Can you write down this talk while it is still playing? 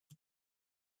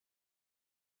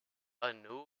A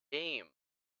new game.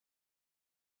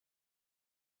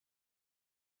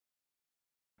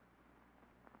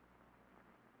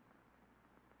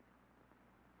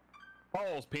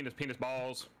 Balls, penis, penis,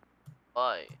 balls.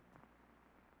 Why?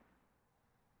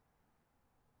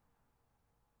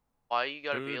 Why you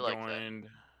gotta be Who like that? joined?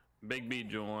 Big B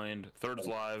joined. Thirds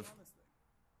live.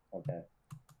 Okay.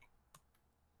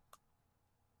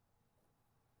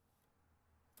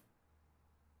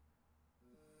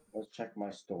 Let's check my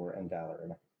store and gallery.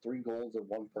 3 golds and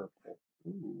 1 purple.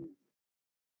 Ooh.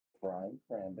 Prime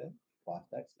Crambit, Black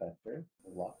Spectre,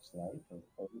 Lux Knight, and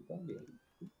Holy.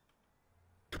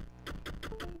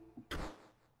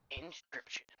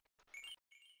 Inscryption.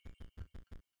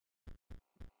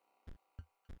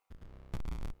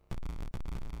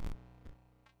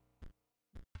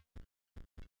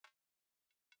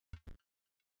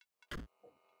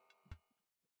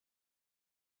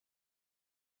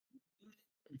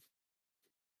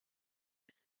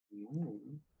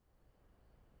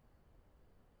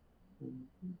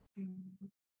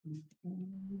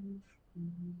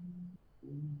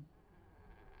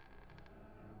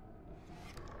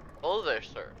 Hello there,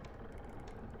 sir.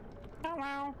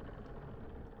 Hello.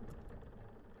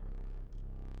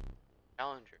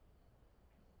 Challenger.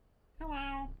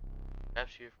 Hello.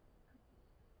 Perhaps you.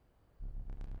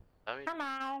 I mean,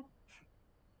 Hello.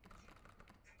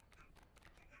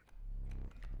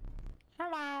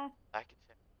 Hello. I can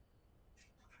say.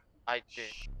 I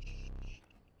did.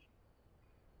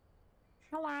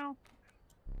 Hello.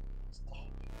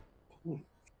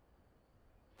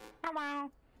 Hello.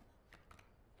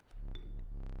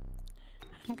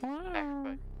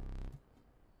 Sacrifice.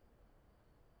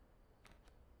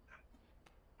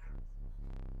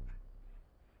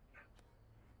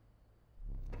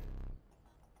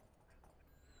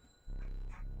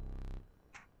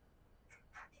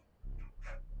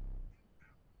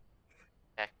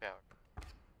 Attack power.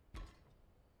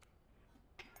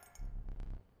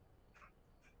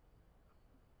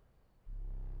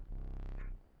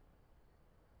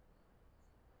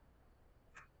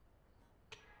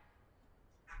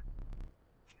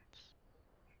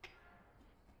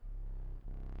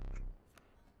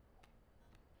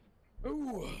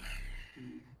 Ooh.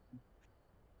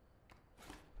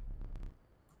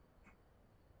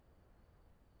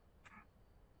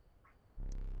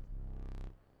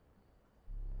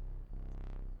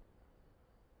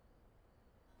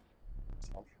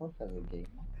 I'll put that in the game.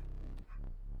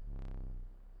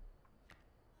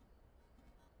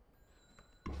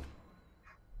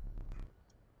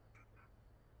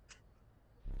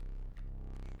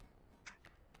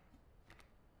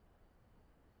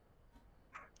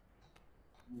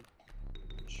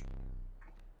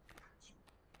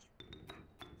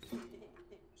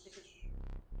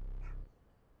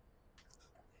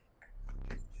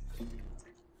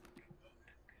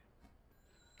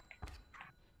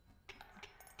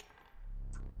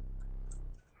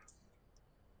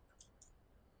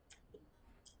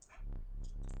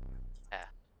 Ah.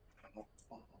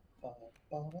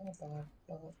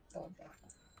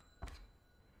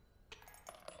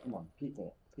 Come on, peek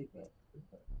it, peek it.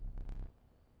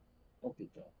 Don't peek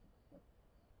it.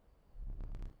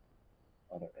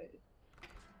 Other aid.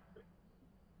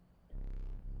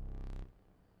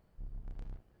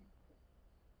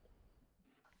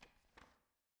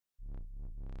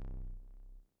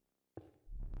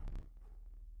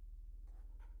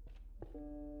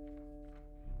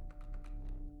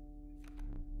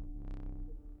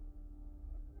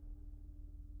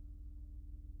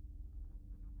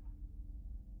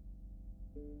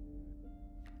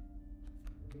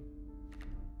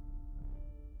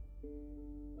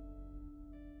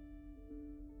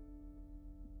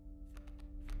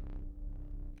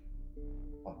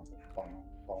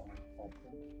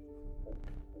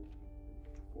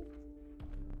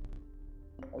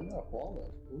 Oh yeah, flawless.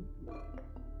 Ooh.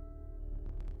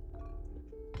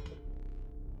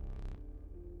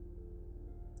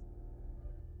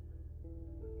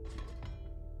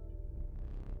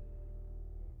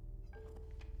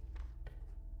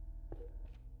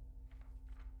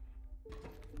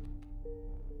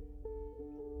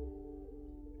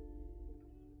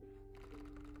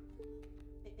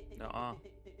 Nuh-uh.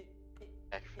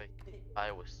 Actually,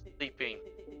 I was sleeping.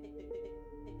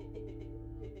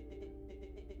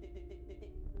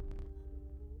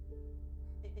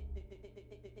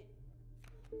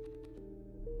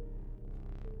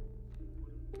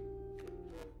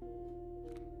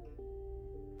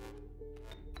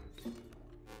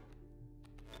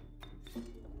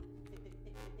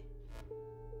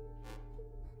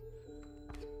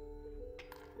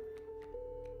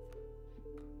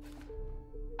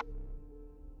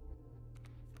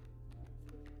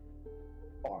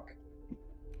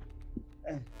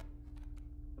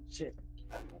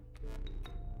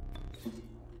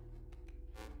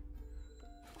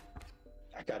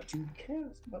 2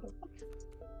 kills, motherfucker.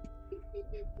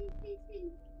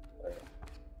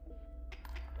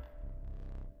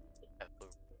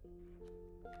 Absolutely.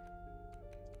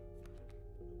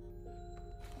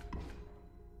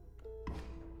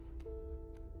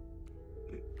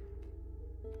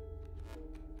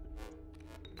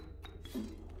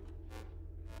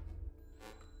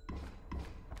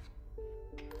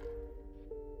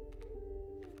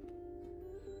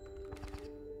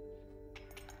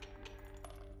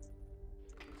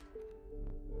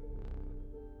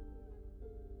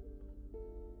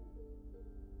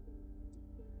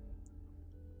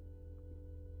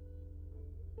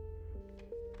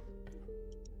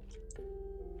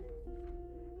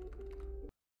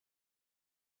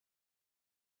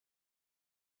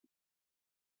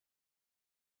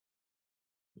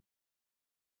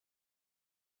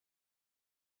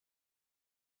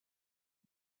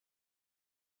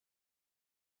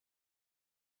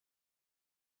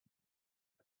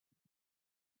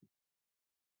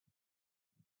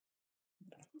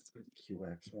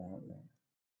 QX1 there.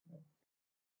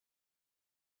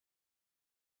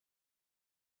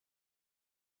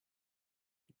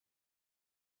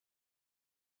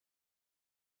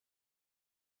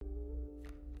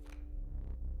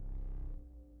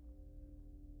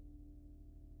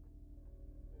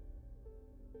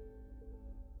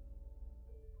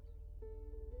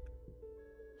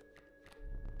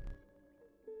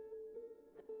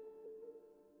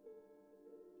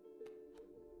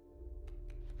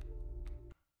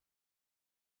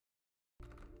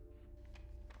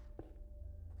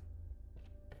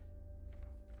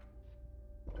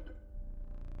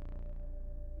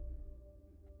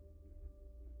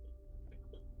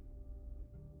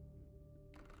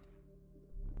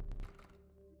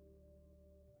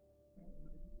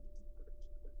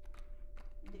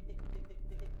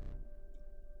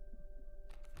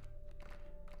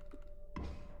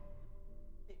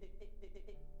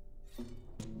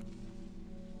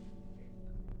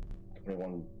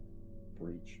 One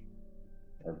breach.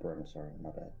 Or brim, sorry, my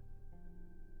bad.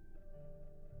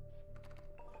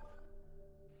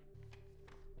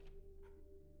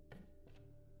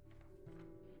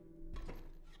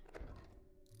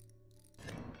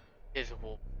 Is a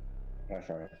wolf. Oh,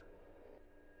 sorry.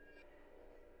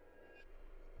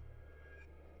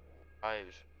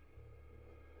 Tribes.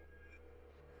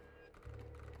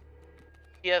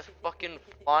 He has fucking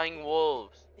flying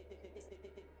wolves.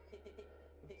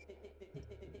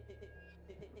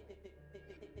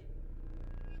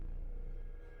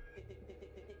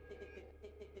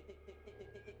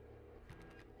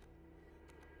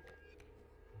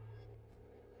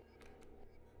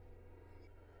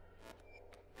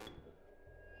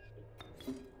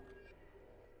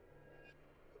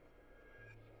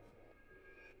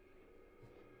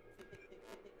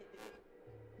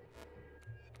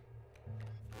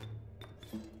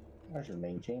 I should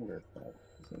main chamber.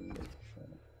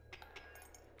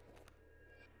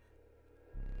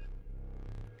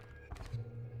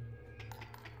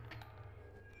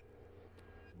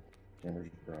 Chamber's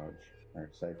garage. Or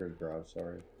Cypher's garage,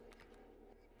 sorry.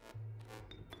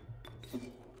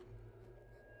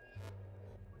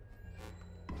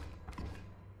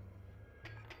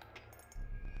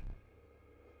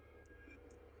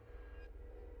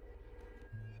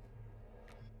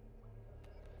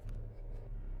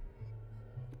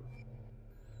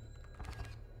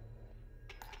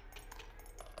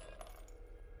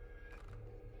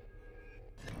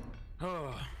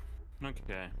 Oh,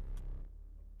 okay.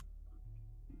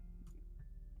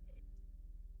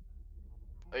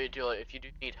 Oh, you do if you do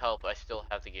need help, I still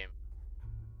have the game.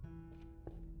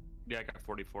 Yeah, I got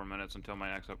 44 minutes until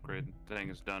my next upgrade thing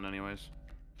is done anyways.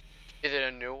 Is it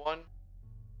a new one?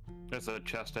 That's a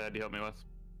chest I had to help me with.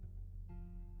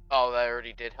 Oh, that I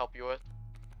already did help you with?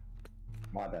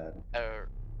 My bad.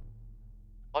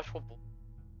 Watch what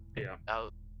Yeah.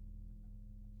 out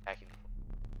hacking.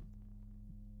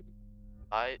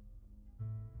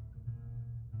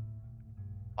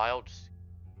 I'll just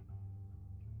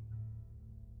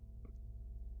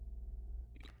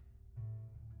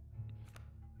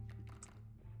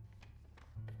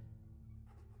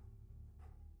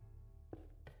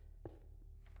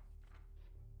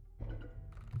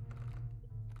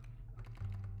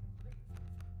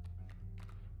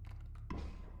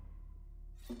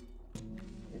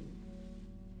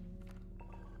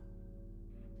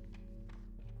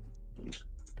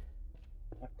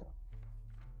What the?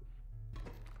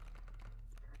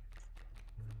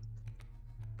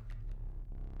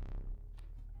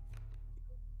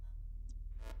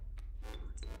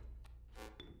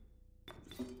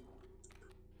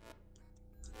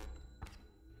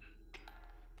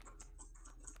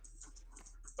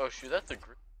 Oh shoot, that's a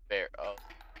group bear. Oh.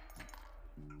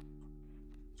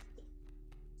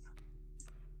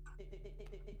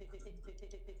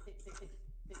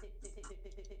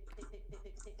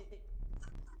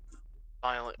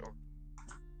 Violet or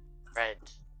red.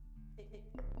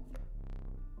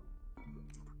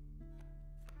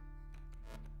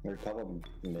 Or top of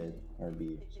mid or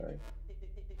B, sorry.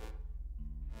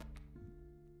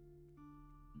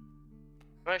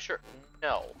 Am I sure?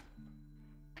 No.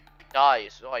 Die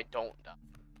so I don't die.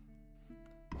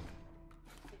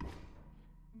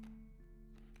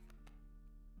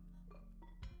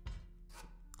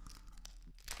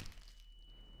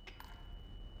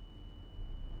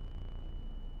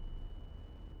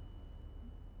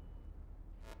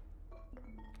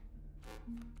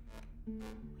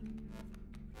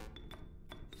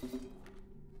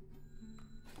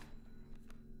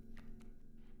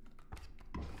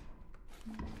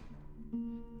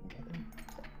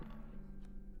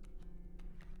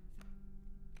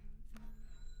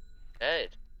 Dead.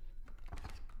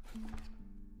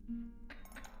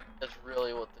 That's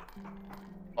really what the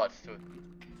plots to it.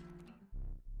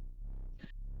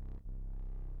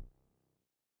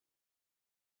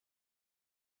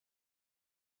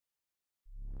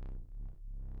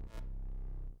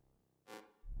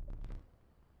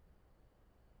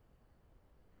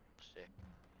 Sick.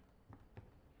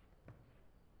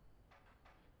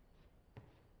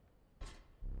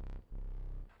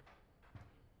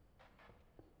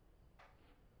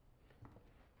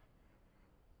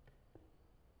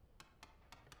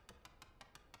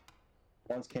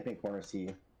 One's camping corner C.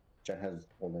 Jet has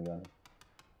holding gun.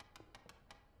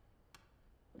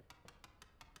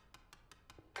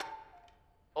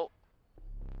 Oh.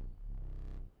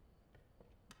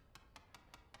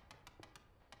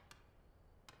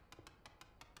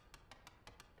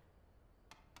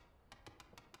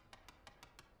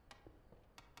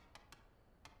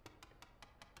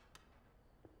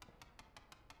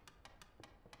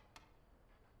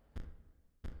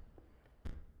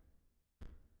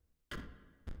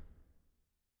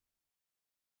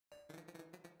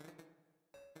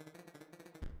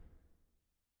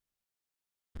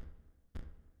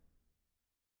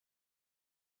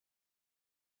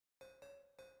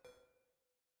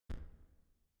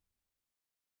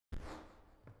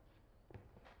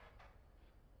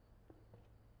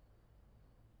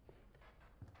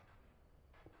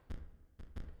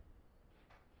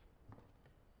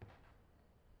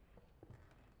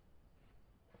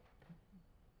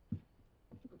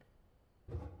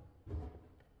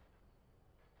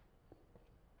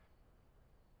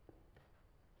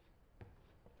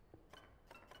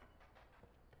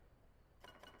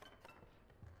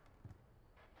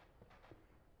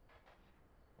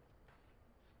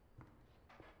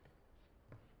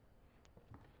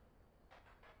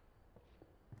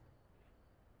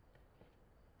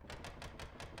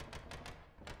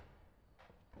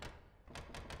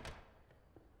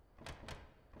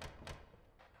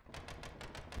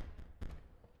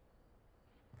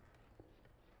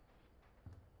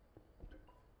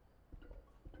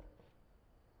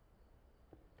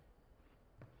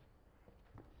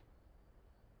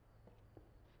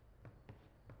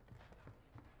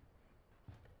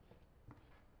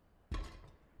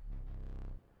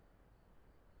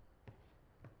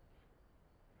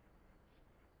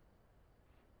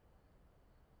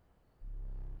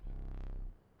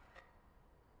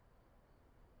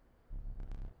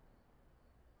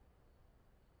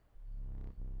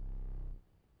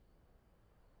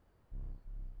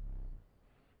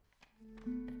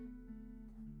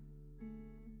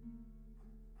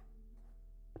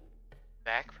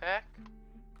 Backpack?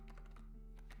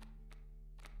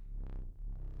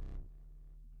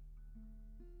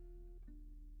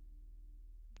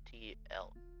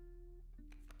 TL.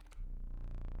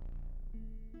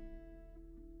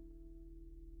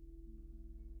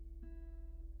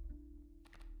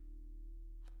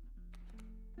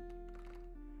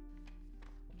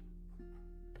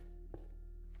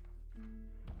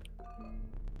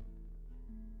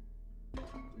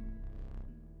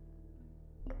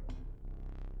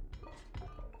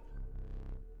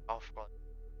 Off run.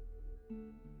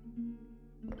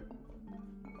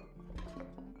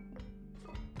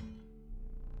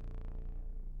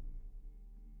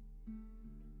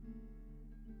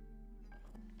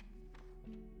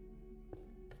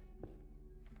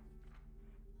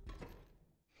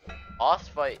 Boss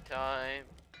fight time.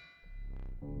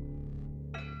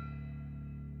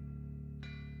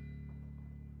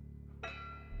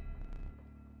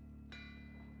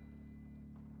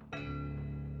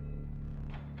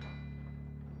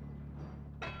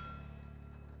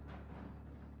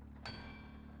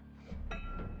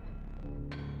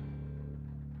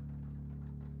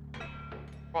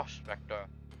 Prospector.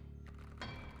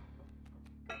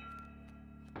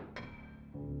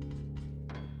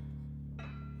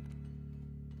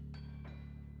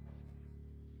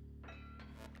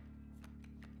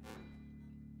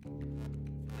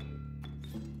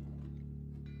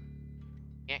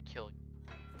 Can't kill you.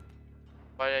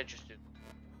 Why did I just do?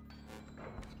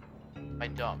 My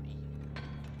dumb.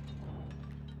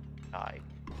 Die.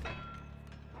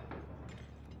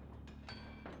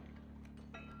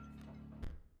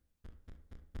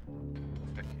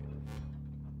 Okay.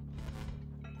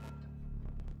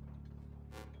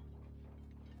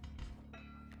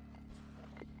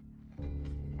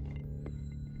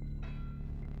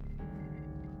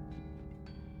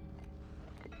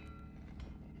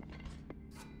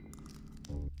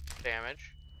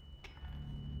 Damage.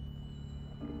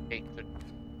 Hate the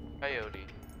coyote.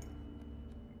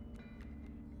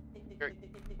 Here-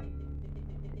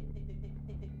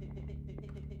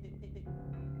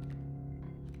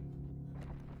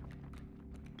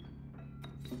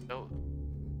 No.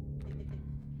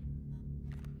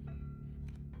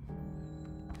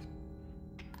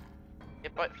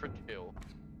 Hit bite for 2.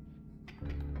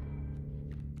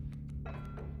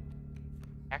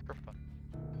 Sacrifice.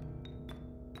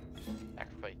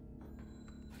 Sacrifice.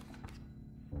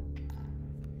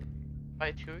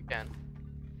 Bite 2 again.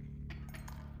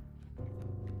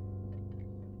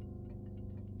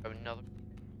 Have another.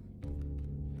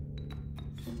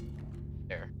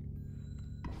 There.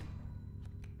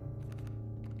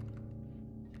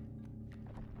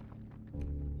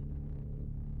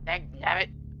 Dagnabbit!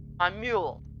 My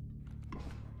mule!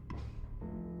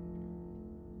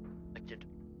 Selected.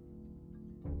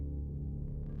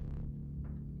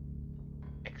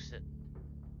 Exit.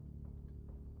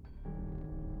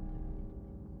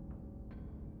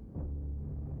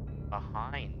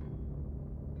 Behind.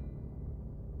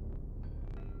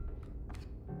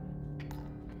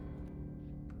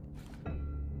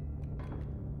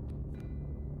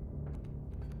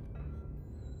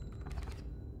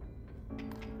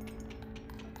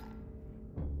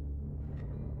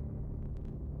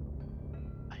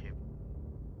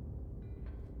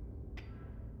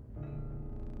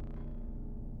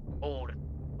 Old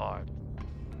card.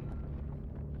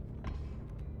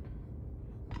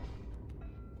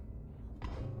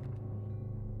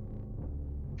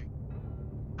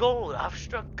 Gold! I've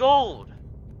struck gold!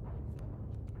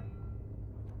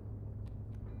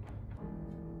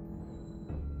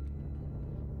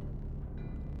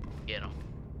 Get him.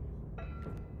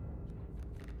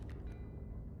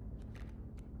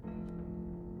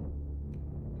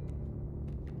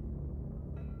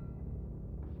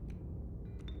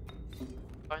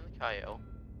 Find the coyote.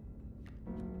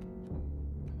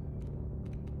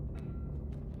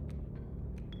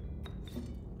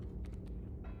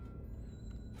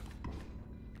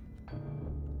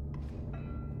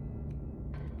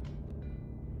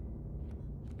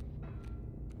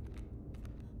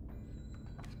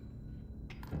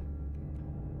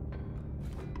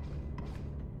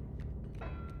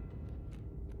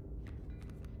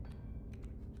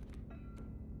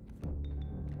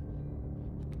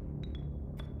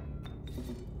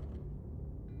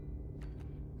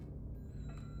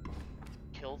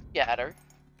 Kill the adder.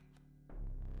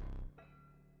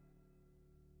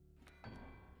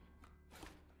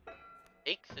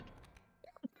 Exit.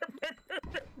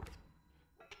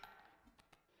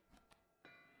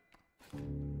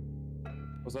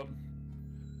 What's up?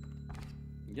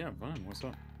 Yeah, I'm fine. What's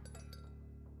up?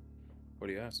 What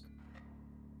do you ask?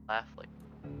 Laugh like.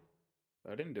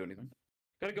 I didn't do anything.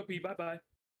 Gotta go pee. Bye bye.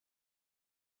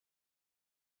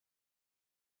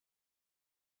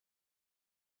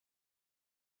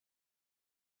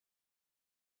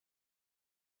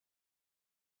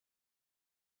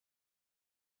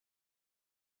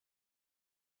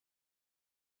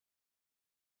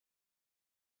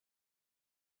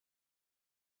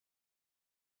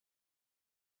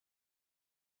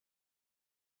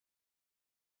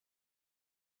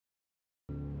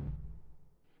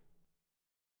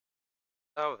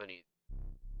 Oh, then you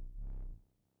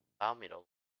allow me to.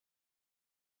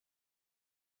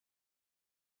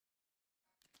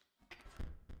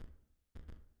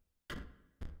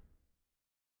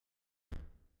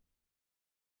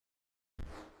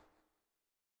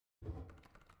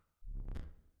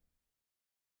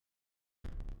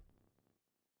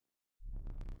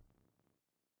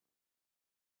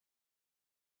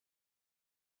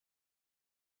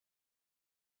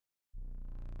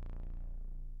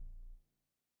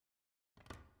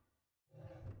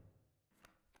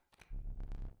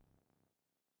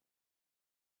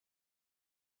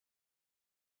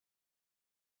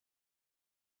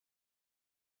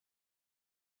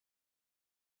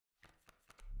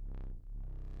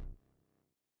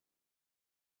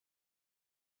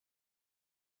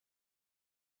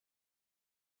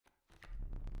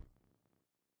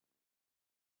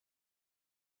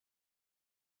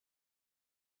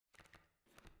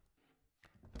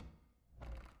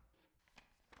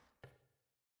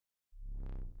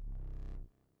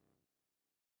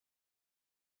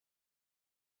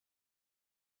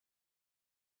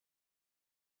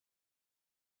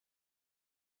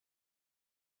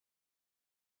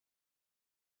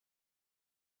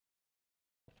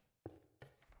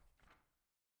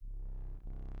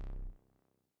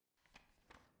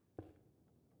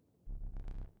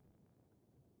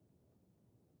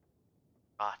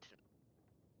 Ah,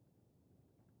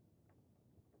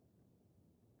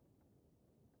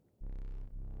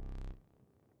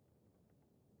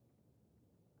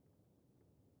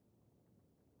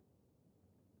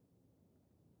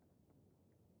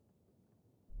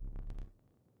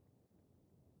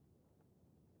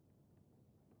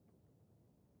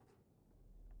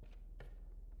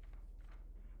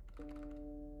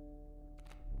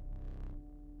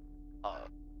 uh,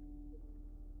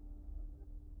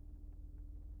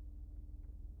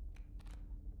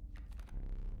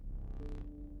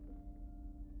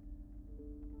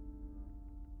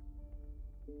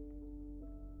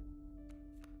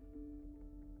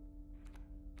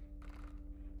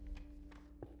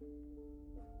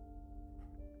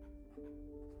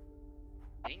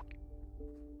 think.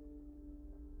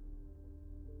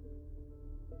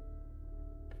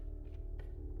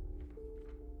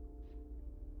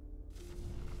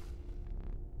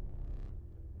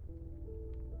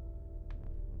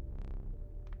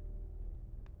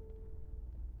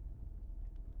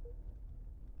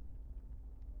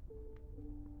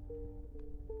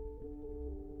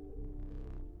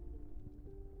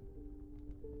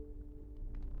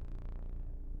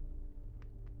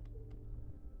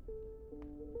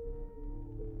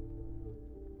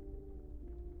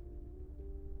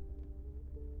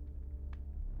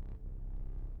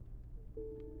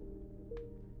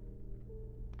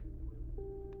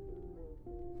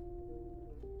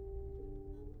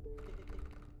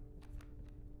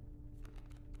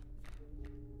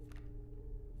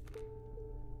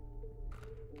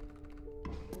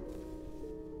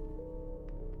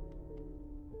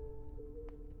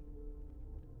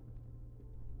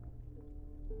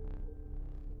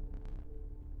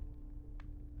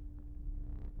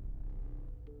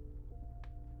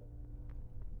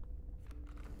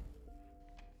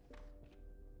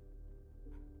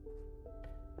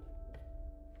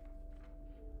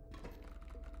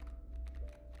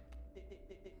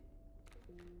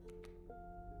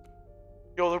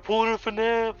 Yo, they're pulling a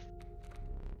FNAF!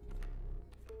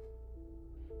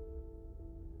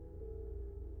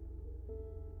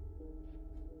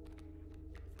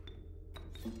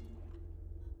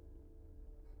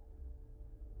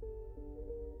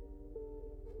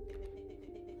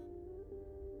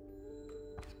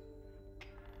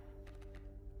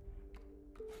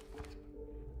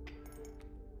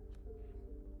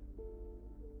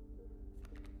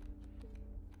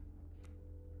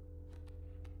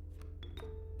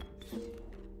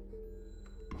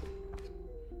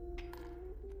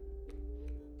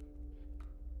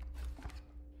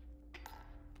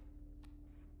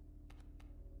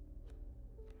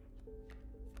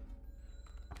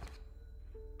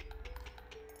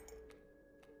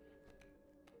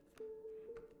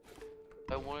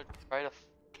 I want to try to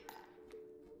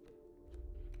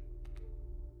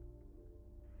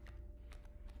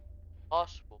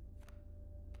possible.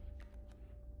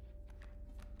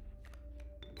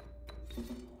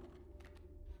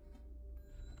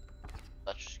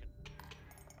 That's just gonna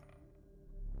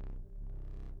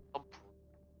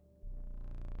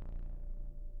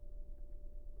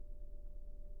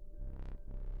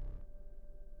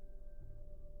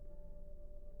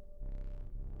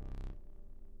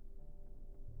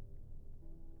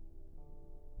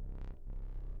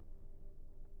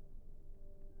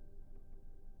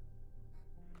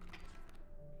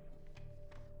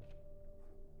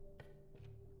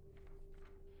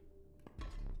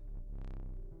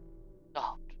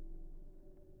stopped.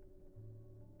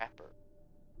 Rapper.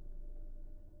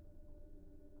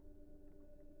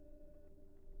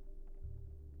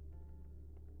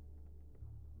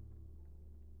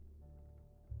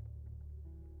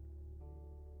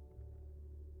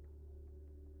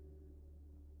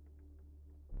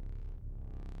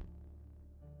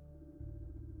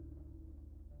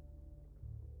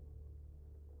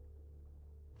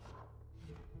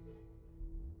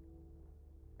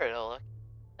 Look.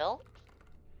 Help?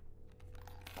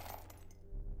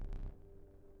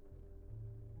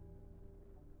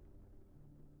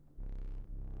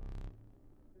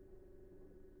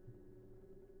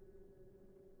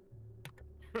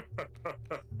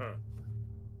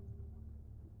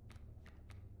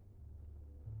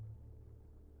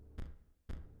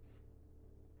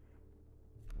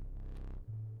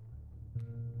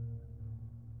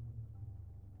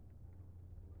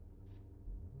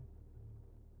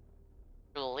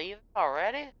 You're leaving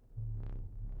already?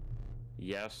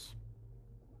 Yes.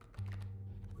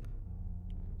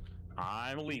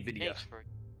 I'm leaving you. Thanks for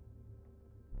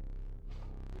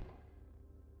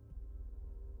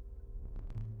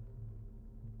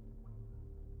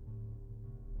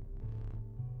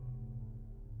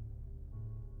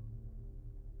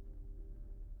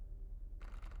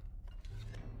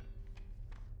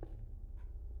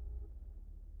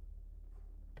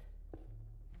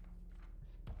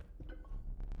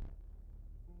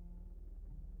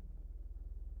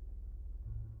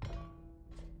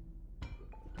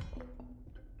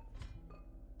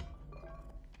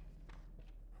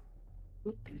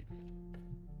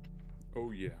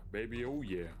Oh yeah, baby, oh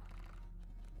yeah.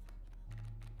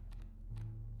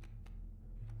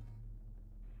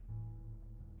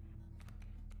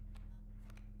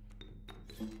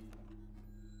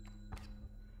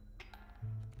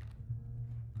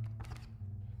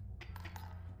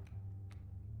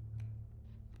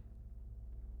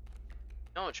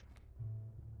 No, it's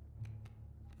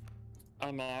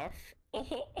I'm off.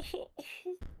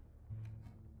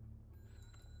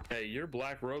 Hey, your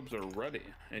black robes are ready,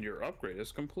 and your upgrade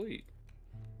is complete.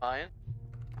 fine.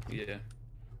 Yeah.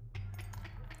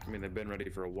 I mean, they've been ready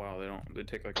for a while. They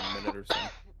take like a minute or so.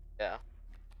 Yeah.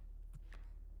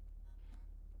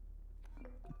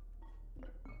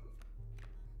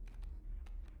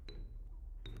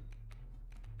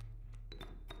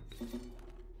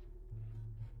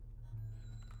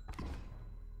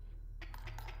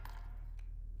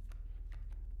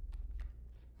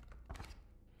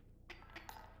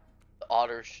 The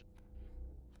otters.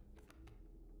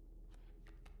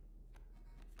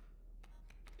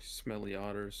 Smelly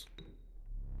otters.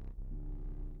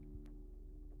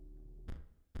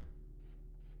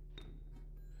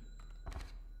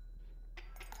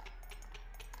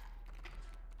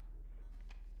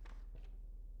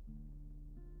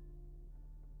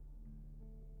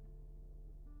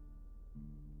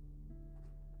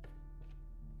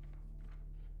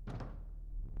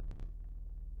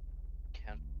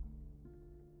 Can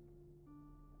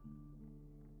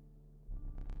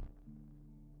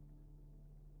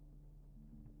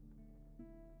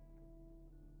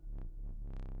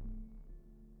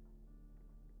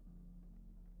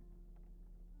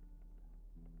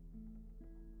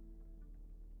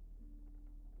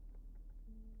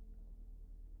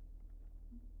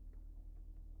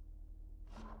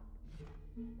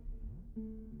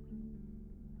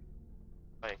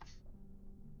like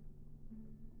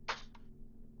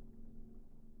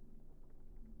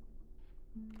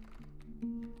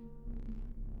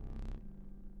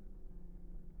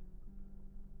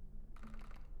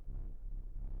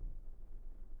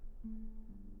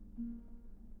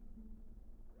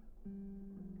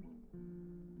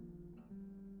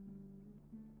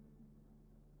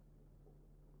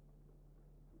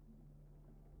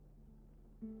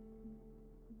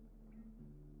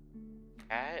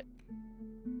cat?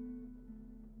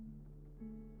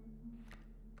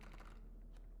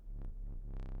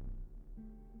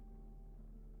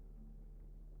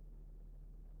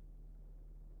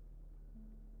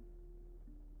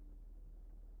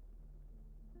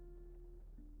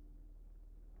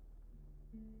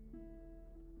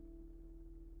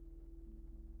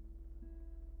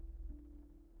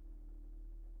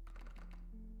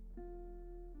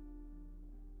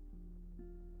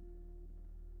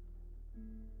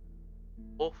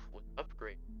 Wolf with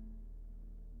upgrade.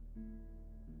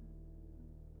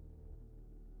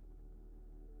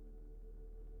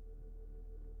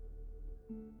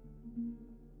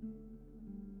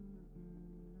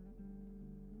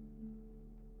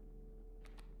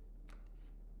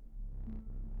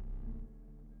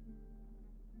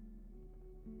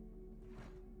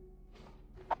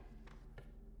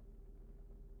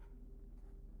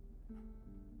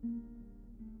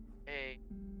 Hey,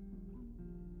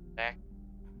 back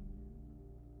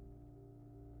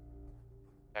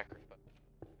sacrifice.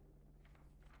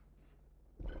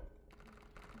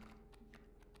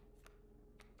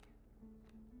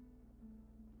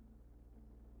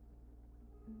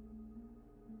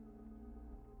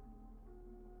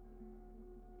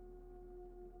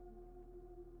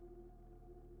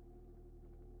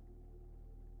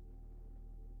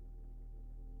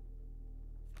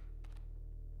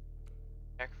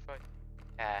 Sacrifice.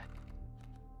 Ah.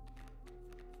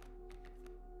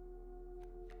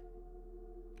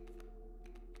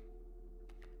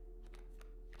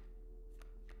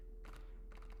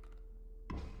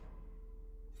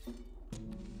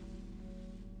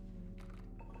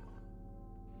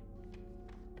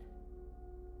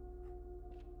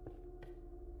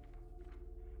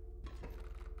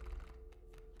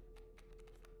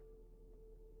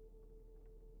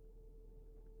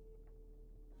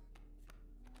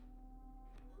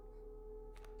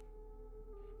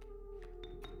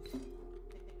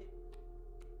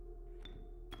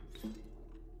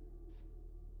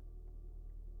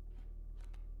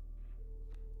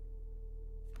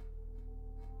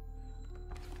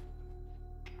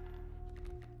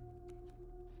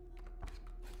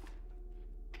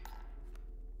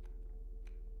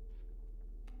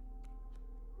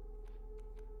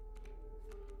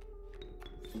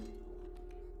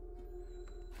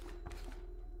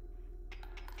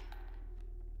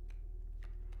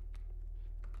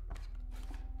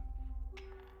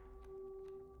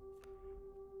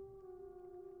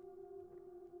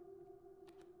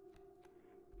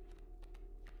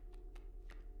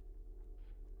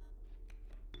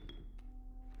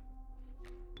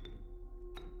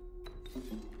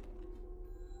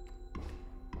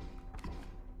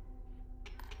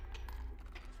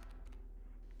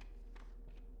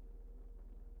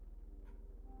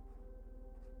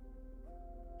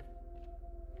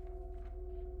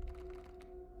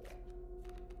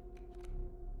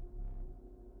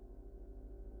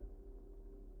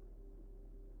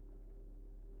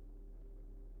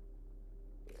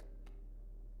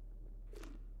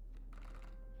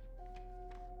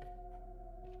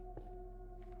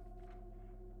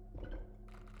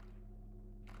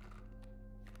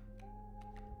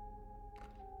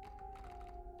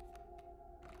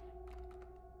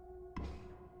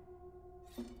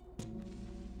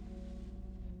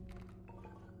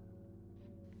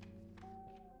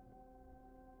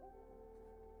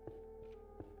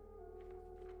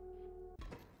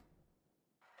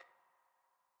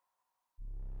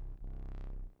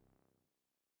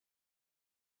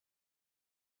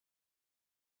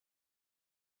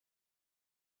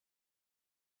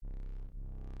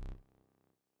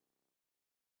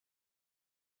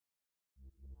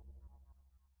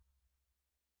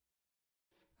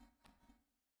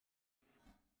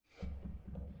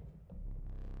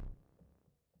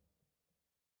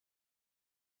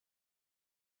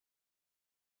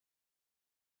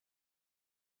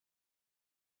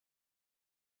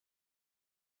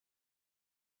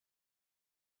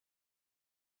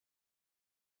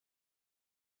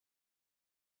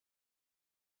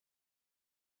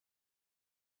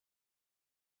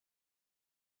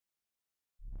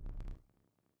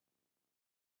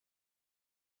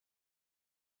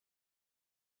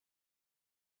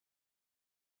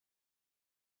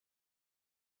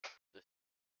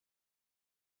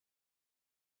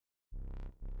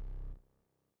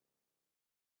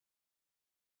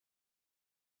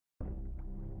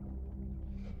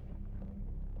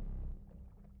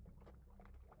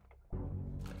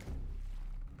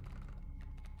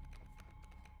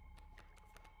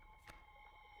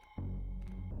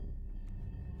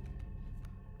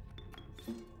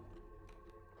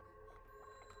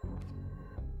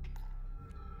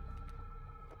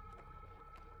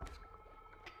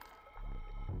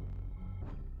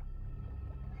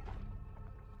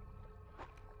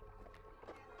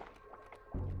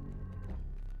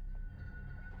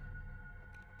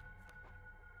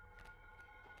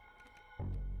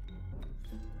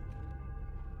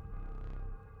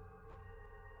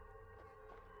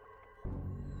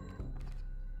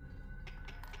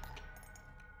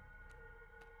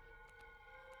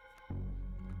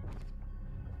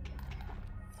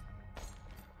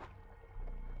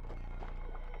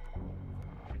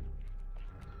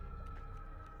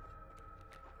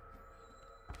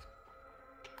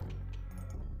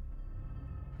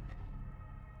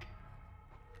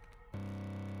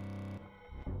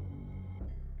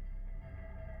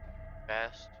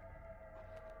 fast.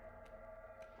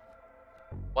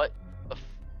 What the f-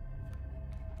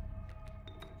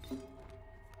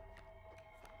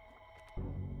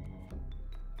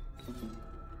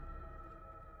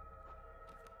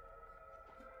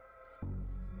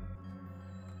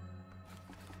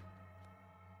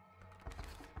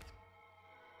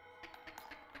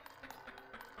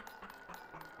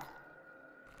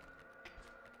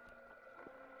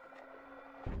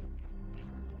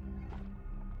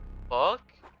 fuck?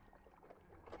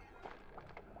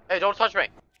 Hey, don't touch me!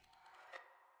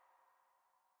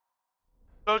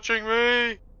 Touching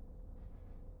me!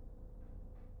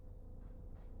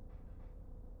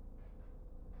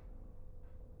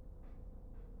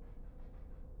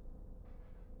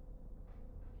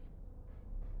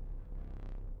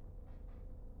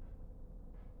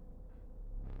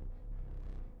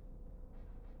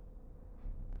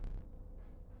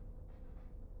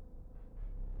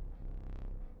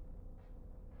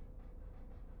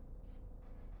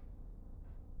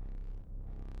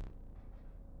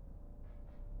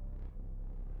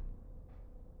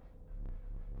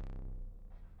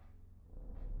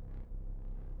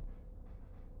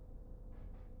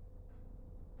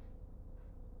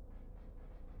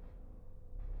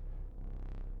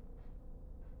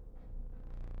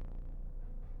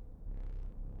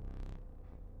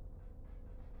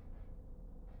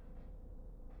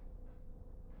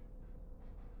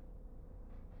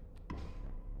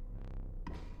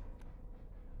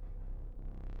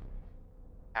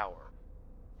 Power.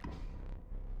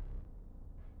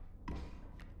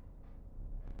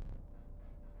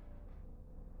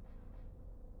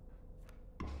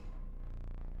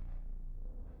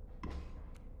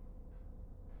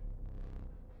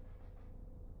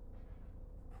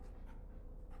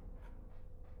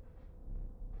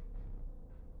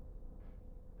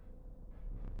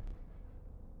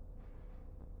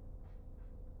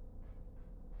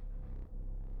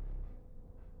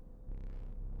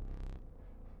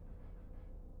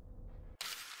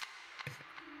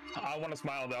 I want to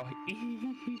smile though.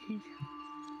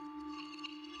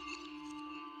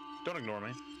 Don't ignore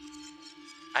me.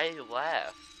 I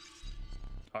laugh.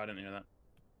 Oh, I didn't hear that.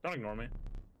 Don't ignore me.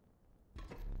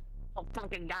 Oh,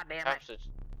 fucking goddamn it. Perhaps it's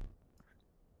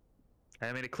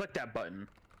I mean, to click that button.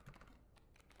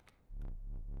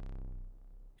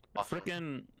 awesome.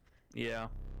 Frickin' yeah.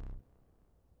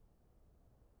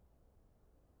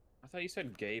 I thought you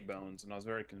said gay bones, and I was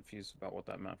very confused about what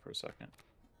that meant for a second.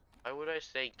 Why would I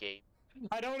say gay?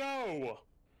 I don't know.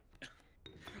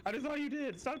 I just thought you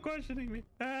did. Stop questioning me.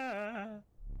 Ah.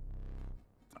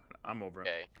 I'm over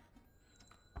Okay.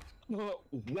 it.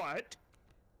 What?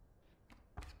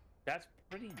 That's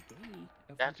pretty gay.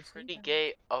 of That's me to say pretty that.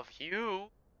 gay of you.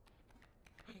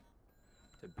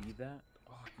 To be that?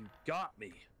 Oh, you got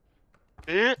me.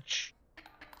 Bitch!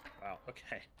 Wow.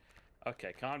 Okay.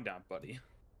 Okay, calm down, buddy.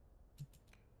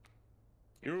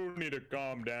 You need to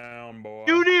calm down, boy.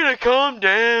 You need to calm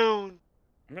down!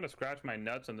 I'm gonna scratch my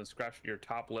nuts and then scratch your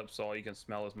top lip so all you can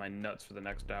smell is my nuts for the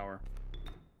next hour.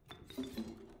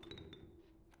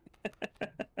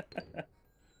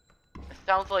 It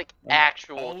sounds like I'm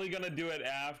actual. only gonna do it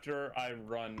after I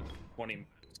run 20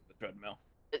 minutes to the treadmill.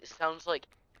 It sounds like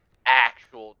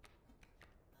actual.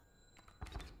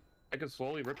 I could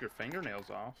slowly rip your fingernails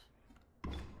off.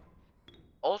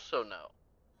 Also, no.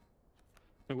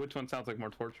 Which one sounds like more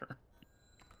torture?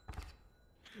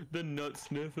 The nut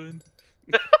sniffing.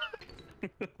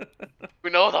 We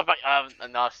know that. I'm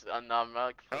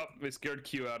not Oh, we scared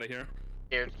Q out of here.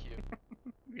 scared of you.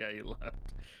 Yeah, he left.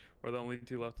 We're the only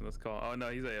two left in this call. Oh no,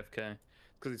 he's AFK.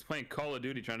 Because he's playing Call of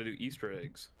Duty trying to do Easter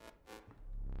eggs.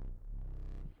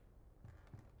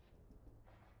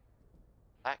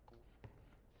 Black.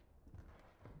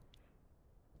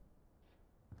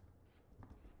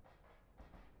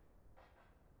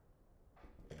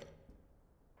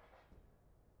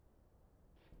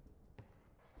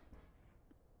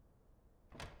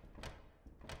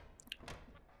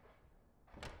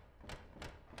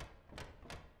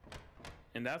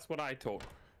 And that's what I told him.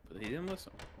 But he didn't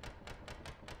listen.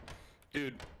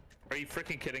 Dude, are you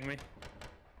freaking kidding me?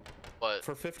 What?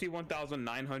 For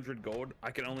 51,900 gold, I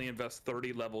can only invest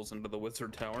 30 levels into the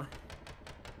Wizard Tower.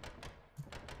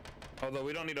 Although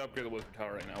we don't need to upgrade the Wizard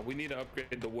Tower right now. We need to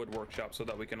upgrade the Wood Workshop so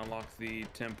that we can unlock the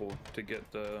temple to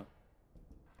get the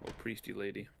priesty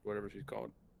lady, whatever she's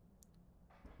called.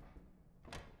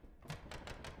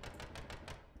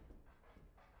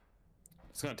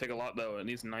 It's gonna take a lot though. It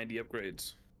needs 90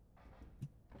 upgrades.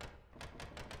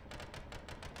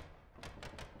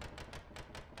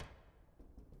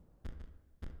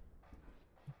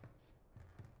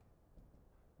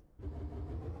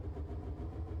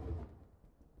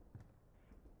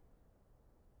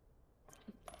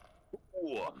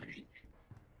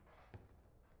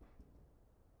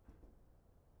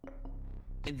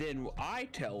 And then I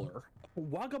tell her,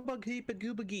 wagga bug heap a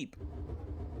gooba geep.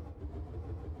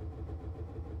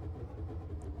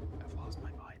 I've lost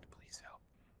my mind. Please help.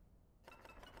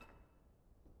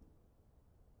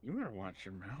 You better watch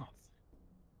your mouth.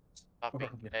 Stop being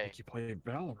gay. Make you play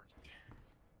Valorant.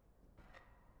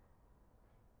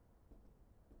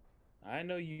 I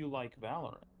know you like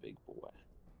Valorant, big boy.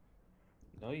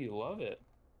 I know you love it.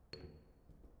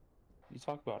 You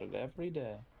talk about it every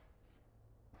day.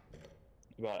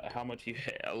 About how much you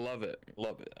hate. I love it.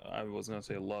 Love it. I was gonna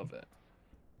say love it.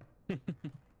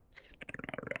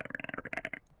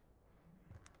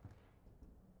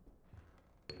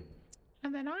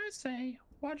 And then I say,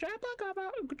 watch out,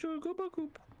 gooba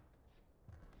goop.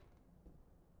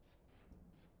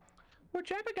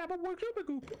 Watch out, gooba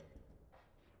goop.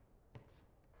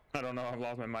 I don't know. I've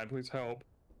lost my mind. Please help.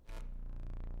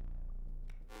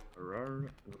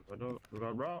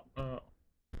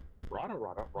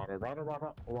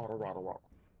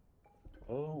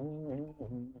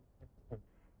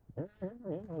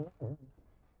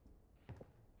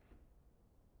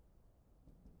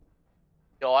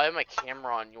 Yo, I have my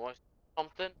camera on. You want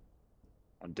something?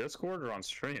 On Discord or on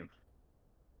stream?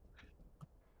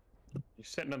 You're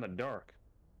sitting in the dark.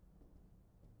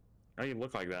 How do you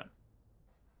look like that?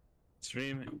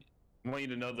 Stream, I want you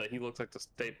to know that he looks like the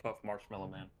Stay Puft Marshmallow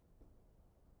Man.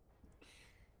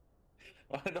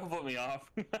 Don't put me off.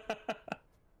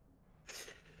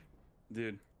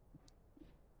 Dude.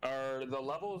 Are the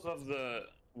levels of the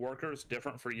workers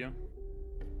different for you?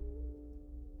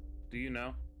 Do you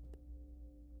know?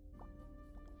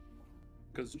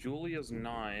 Because Julia's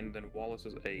 9, then Wallace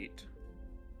is 8.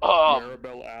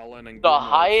 Maribel, Allen, and The Gilmore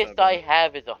highest 7. I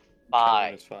have is a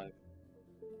 5. Is 5.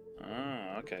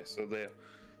 Ah, okay, so they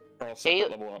are all separate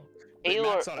level up. They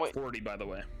max out at 40, by the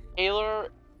way. Taylor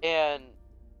and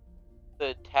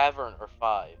the Tavern are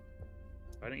 5.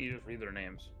 Why don't you just read their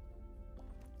names?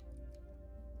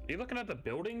 Are you looking at the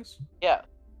buildings? Yeah.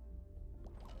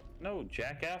 No,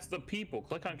 jackass, the people.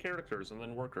 Click on characters and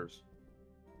then workers.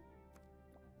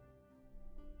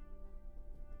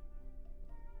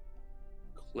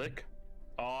 Click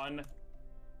on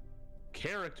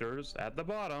characters at the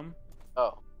bottom.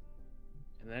 Oh.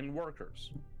 And then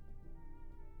workers.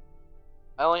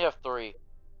 I only have 3.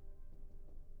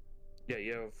 Yeah,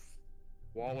 you have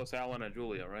Wallace, Allen, and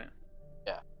Julia, right?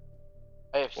 Yeah.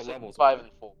 I have What 6, levels 5, are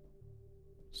and 4.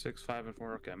 6, 5, and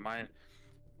 4. Okay,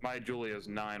 my Julia's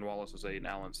 9, Wallace is 8, and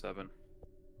Allen's 7.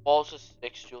 Wallace is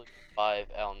 6, Julia 5,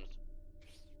 Allen's.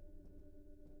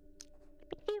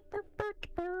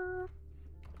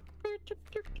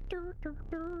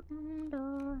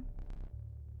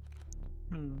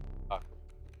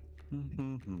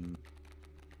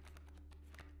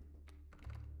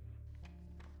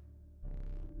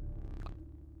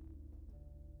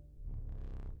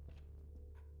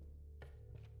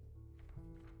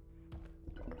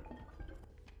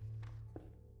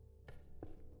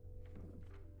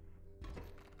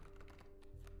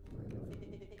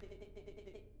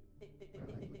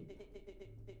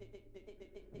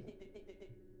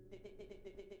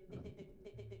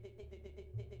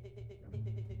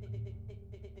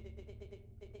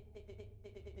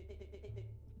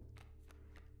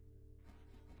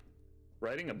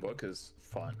 Writing a book is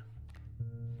fun.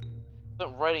 He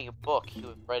wasn't writing a book, he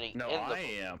was writing No, in the book. I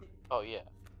am. Oh, yeah.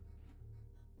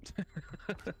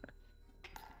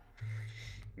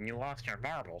 You lost your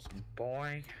marbles,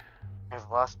 boy. I've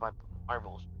lost my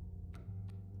marbles.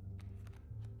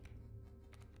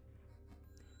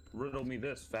 Riddle me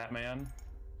this, fat man.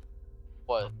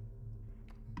 What?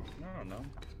 I don't know.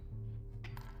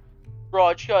 Bro,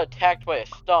 I just got attacked by a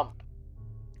stump.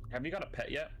 Have you got a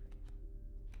pet yet?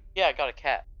 Yeah, I got a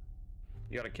cat.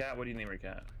 You got a cat? What do you name your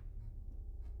cat?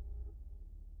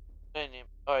 I name.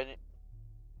 Oh, I name.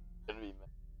 Gonna be mad.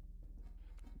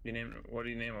 You name. What do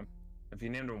you name him? If you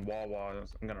named him Wawa,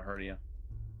 I'm gonna hurt you.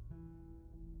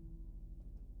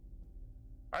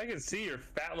 I can see your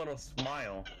fat little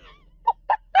smile.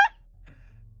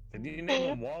 Did you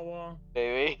name him Wawa?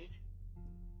 Baby.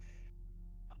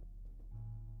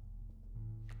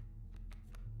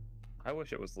 I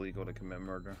wish it was legal to commit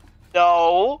murder.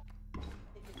 No.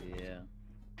 Yeah.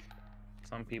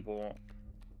 Some people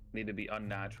need to be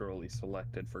unnaturally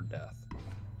selected for death.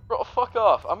 Bro, fuck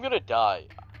off. I'm gonna die.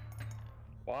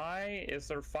 Why is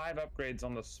there 5 upgrades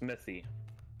on the smithy?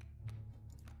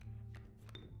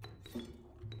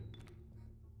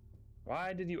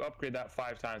 Why did you upgrade that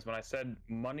 5 times when I said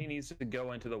money needs to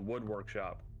go into the wood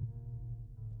workshop?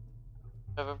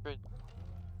 I've upgraded.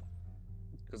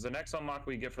 Because the next unlock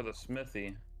we get for the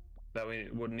smithy that we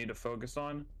would need to focus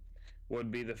on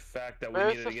would be the fact that we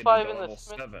Where's needed the to get 5 into in the level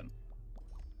Smith? 7.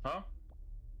 Huh?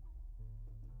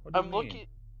 What do you I'm mean? looking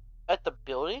at the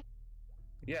building.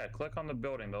 Yeah, click on the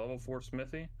building, the level 4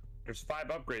 smithy. There's 5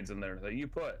 upgrades in there that you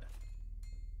put.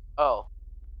 Oh,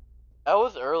 that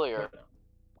was earlier.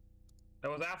 That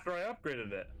was after I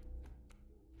upgraded it.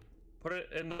 Put it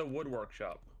in the wood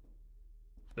workshop.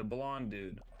 The blonde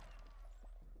dude.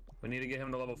 We need to get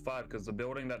him to level 5 because the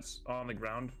building that's on the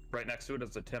ground right next to it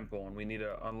is the temple, and we need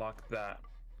to unlock that.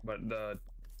 But the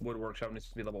wood workshop needs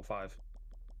to be level 5.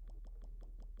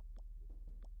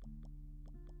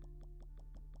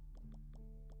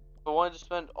 I wanted to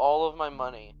spend all of my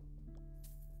money.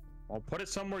 I'll put it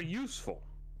somewhere useful.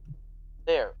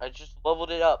 There, I just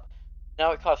leveled it up.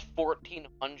 Now it costs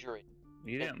 1,400.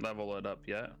 You didn't level it up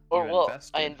yet. Or You well,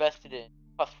 invested. I invested in it.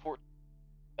 It cost 14.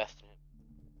 Invested in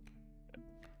it.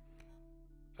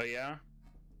 Oh yeah?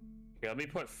 Yeah, let me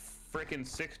put frickin'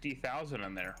 60,000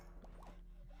 in there.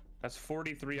 That's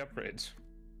 43 upgrades.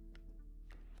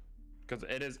 Because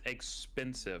it is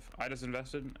expensive. I just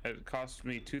invested. It cost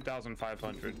me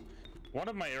 2,500. One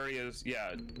of my areas,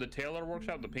 yeah, the tailor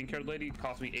workshop, the pink-haired lady,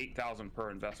 cost me 8,000 per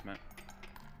investment.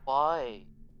 Why?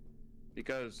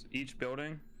 Because each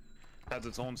building has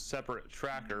its own separate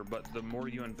tracker, but the more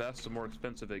you invest, the more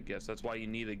expensive it gets. That's why you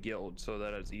need a guild, so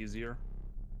that it's easier.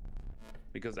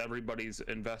 Because everybody's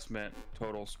investment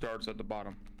total starts at the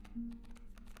bottom.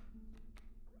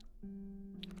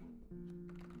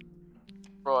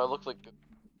 Bro, I look like...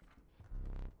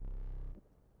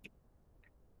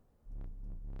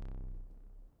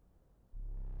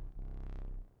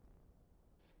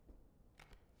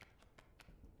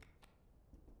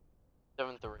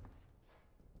 Seven three.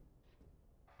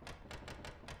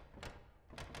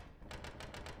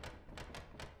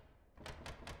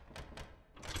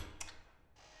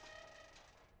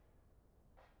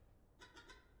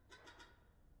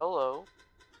 Hello.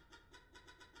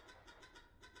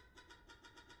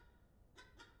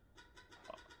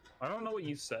 I don't know what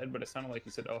you said, but it sounded like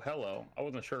you said, "Oh, hello." I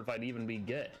wasn't sure if I'd even be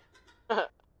gay. Get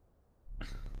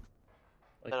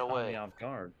Like, caught away. me off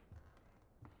guard.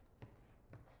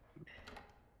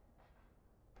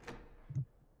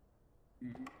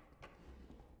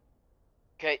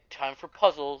 Okay, time for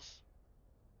puzzles.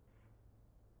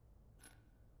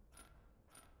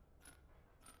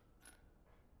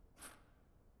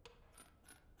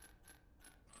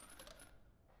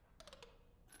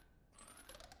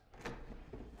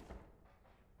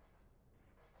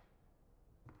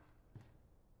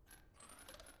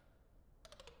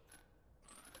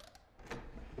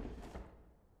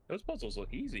 Those puzzles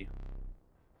look easy.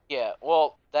 Yeah,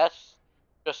 well, that's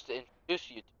just to introduce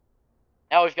you to.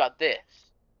 Now we've got this.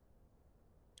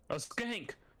 A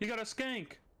skank! You got a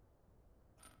skank!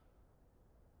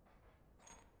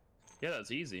 Yeah,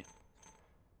 that's easy.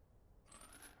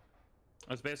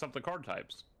 That's based off the card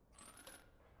types.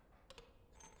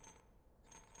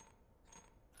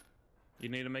 You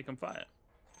need to make them fight.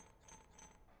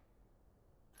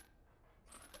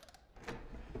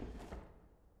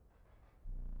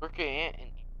 Mercury Ant and...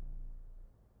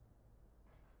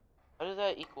 How does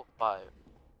that equal 5?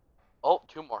 Oh,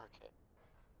 2 more, okay.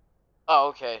 Oh,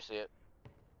 okay, I see it.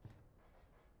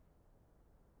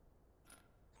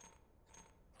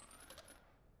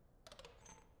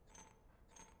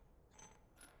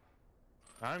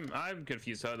 I'm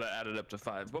confused how that added up to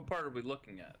 5. What part are we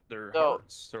looking at? Their So-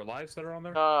 hearts? Their lives that are on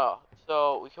there? No.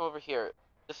 So, we come over here.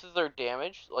 This is their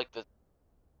damage, like the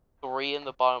 3 in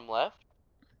the bottom left.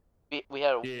 We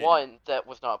had a Yeah. 1 that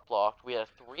was not blocked. We had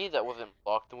a 3 that wasn't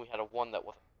blocked, and we had a 1 that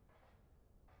wasn't.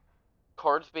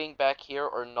 Cards being back here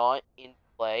are not in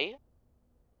play.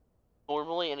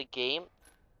 Normally in a game,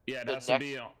 Yeah, it the has next- to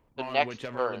be the on next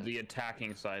whichever turn. the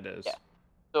attacking side is. Yeah.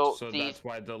 So these, that's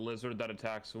why the lizard that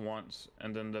attacks once,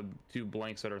 and then the 2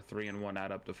 blanks that are 3 and 1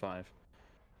 add up to 5.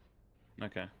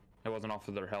 Okay. It wasn't off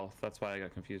of their health. That's why I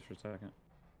got confused for a second.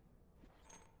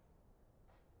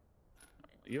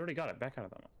 You already got it. Back out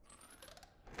of that one.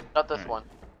 not this Alright. one.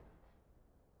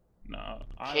 No,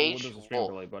 Cage what does the stream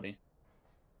wolf. delay, buddy?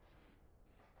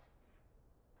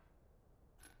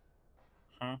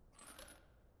 Huh?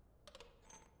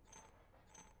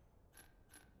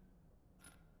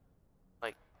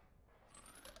 What?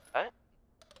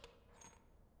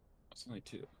 That's only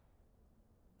 2.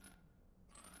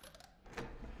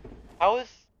 How is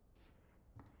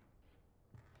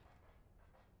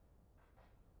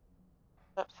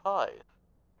that 5?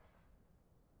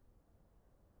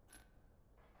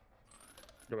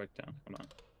 Go back down. Hold on.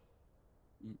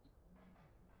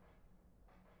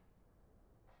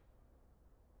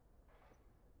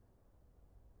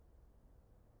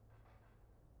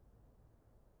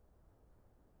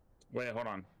 Wait, hold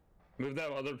on. Move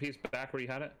that other piece back where you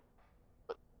had it.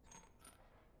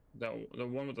 The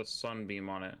one with the sunbeam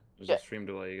on it. There's Yeah. a stream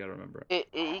delay. You gotta remember. It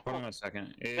Hold equals on a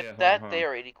second. Yeah, with hold on, that hold on.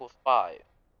 there. It equals 5.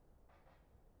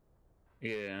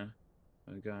 Yeah,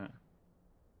 I got.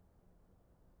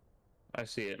 I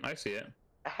see it. I see it.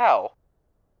 How?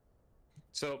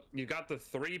 So you got the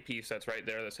 3 piece that's right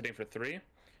there that's hitting for 3,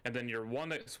 and then your one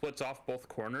that splits off both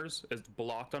corners is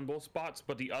blocked on both spots,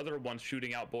 but the other one's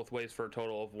shooting out both ways for a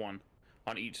total of 1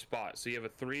 on each spot. So you have a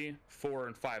 3, 4,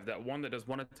 and 5. That one that does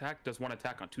 1 attack does 1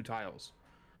 attack on 2 tiles.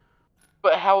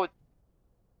 But how? It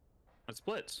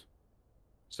splits.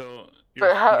 So But you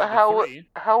got the 3.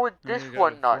 how would and this you got a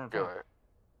one 4 not and do 5. it?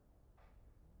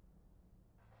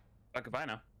 Fuck if I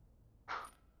know.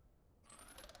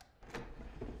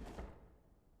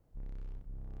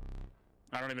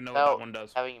 I don't even know what that one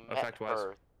does, Having met effect-wise.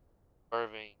 her,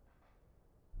 Irving.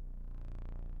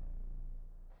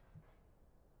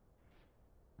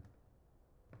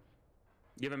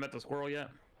 You haven't met the squirrel yet?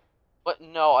 But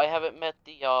no, I haven't met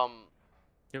the You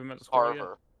haven't met the squirrel yet?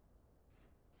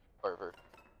 Carver.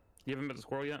 You haven't met the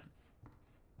squirrel yet?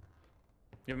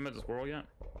 You haven't met the squirrel yet?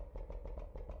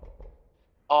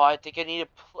 Oh, I think I need to.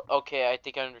 Okay, I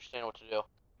think I understand what to do.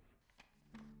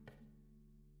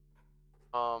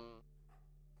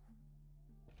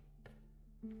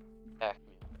 Pack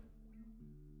me.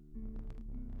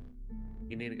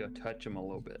 You need to go touch him a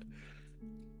little bit.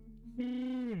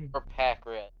 Or pack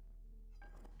red.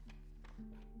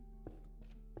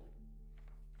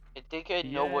 I think I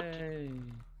know what to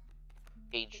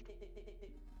gauge.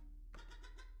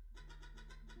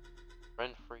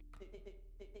 Friend free.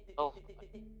 Oh,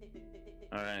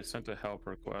 Alright, I sent a help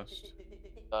request.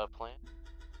 got a plan?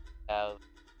 Have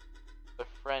a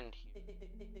friend here.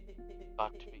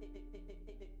 Got to be.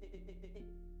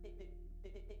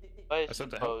 I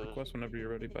sent a help suppose request whenever you're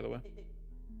ready, by the way.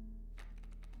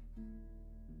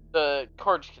 the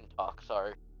cards can talk.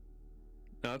 Sorry.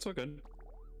 No, that's all good.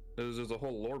 There's a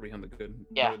whole lore behind the good.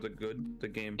 Yeah. The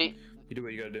game. The- You do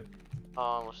what you gotta do.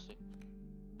 Let's see.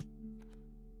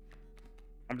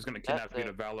 I'm just gonna kidnap you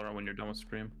to thing. Valorant when you're done with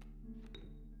stream.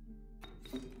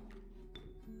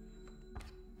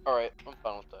 Alright, I'm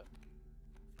fine with that.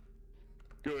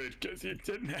 Good, because you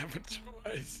didn't have a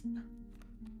choice.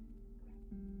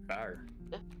 Arr.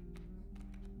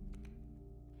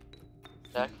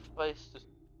 Sacrifice this.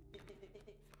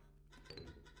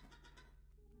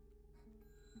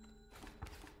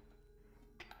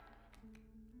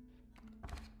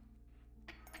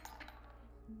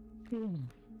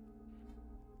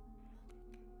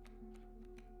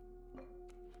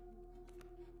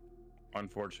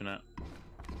 Unfortunate.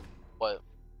 What?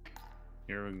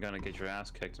 You're gonna get your ass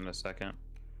kicked in a second.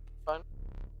 Fine.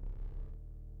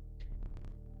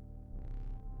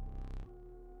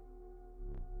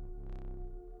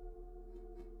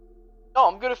 No,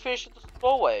 I'm gonna finish it the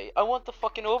slow way. I want the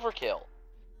fucking overkill.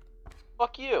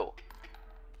 Fuck you.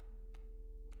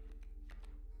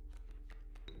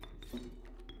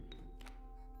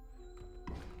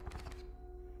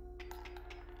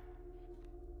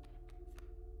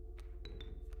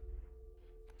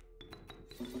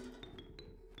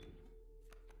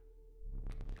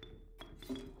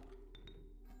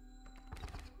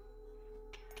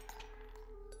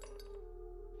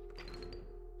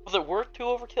 Was it worth 2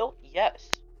 overkill? Yes.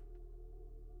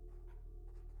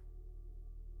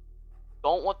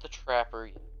 Don't want the trapper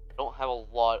yet. Don't have a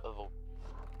lot of.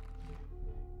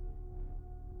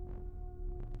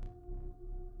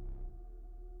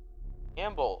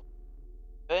 Gamble.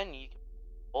 Then you can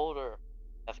older.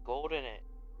 Has gold in it.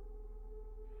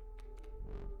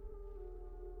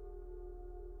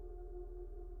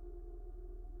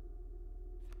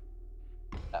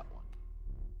 That one.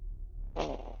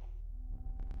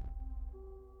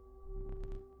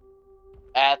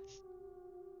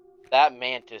 That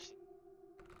mantis.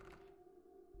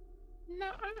 No.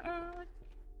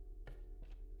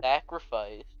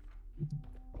 Sacrifice.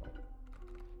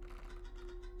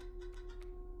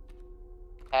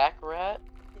 Pack rat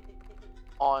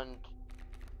on.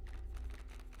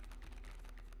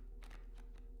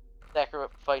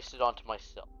 Sacrifice it onto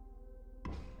myself.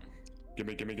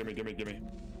 Gimme.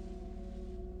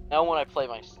 Now when I play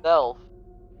myself,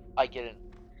 I get in.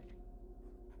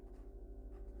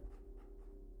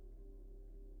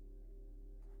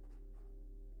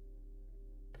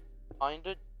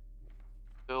 Kinda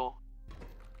do.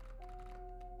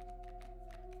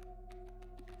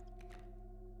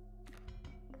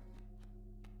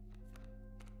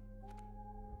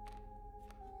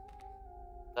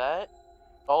 That?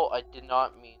 Oh, I did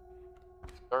not mean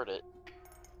to start it.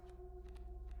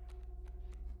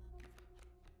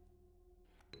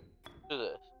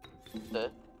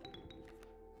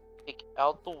 Take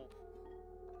out the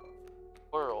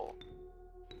world.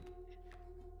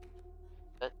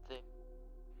 That thing.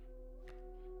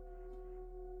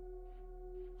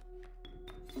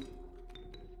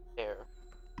 There.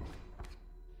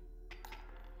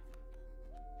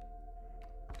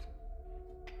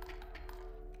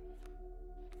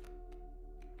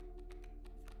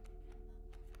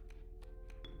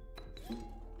 In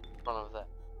front of that.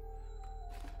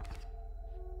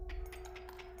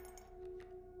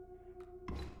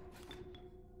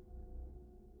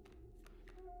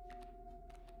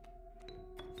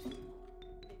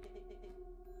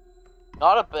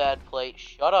 Not a bad plate.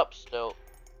 Shut up, Stoat.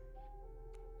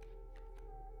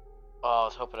 Oh, I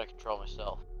was hoping I could control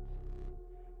myself.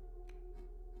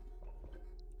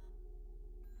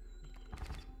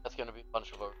 That's gonna be a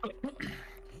bunch of overkill.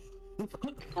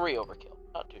 3 overkill.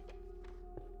 Not too bad.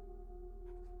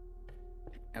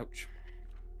 Ouch.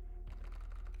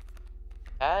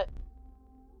 At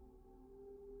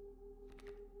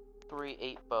 3,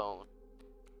 8 bone.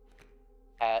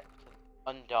 At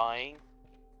undying.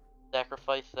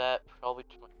 Sacrifice that probably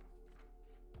to my.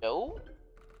 No?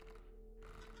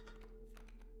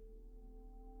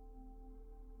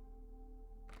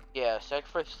 Yeah,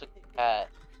 sacrifice the cat.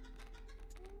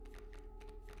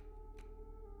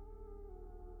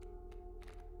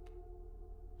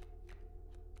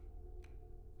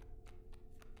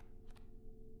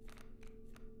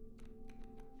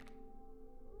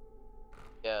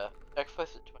 Yeah,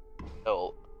 sacrifice it to my.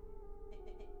 No.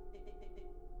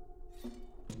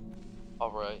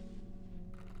 Alright.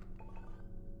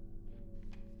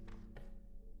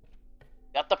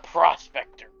 Got the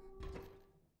prospector.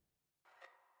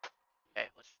 Okay,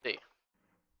 let's see.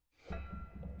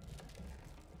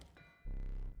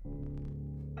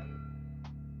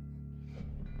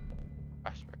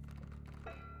 Prospector.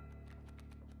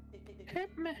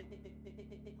 Hit me.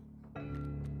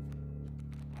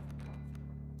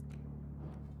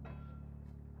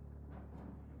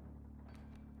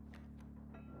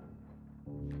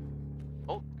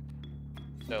 Oh.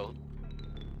 No.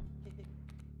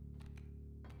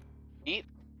 Eat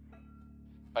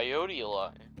coyote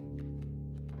alive.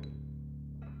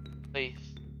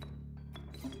 Place.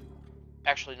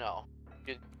 Actually, no.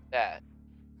 Do that.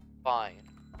 Fine.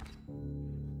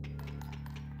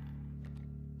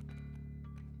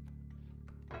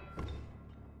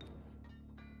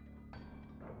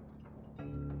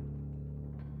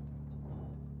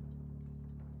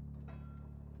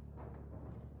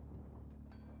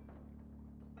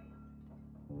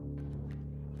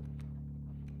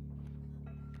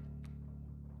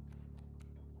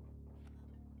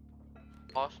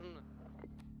 Awesome.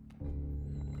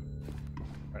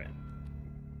 Alright.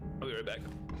 I'll be right back.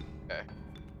 Okay.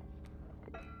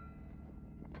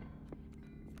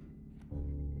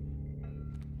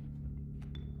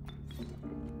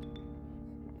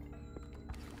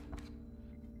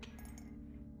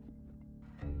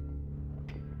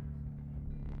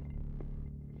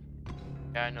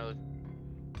 Yeah, I know.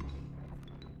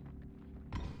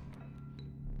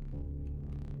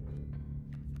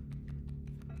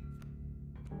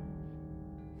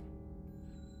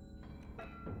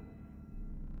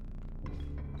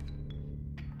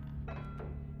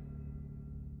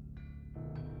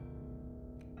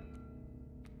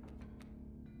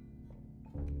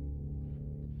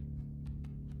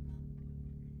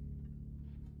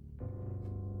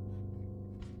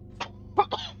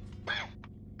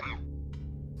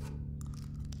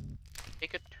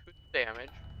 Take a 2 damage.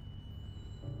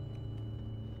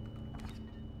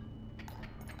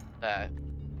 That.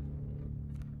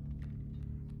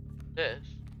 This.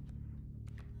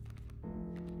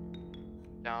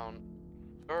 Down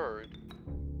 3rd.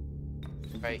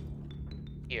 Right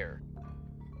here.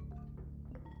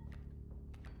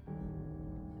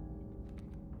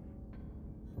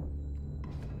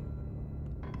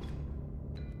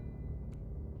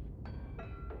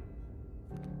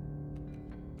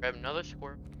 Grab another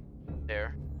square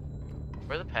there.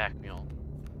 For the pack mule.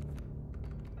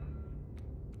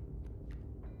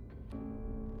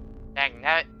 Dang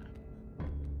that.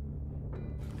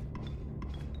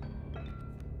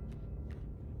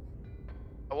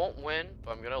 I won't win,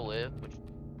 but I'm gonna live, which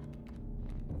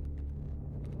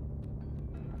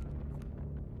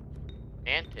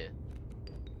Mantis.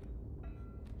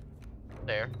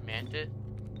 There. Mantis.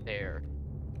 There.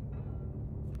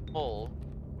 Pull.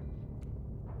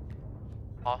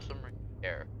 Awesome right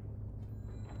there.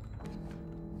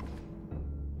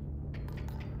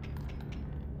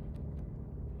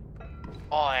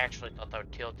 Oh, I actually thought that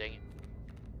would kill, dang it.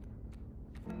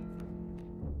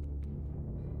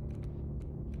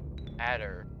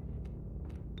 Adder.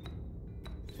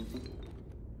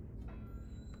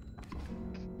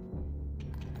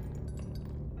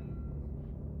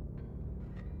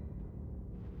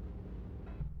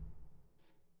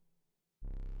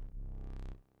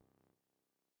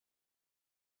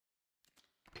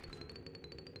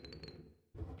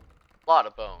 lot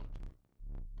of bones.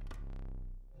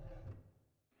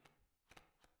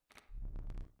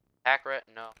 Pack rat?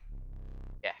 No.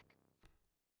 Gek.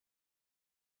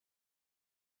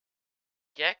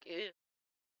 Gek is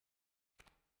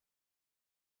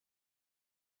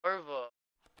more of a...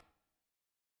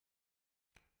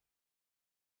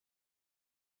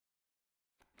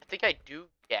 I think I do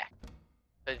Gek.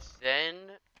 Because then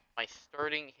my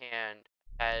starting hand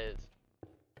has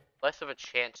less of a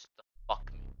chance to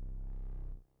fuck me.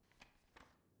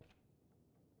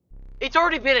 It's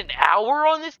already been an hour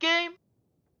on this game?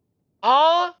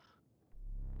 Huh?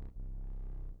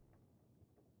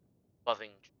 Buzzing.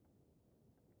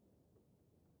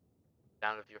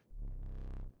 Sound of your...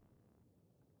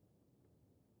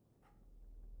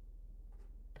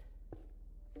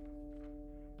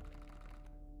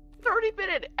 It's already been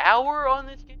an hour on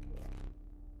this game?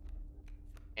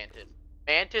 Mantis.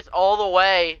 Mantis all the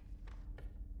way.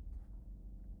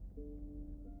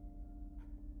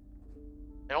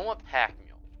 I don't want pack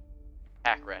mule.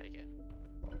 Pack rat again.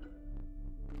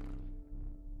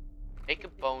 Make a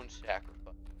bone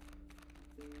sacrifice.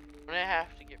 I'm gonna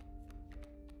have to get...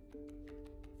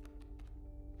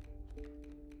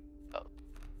 Oh.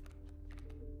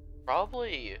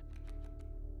 Probably...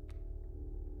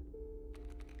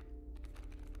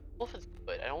 Wolf is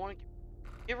good. I don't want to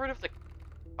get rid of the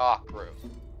cockroach.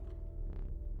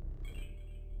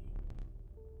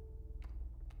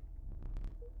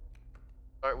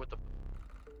 Start with the...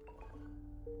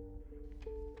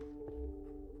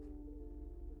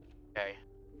 Okay.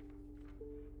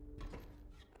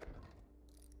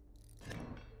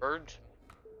 Bird.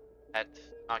 That's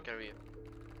not gonna be a...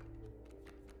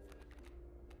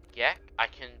 Gek, I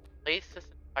can place this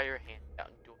entire hand down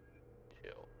and do it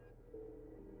too.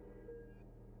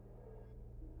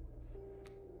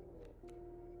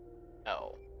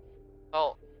 No.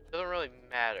 Well, it doesn't really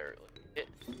matter. Like,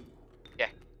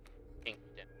 Gek.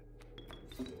 Kingston.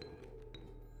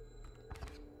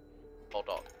 Hold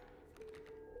on.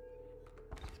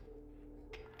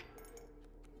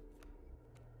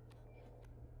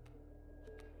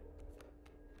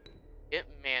 Get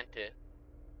Mantis.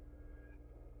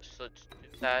 So let's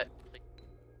do that. Like,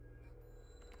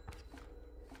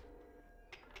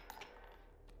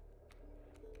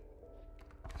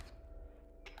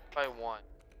 by one.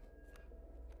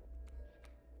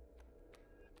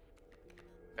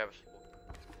 Grab a school.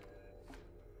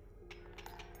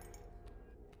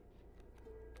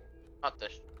 Not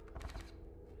this.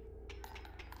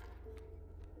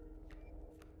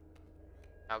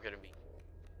 Now gonna be.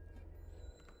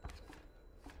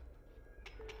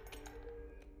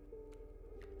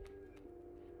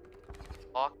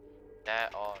 Lock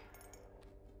that off.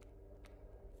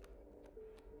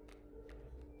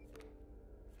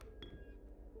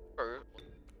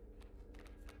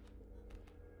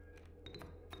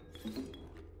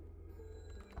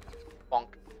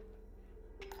 Bonk.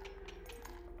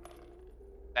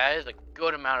 That is a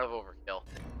good amount of overkill.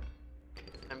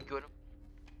 I'm good.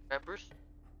 Peppers.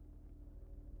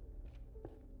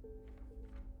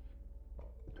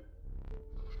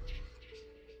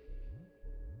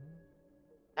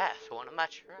 That's one of my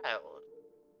trials.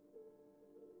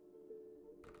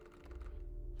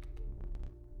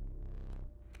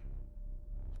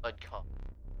 Blood cup.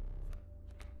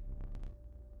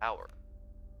 Power.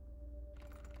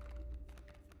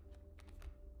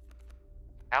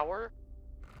 Power?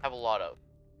 I have a lot of.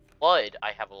 Blood,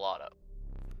 I have a lot of.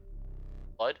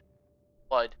 Blood?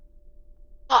 Blood.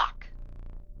 Fuck!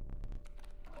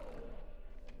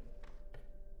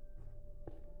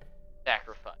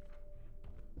 Sacrifice.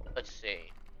 Let's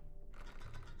see.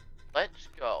 Let's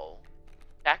go.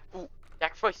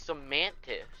 Sacrifice some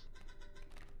mantis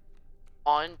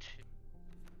onto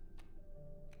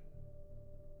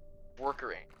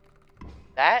worker ant.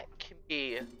 That can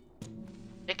be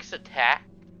 6 attack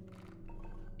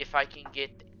if I can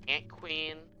get the ant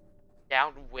queen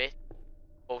down with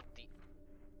both the...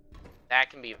 That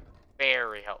can be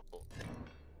very helpful.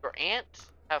 Your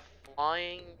ants have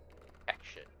flying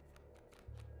protection.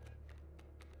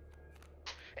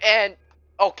 And,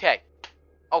 okay.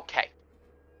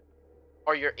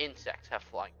 Or your insects have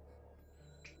flying.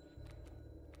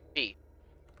 B.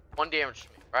 1 damage to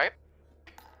me, right?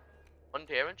 1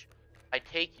 damage. I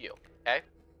take you, okay?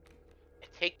 I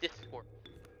take this score.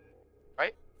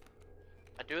 Right?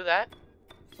 I do that.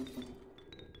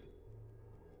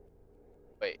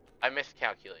 Wait, I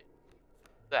miscalculated.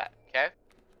 That, okay?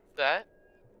 That.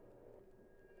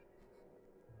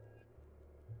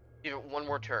 Give it 1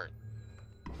 more turn.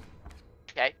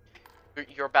 Okay?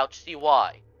 You're about to see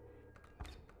why.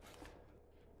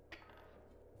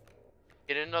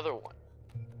 Get another one.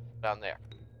 Down there.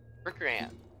 Work your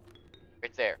hand.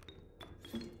 Right there.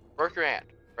 Work your hand.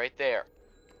 Right there.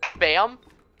 Bam.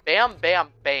 Bam, bam,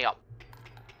 bam.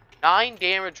 9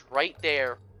 damage right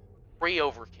there. 3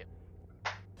 overkill.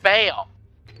 Bam.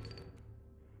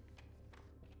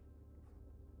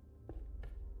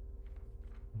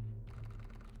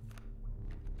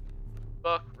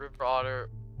 Buck, River Otter,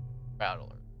 Rattler.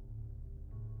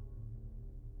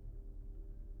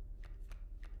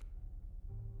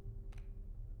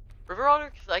 River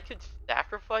Otter, because I could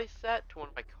sacrifice that to one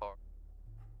of my cards.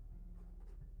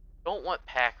 Don't want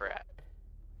Pack Rat.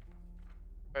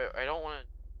 I don't want to.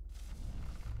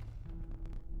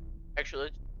 Actually,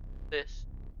 let's do this.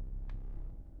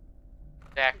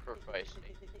 Sacrifice.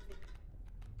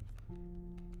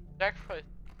 Sacrifice.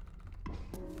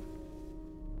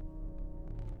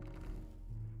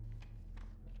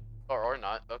 Or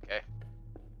not. Okay.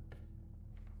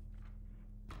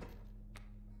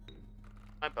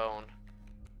 My bone.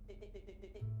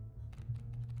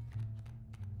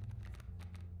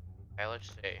 Okay, let's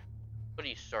see. What are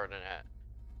you starting at?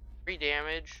 3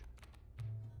 damage.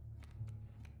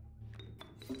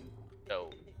 So.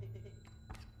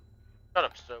 Shut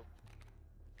up, so.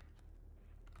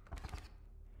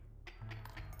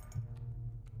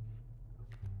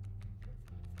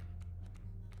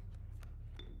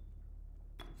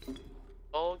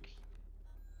 Bulldog.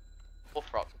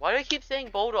 Bullfrog. Why do I keep saying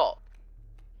Bulldog?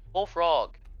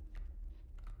 Bullfrog.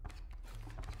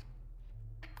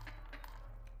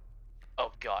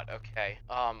 Oh god, okay.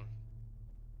 I'm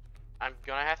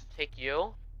gonna have to take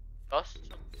you. Just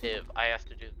if I have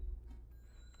to do.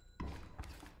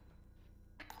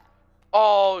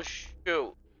 Oh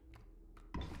shoot.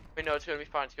 Wait, no, it's gonna be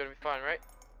fine. It's gonna be fine, right?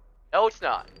 No, it's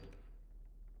not.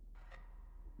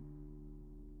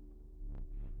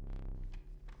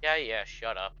 Yeah,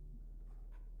 shut up.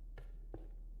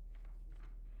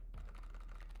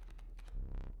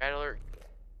 Red alert.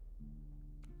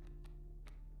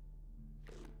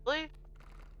 Really?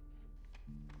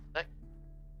 That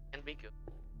can be good.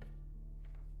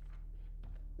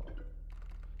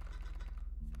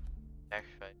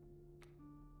 Sacrifice.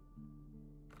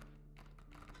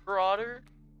 Marauder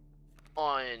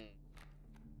on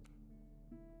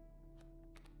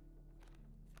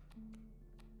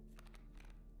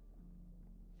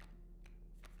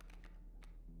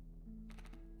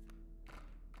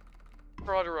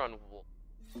Marauder on Wolf.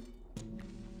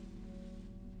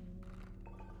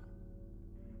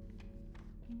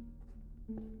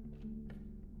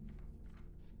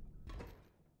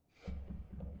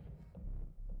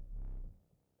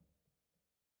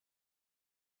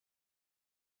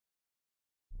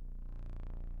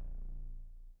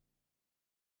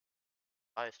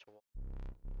 Eyes to Wolf.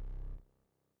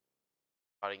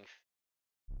 Rotting.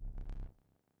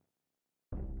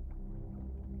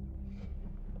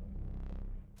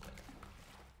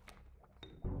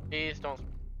 Please don't.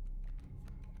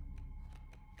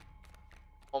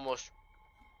 Almost.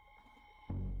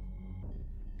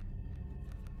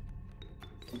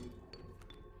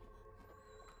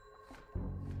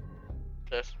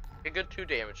 This. A good 2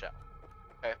 damage out.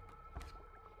 Okay.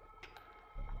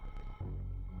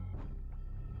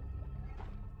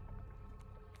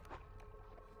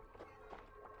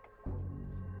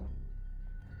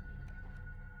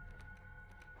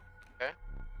 Okay.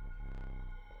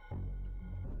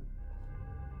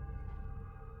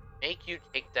 Make you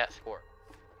take that score.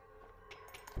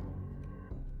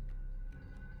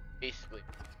 Basically.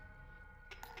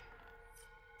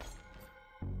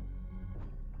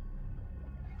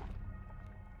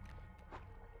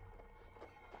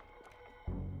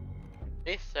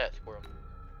 Base set squirrel.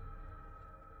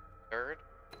 Third?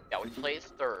 Yeah, we place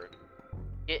third.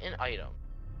 Get an item.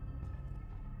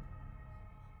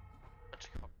 Let's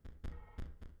go.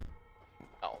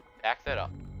 Oh, back that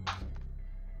up.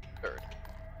 Third.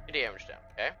 Get damage down,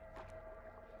 okay?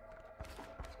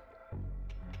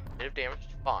 Bit of damage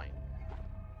is fine.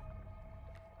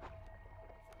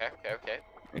 Okay.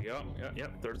 There you go.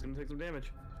 Yep. Third's gonna take some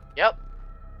damage. Yep.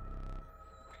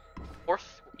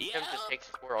 Force him to take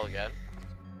squirrel again.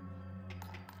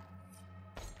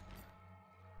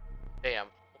 Damn.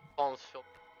 Palms filled.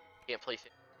 Can't place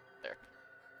it there.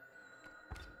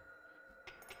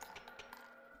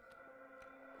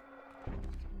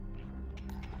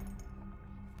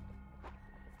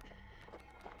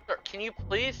 Sir, can you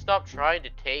please stop trying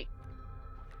to take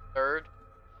third?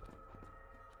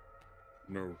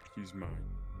 No, he's mine.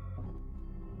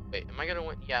 Wait, am I gonna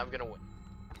win? Yeah, I'm gonna win.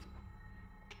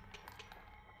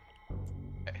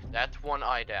 Okay, that's 1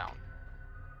 eye down.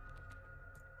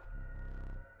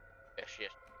 Okay,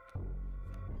 shit.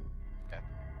 Okay.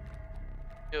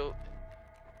 2.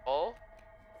 Oh.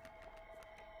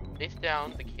 Face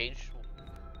down the cage.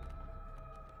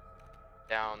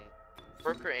 Down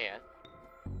worker ant.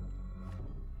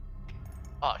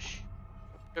 Gosh.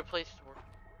 Good place to work.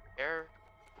 Air.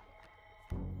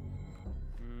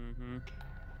 Mm-hmm.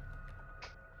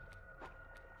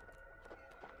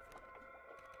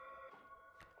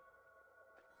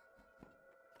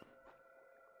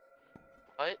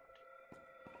 What?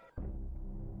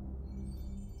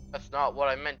 That's not what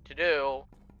I meant to do.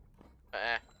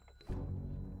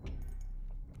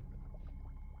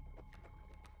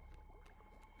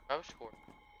 No score.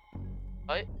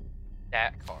 What?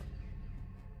 That car.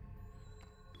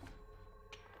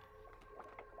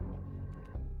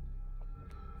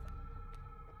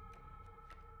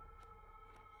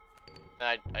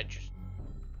 And I just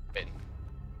win.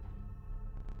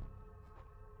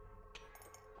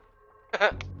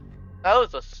 That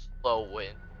was a slow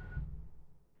win.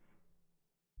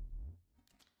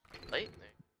 Lightning.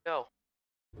 Go.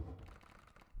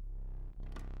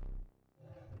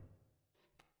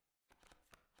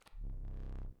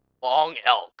 Long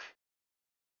elk.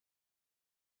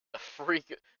 A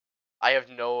freak. I have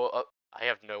no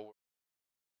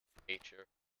nature.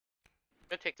 I'm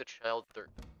gonna take the child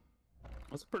third.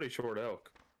 That's a pretty short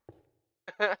elk.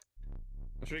 I'm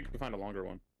sure you can find a longer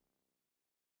one.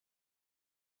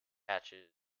 Catches.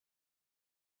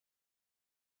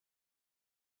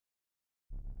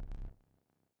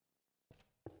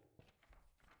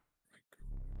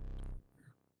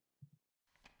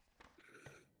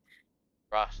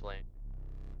 Grassland.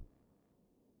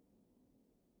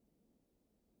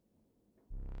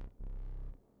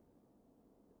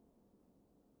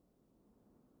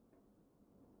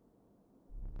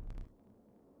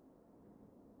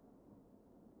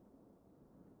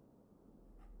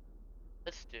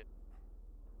 Let's do.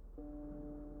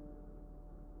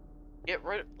 Get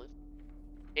rid of. Let's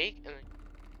take and then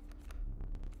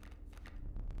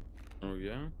Oh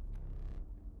yeah?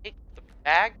 take the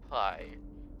magpie.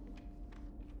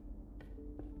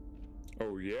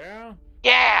 Oh yeah?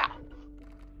 Yeah.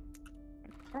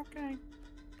 Okay.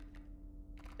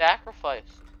 Sacrifice.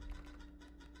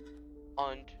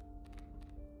 Onto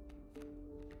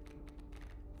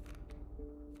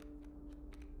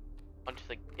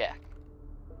the deck.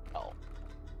 No.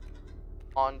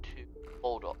 Onto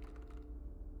bulldog.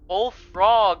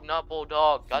 Bullfrog, not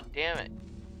bulldog. God damn it.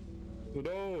 The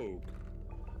dog.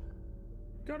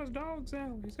 Got his dogs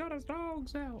out. He's got his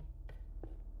dogs out.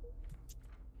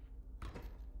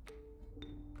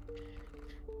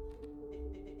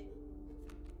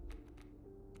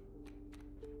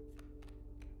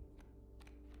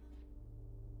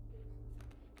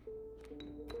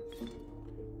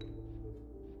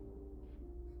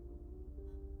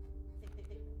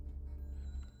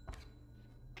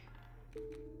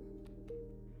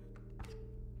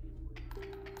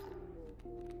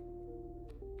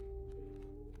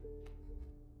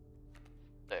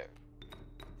 There.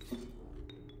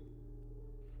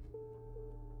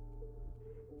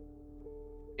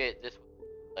 Okay, this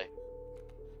way.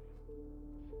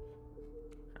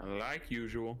 Like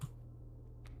usual.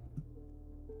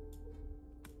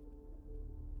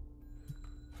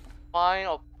 Fine,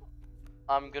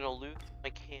 I'm gonna lose my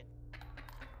can.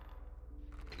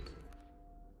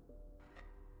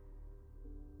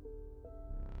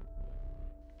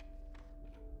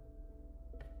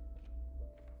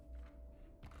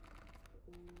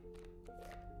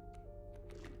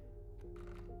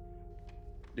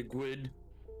 The gwid.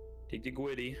 Take the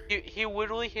gwiddy. He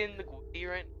literally hitting the gwitty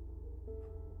right.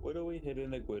 What are we hitting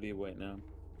the gwiddy right now?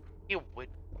 He would.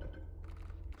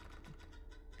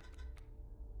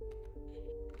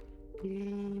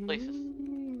 Places.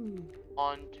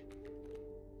 On to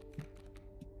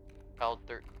child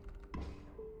 13.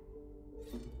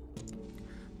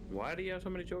 Why do you have so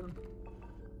many children?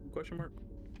 Question mark.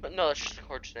 But no, that's just a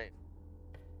card's name.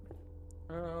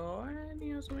 Oh, why do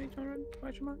you have so many children?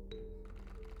 Question mark.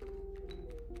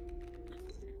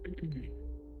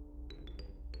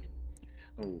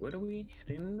 Oh, what are we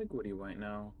hitting the gwiddy right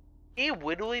now? He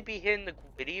literally be hitting the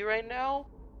gwitty right now?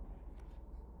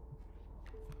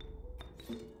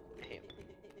 Damn.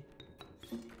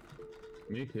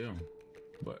 Me too.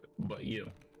 But you.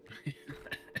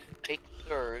 Take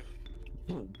third.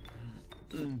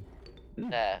 Mm.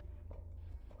 That.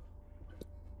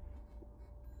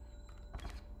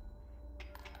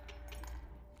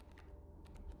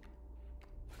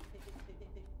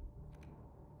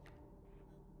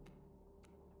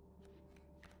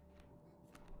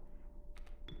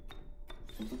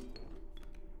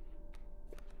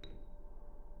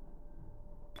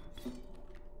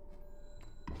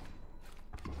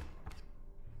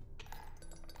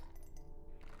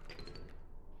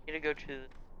 Need to go to the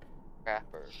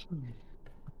scrapper.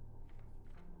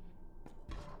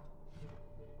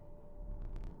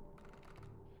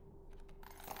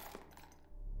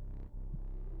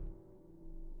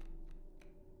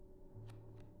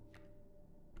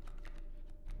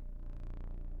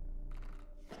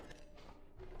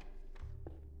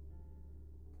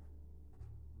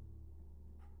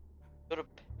 Go to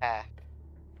pack.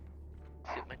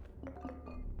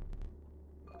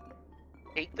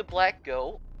 Take the black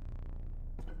goat.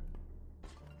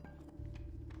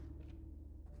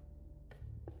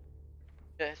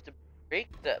 You have to break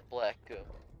that black goat.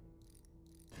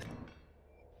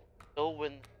 So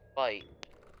when the fight.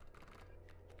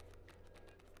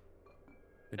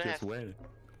 It just win.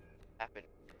 Happen.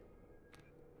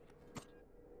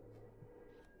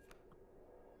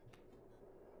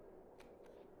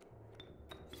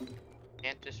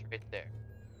 Mantis right there.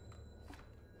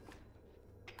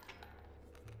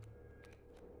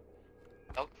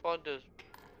 Alcfond does.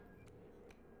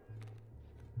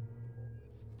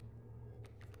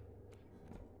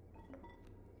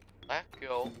 Black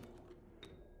goat.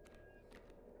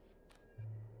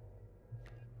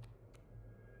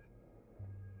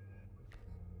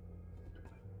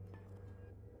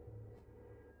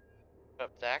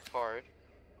 Up that card.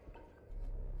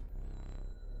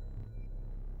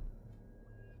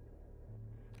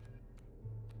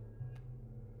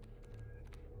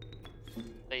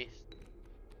 Place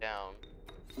down.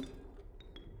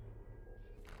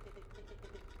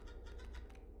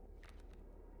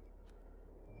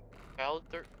 Child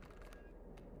 13.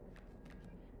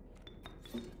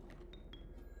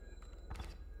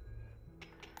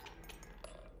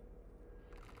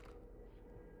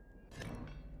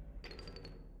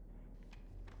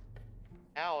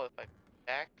 Now if I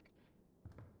back.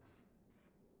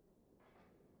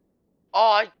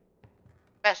 Oh, I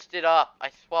messed it up. I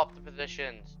swapped the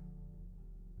positions.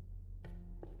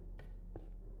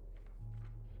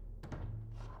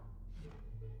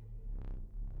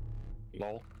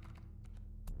 Lol.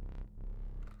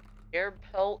 Air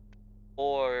pelt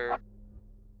or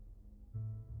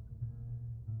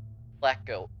black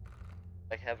goat.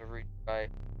 I have a retry.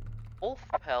 Wolf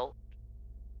pelt.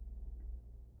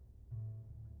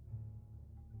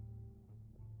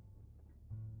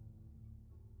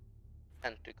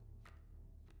 Tentacle.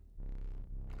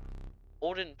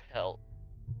 Golden pelt.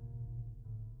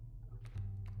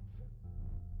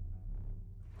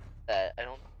 That I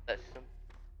don't. That's some.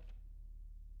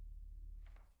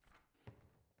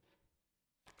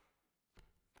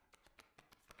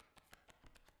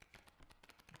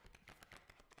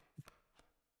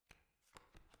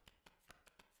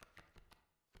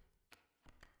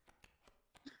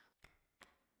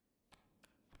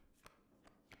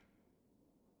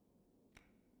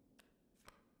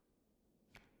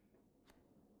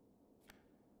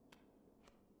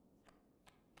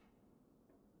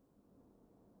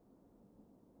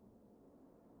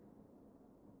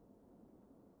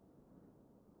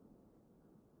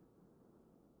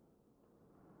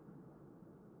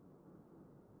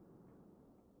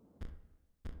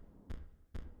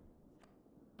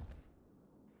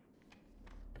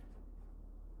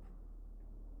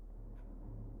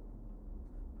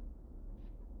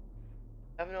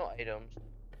 I have no items.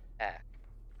 Pack.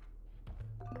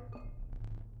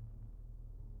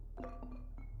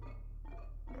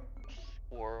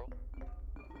 Squirrel.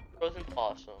 Frozen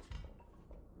possum.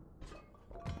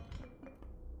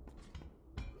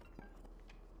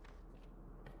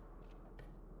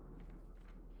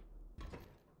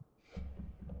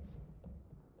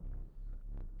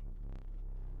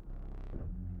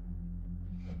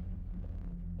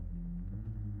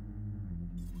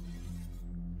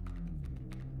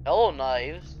 Hello,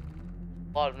 knives.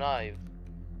 A lot of knives.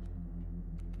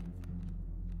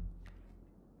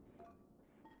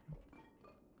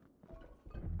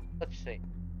 Let's see.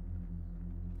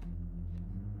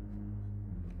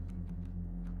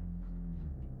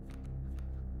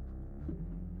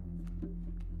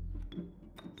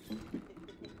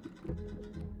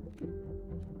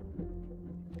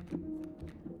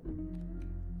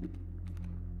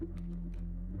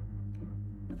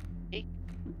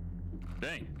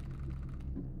 Dang.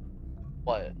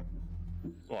 What?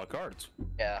 A lot of cards.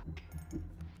 Yeah.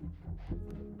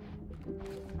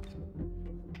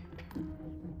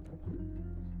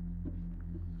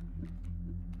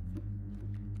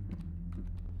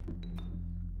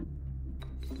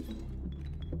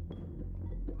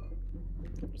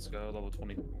 Let's go level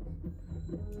 20.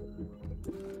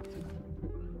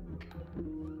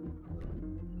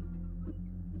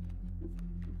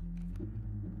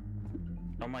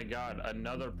 Oh my god,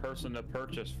 another person to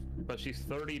purchase, but she's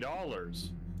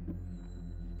 $30.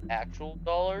 actual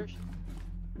dollars?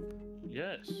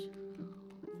 Yes.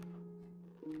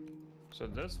 So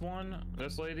this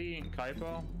lady,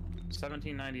 Kaipo,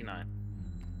 17.99.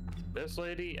 This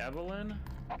lady, Evelyn,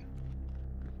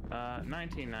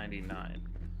 19.99.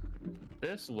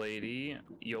 This lady,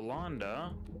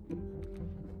 Yolanda,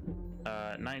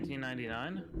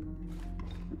 19.99.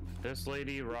 This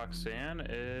lady, Roxanne,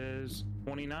 is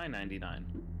 29.99.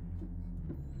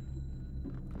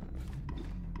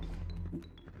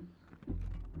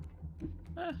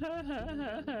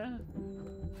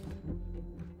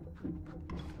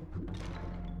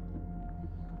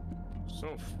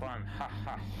 So fun. Ha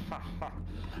ha ha ha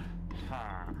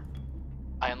ha.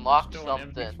 I unlocked Still an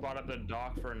empty something. spot at the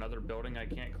dock for another building I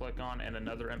can't click on, and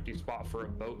another empty spot for a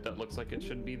boat that looks like it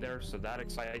should be there, so that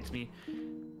excites me.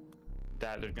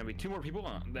 That there's gonna be 2 more people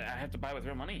that I have to buy with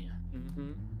real money.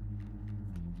 Mm-hmm.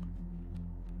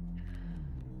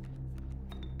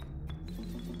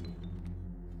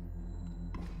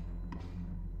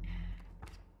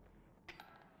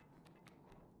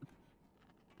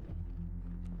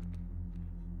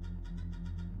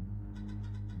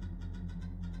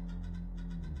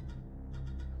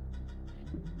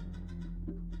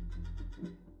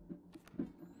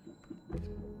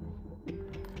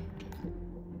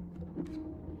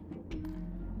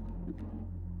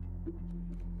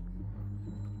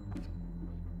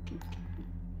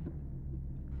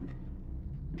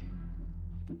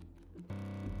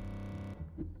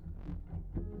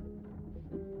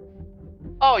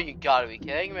 Oh, you gotta be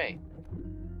kidding me.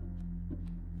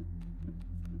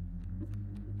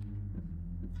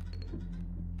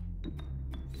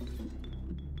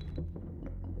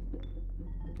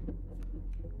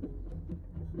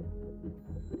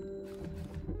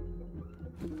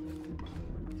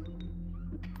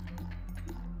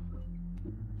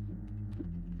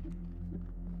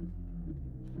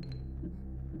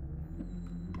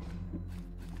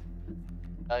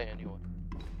 Anyway.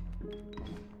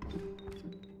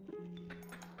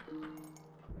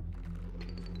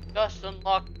 Just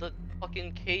unlocked the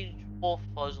fucking cage full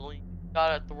puzzle. You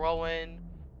gotta throw in.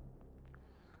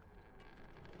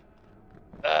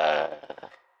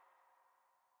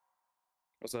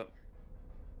 What's up?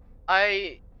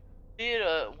 I did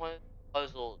one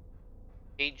puzzle,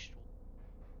 cage,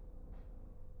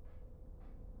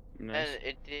 Nice. and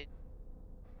it did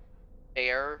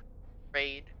air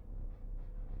raid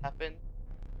happen.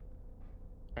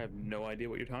 I have no idea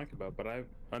what you're talking about, but I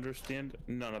understand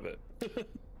none of it.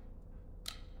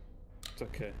 It's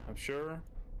okay. I'm sure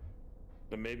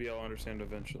that maybe I'll understand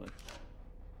eventually.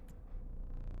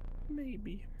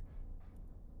 Maybe.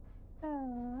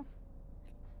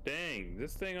 Dang,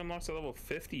 this thing unlocks at level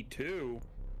 52.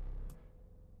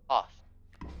 Cost.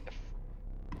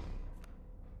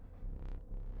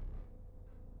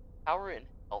 Power and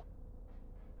health.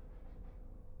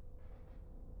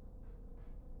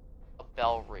 A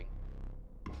bell ring.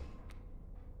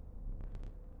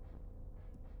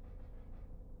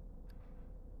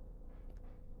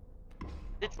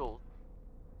 Sigils.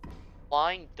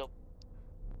 Flying double.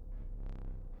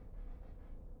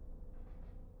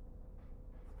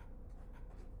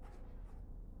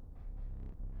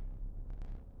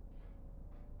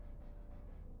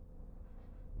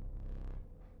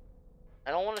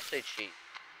 I don't want to say cheat.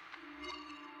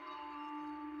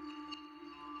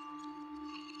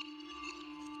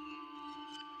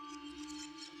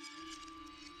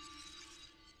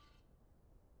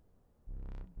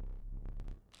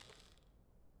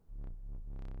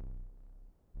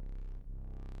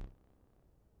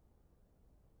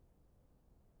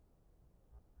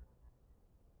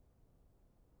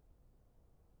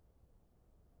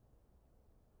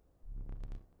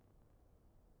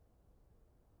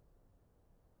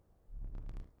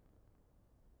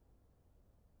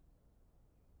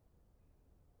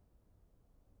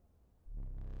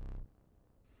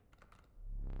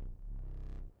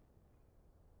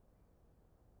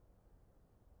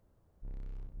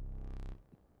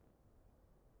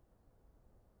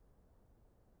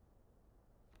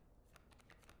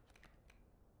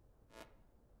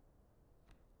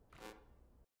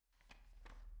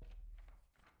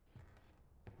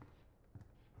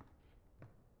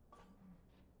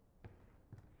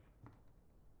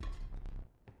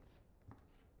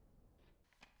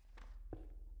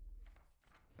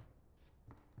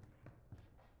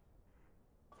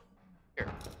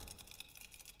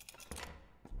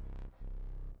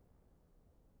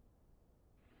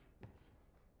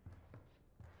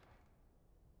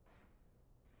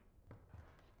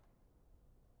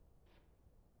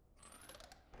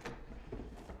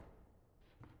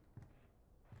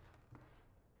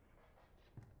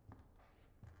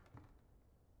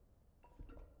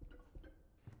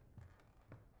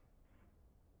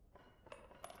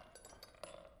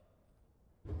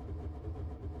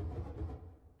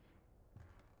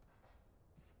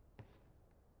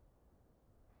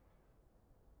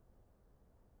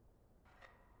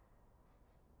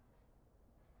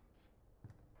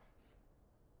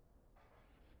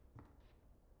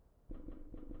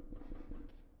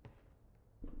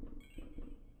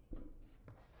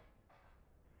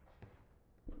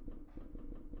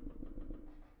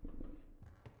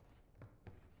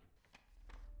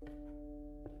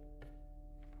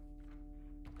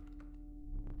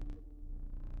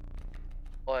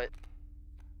 But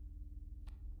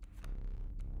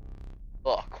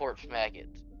oh, corpse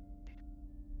maggots.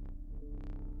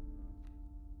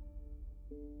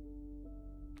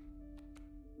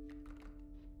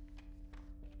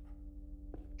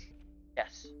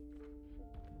 Yes.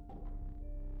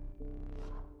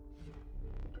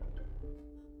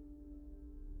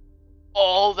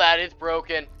 Oh, that is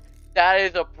broken. That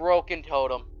is a broken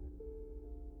totem.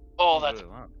 Oh, that's.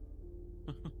 Really loud.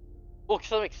 Oh,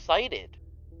 because I'm excited.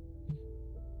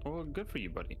 Well, good for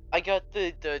you, buddy. I got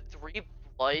the 3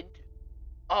 blood,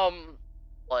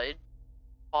 blood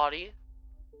body,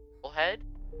 head.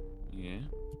 Yeah.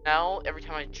 Now, every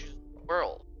time I choose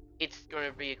world, it's going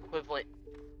to be equivalent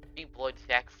to 3 blood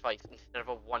sacrifice instead of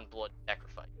a 1 blood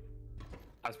sacrifice.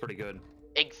 That's pretty good.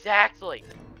 Exactly.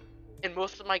 And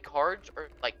most of my cards are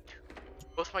like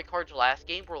most of my cards last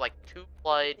game were like 2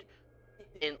 blood,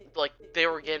 and like they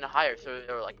were getting higher, so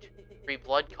they were like 3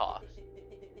 blood costs.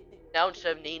 Now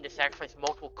instead of needing to sacrifice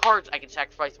multiple cards, I can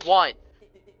sacrifice 1.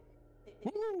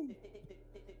 Woo!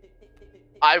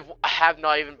 I have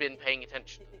not even been paying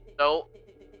attention. So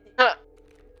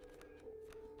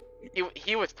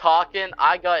he was talking,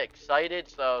 I got excited,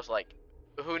 so I was like,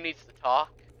 who needs to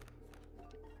talk?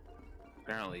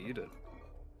 Apparently you did.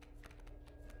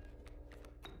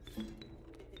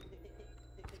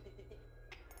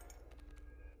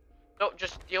 No,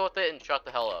 just deal with it and shut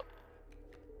the hell up.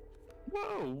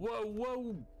 Whoa, whoa,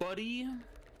 whoa, buddy.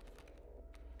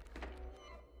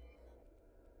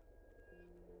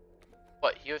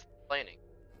 What, he was complaining.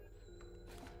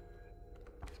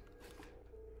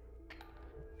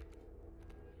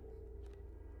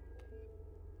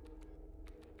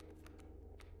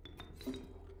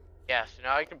 Yeah, so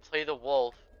now I can play the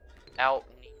wolf without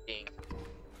needing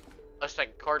a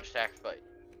second card sacrifice.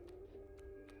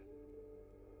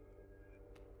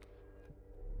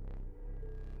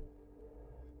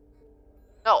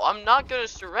 No, I'm not gonna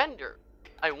surrender.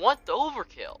 I want the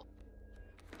overkill.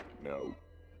 No.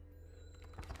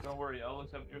 Don't worry, I'll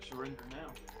accept your surrender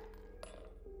now.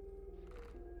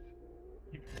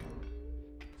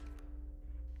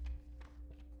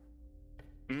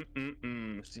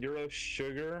 Zero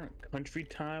sugar, country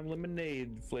time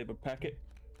lemonade flavor packet.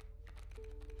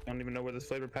 I don't even know where this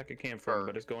flavor packet came from,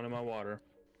 but it's going in my water.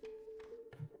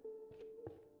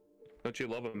 Don't you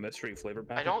love a mystery flavor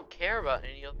packet? I don't care about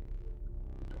any other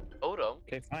totem.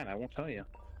 Okay, fine, I won't tell you.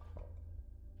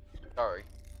 Sorry.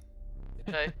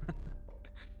 Okay.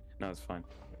 No, it's fine.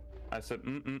 I said,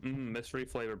 mystery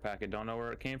flavor packet. Don't know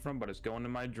where it came from, but it's going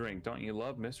in my drink. Don't you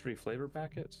love mystery flavor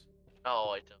packets? No,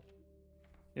 I don't.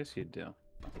 Yes, you do.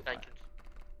 I can.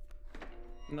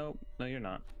 Nope, no, you're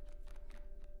not.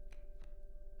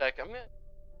 Like,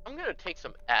 I'm gonna take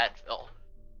some Advil.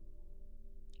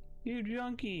 You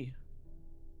junkie.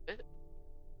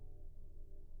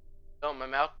 No, my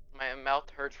mouth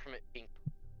hurts from it being.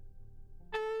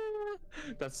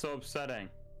 That's so upsetting.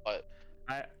 What?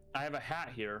 I have a hat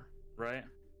here, right?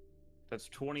 That's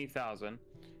 20,000,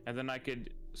 and then I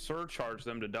could surcharge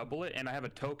them to double it, and I have a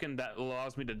token that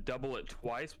allows me to double it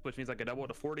twice, which means I could double it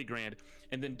to 40 grand,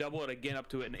 and then double it again up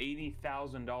to an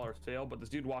 $80,000 sale. But this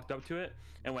dude walked up to it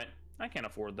and went, "I can't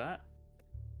afford that."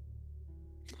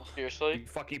 Seriously? You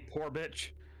fucking poor bitch.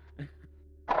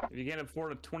 If you can't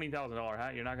afford a $20,000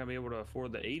 hat, you're not gonna be able to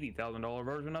afford the $80,000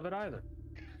 version of it either.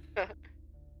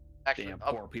 Actually, Damn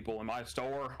poor people in my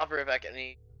store. I'll be right back.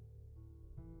 I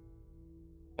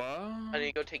What? need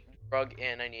to go take the drug,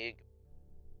 and I need.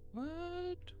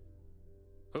 What?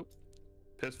 Oh,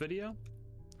 piss video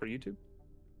for YouTube.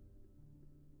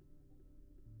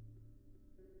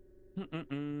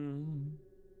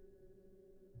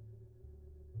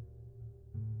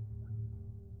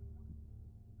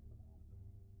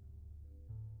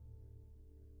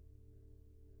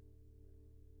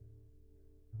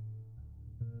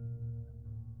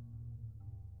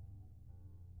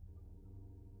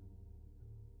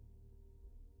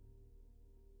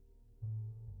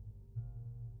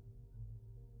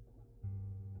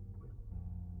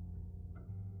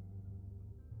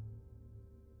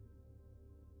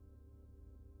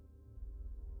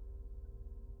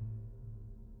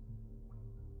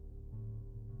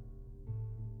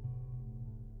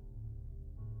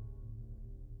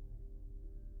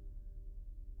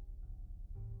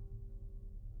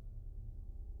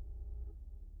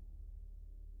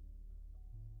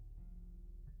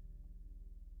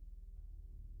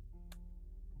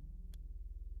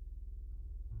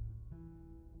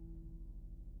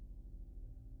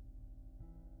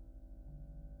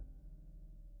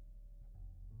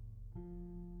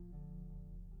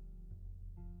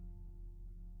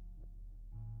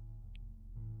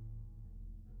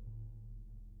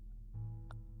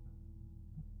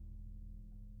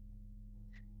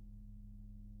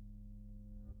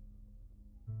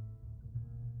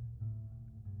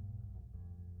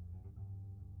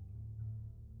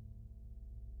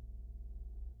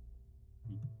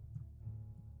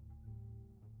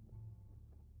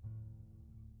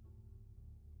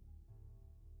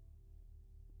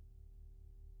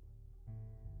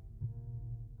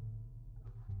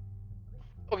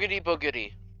 Boogity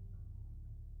boogity.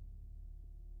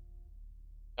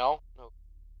 No? No.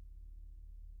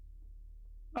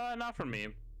 Not for me.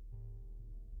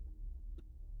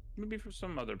 Maybe for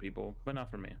some other people, but not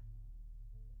for me.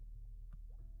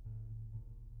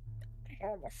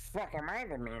 How the fuck am I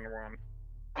the mean one?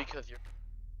 Because you're...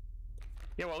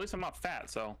 Yeah, well, at least I'm not fat,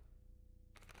 so.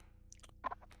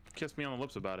 Kiss me on the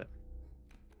lips about it.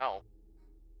 No.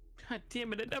 God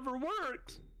damn it, it never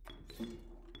worked!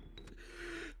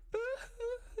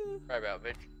 Right about,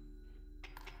 bitch.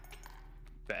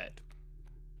 Bad.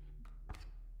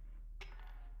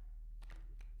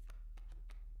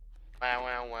 Wow,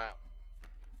 wow, wow.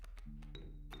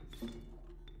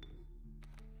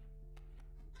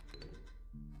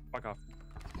 Fuck off.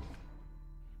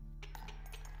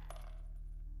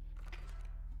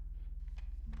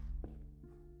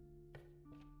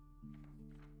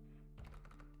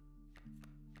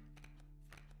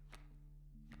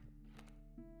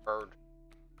 Bird.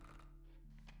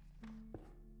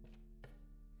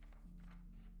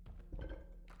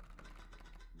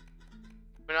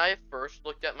 When I first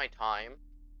looked at my time,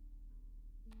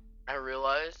 I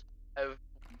realized I have an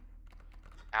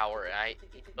hour and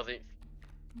it doesn't...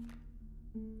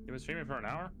 You've been streaming for an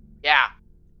hour? Yeah.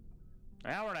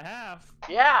 An hour and a half?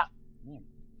 Yeah.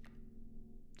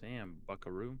 Damn,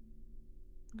 buckaroo.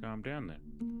 Calm down there.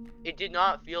 It did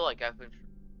not feel like I've been...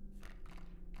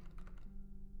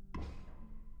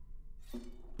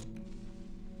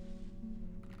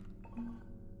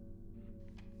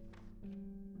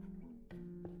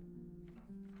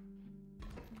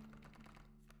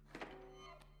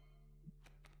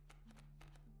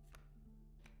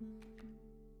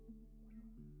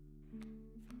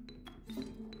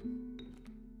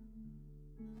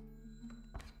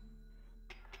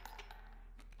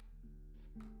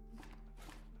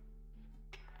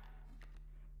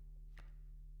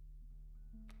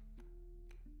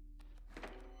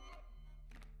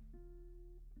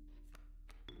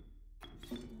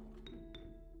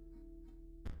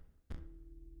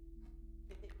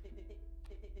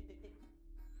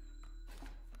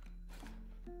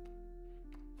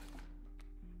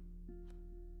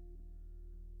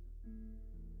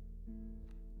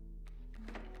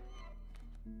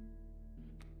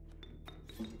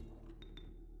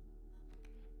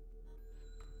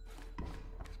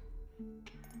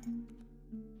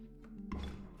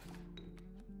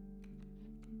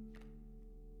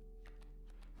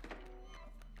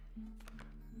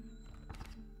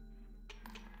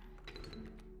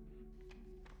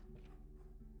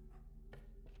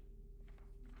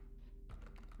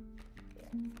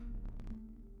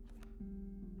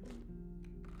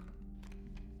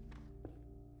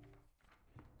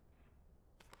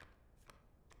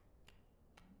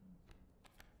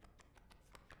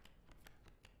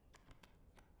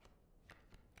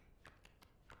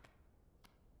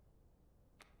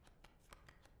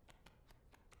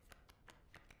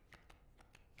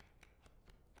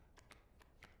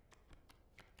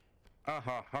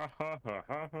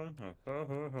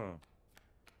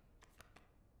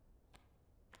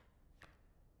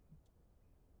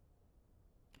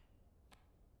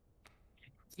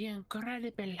 The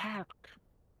incredible Hulk.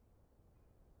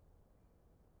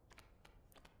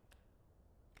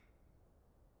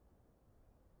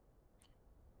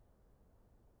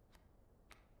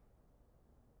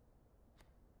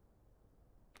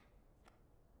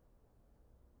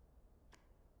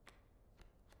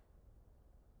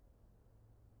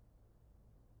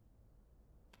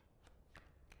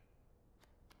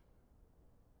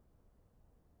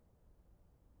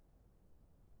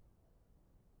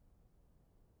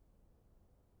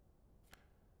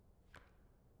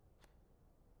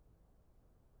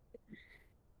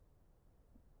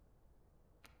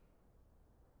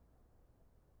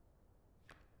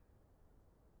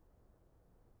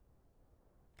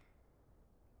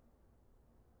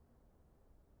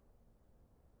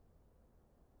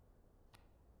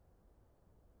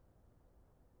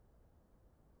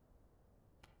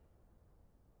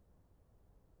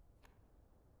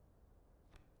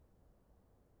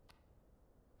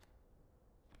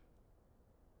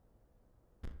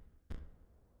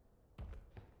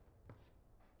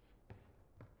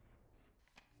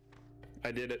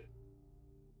 I did it.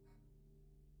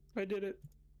 I did it.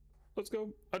 Let's go.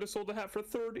 I just sold the hat for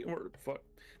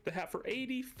the hat for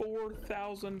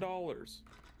 $84,000.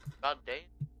 God damn.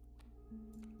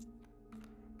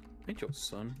 Ain't your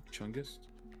son, Chungus?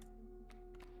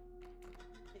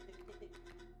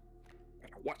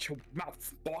 Watch your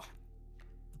mouth, boy.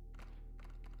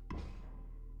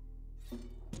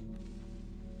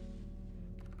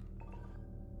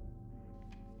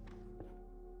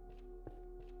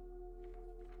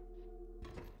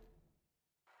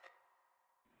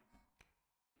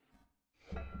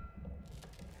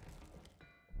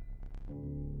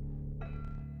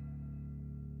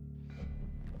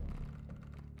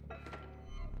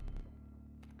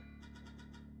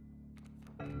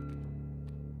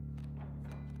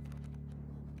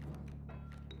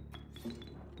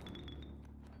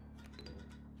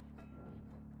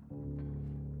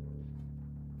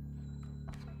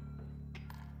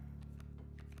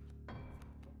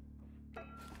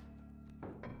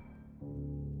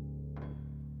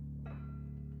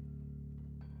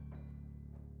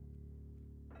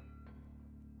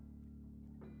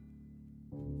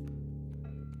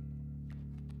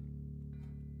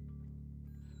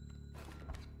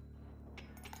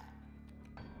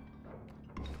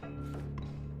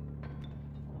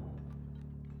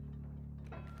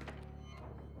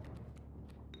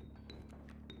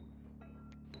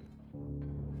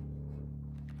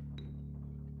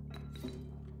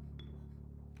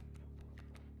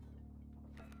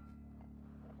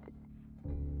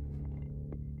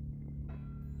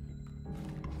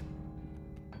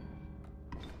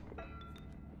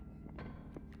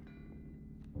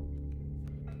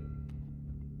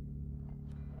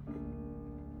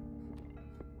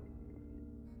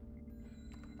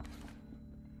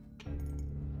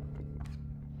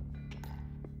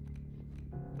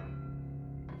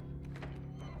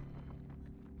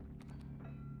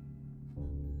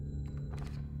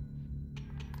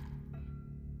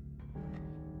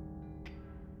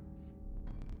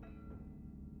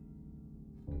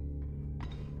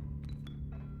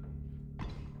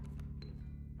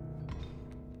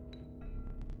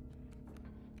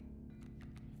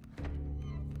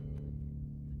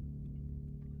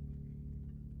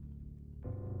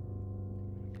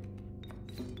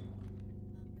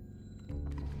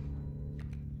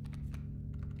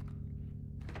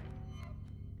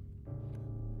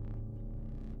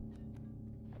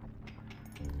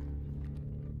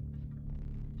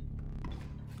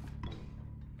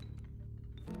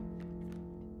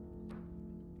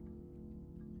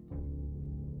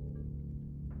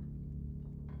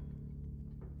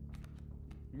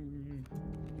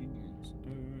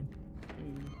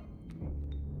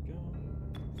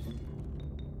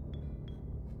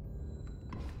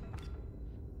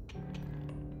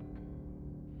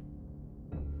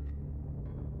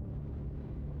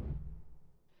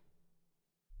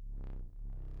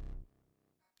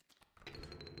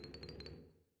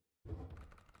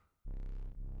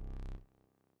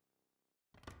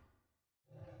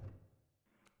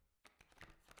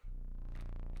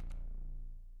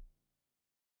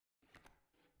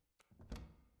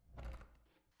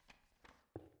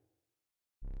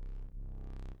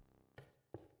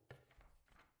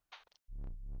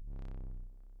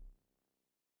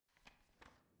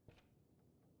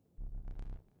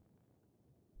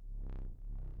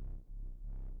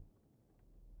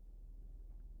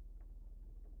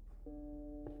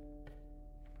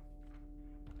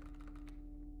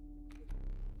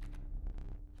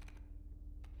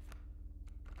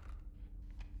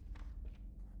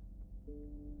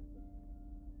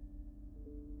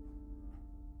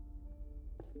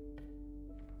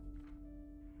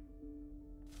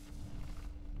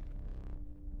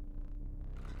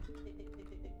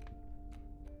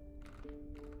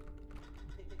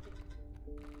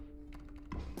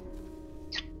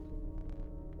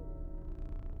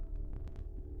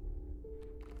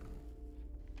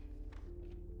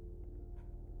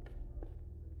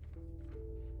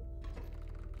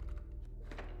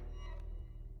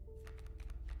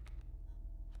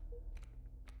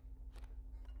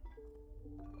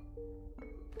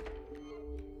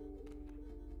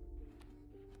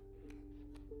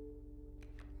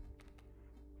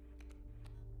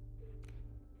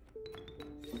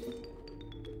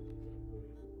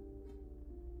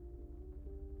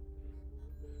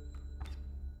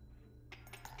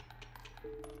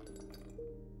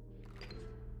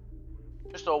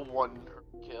 Just a one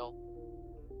kill.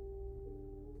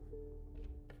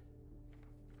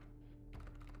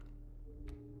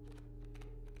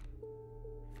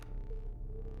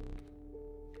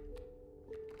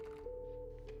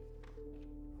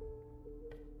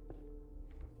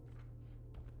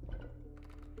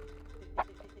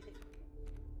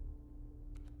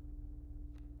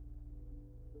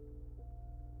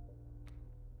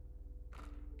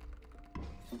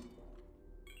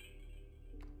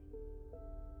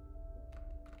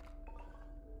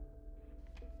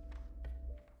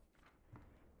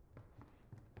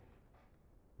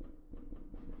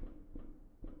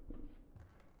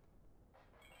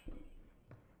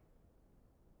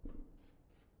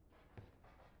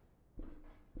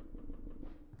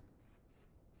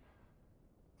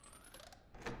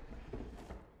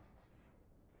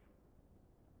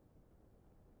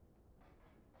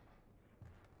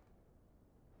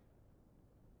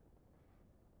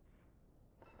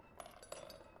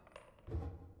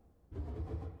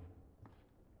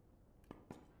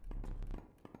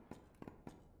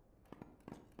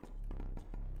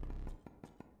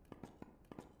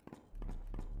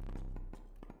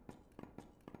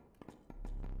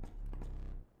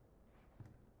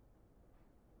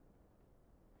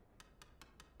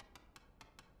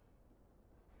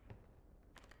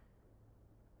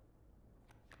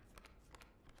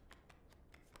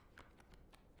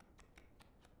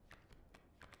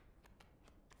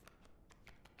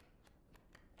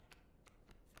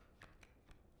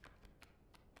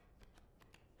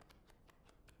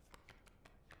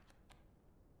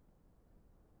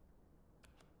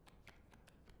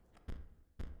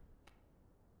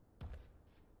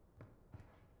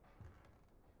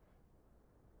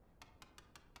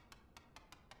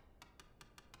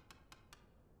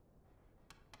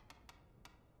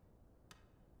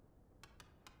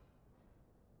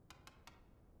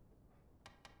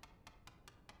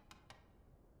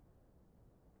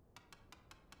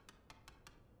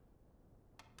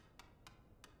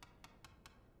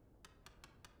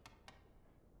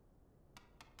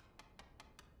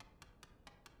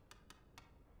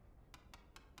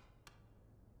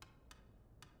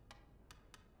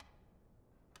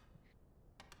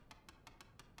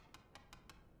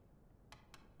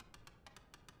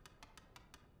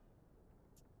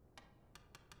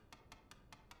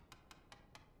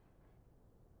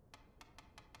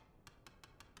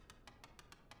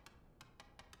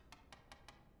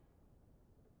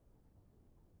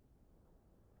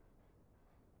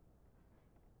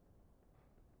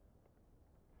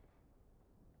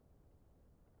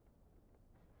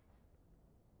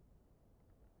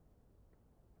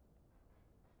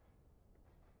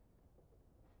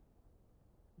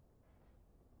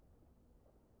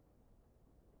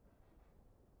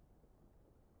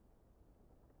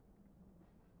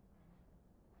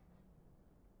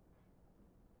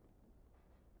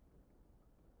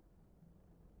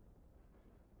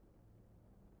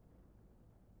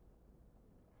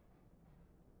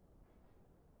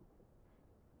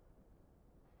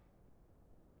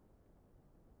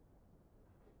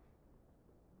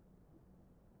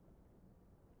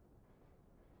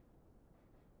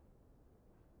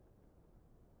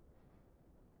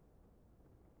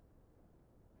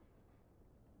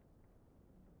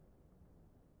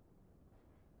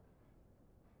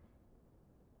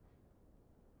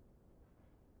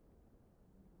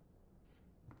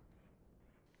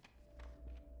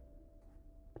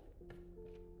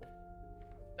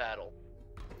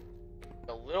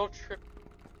 little trip.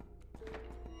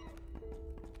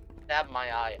 Stab my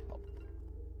eye out.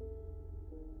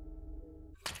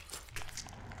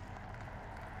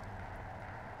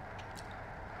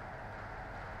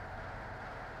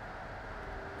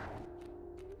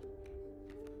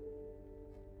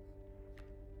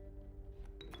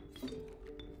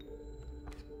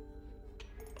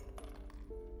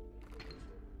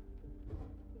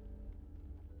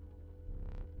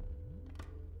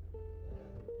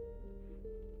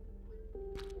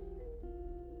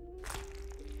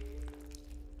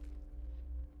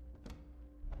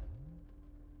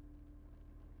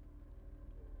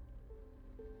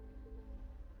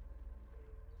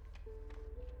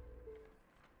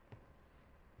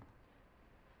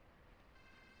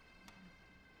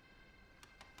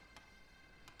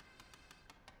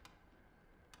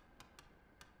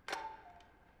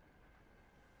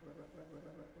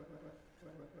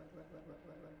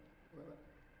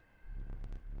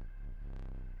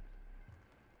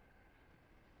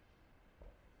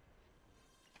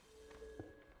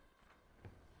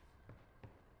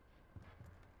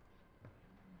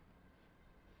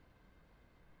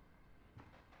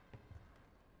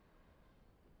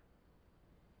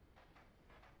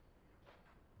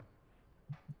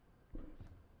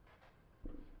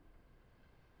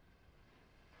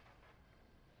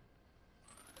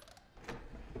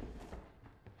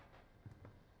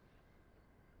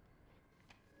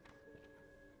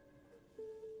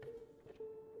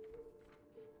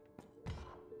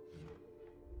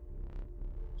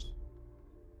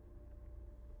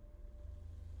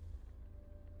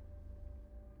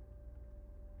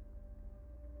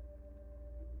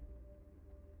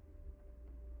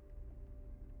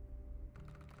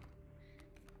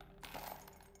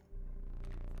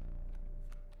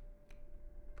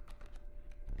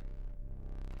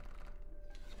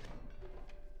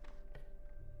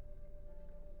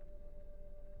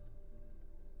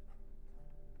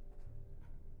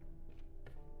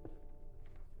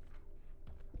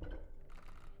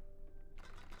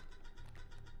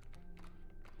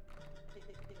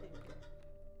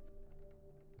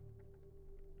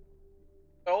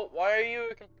 So, why are you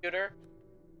a computer?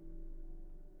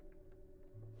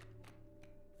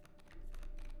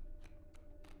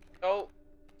 So,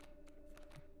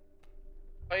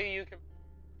 why are you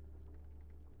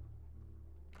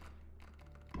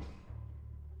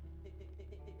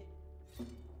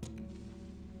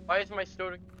Why is my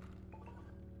soda?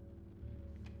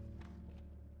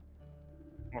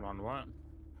 Hold on, what?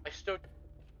 I still.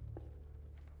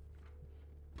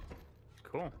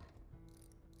 Cool.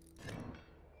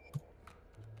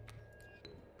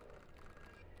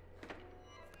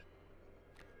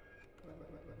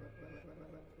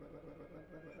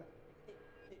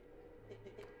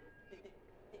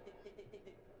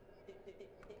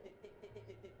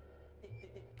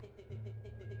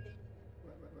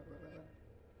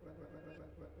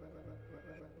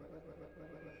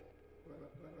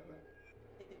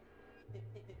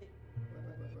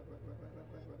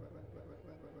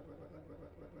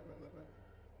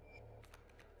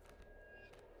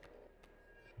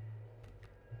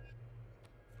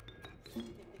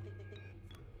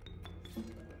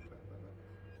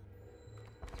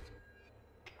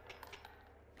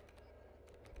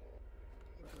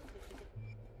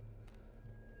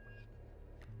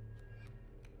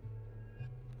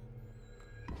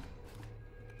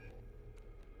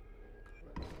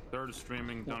 Third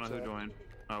streaming, don't know who joined.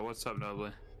 What's up,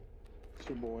 Nobly? It's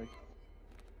your boy.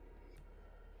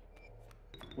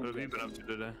 What have you been up to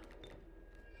today?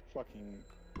 Fucking,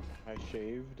 I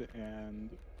shaved and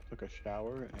took a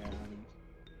shower and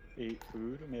ate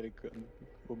food. Made a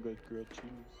good grilled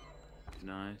cheese.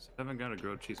 Nice. I haven't got a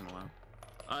grilled cheese in a while.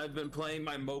 I've been playing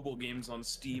my mobile games on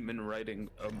Steam and writing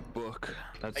a book.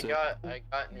 That's it. I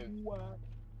got new. What?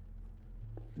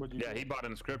 What'd you Yeah, do? he bought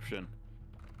Inscryption.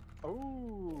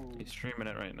 Oh. He's streaming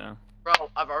it right now. Bro,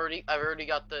 I've already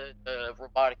got the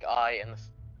robotic eye and the.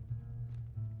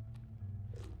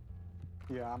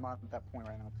 Yeah, I'm at that point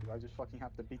right now too. I just fucking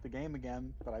have to beat the game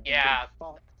again, but I've been Yeah. getting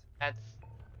fucked. That's.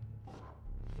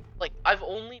 Like, I've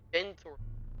only been through.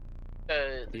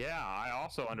 Yeah, I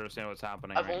also understand what's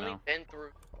happening I've right only now. been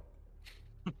through.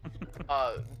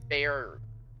 Bear.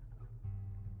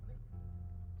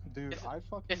 Dude, This- I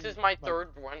fucking. This is my like, third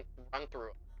run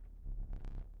through.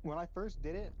 When I first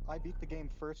did it, I beat the game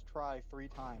first try 3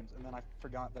 times, and then I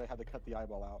forgot that I had to cut the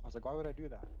eyeball out. I was like, why would I do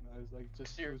that? And I was like,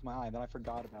 just Serious? lose my eye. And then I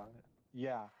forgot about it.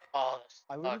 Yeah. Oh, this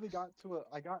I literally sucks.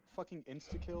 I got fucking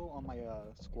insta-kill on my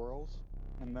squirrels,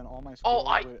 and then all my Oh,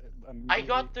 squirrels would I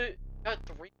immediately... got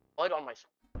 3 blood on my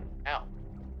now.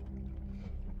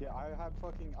 Yeah,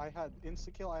 I had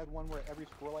insta-kill. I had one where every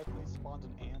squirrel I placed spawns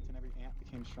an ant, and every ant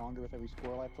became stronger with every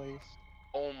squirrel I placed.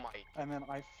 Oh my. And then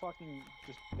I fucking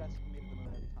just decimated the moon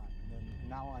every time. And then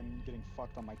now I'm getting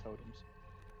fucked on my totems.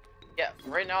 Yeah,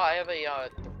 right now I have a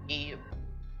 3.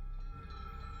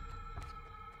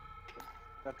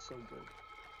 That's so good.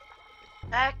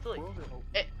 Exactly. Squirrels are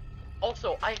OP.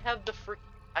 Also, I have the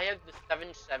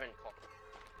 7-7 call.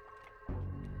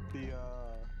 The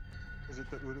is it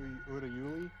the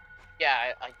Urayuli?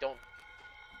 Yeah, I don't.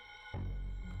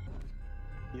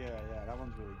 Yeah, that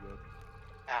one's really good.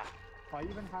 Ah, I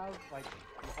even have, like,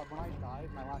 when I died,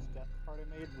 my last death card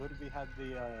I made literally had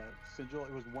the sigil.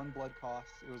 It was 1 blood cost.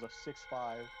 It was a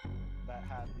 6/5 that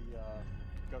had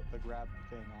the grab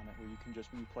thing on it, where you can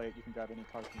just, when you play it, you can grab any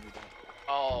card from your deck.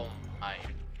 oh my.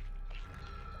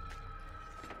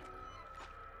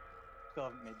 Still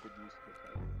haven't made good use of it,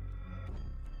 though.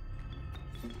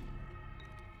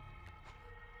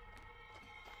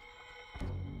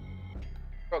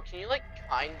 Bro, can you like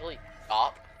kindly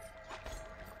stop?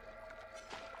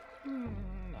 No.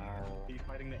 Are you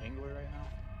fighting the angler right now?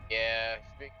 Yeah.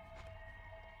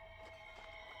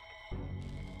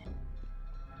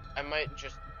 I might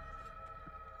just.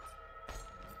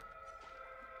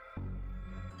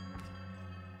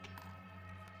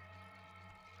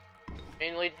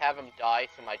 Mainly to have him die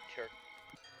so my church.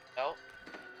 No.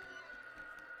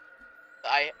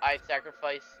 I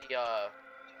sacrifice the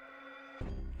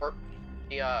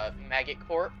maggot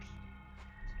corpse.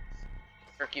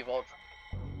 Turkey vulture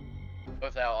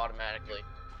goes out automatically.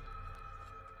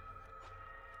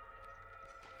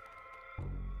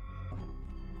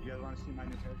 You guys want to see my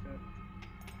new haircut?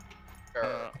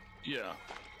 Sure. Yeah.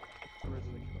 Where's the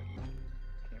camera?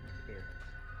 There.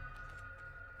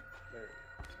 There.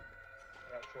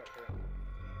 I got short hair.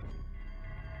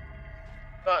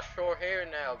 Got short hair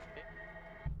now, bitch.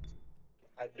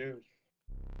 I do.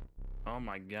 Oh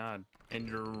my god. And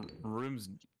your room's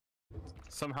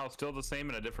somehow still the same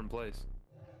in a different place.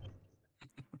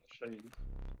 Show you.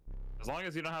 As long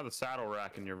as you don't have the saddle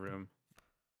rack in your room.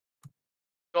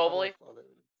 Globally,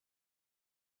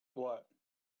 What?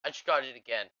 I just got it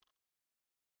again.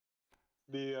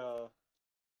 The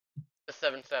The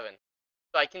 7-7.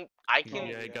 So I can Oh,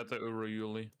 Yeah, you got the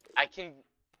Urayuli. I can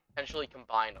potentially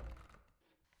combine them.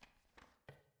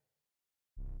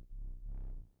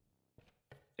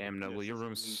 Damn, Noble, Yes, your it's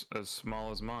room's as small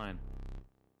as mine.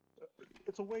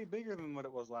 It's a way bigger than what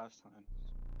it was last time.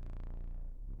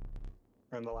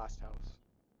 Or in the last house.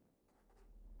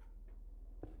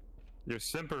 Your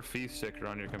Semper Fi sticker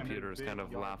on your computer is big kind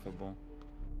of yard. laughable.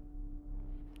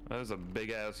 That is a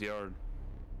big ass yard.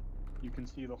 You can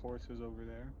see the horses over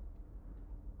there.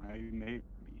 Maybe.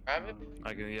 Grab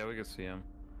it? Yeah, we can see him.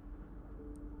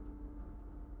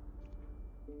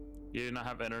 You do not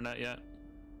have internet yet?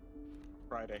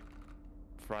 Friday.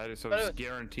 Friday, so But it it's was-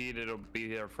 guaranteed it'll be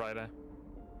here Friday.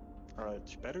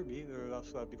 It better be, or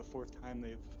else that'd be the 4th time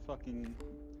they've fucking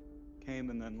came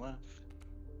and then left.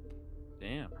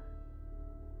 Damn.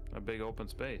 A big open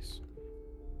space.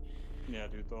 Yeah,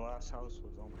 dude, the last house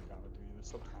was, oh my god, dude, it was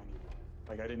so tiny.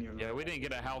 Like, I didn't even Yeah, we realize didn't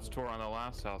get a house tour on the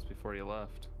last house before you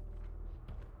left.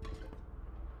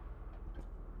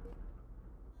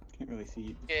 Can't really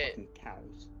see Yeah. fucking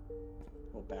cows.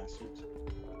 Little bastards.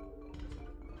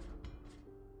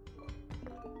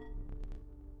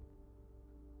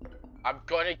 I'm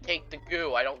gonna take the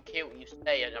goo. I don't care what you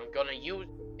say, and I'm gonna use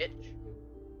it.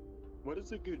 What does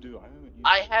the goo do? I haven't used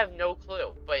I it. have no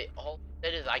clue, but all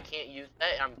it is I can't use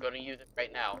that, and I'm gonna use it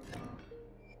right now.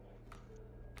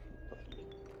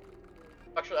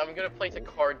 Actually, I'm gonna place a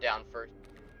card down first.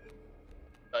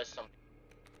 Does something.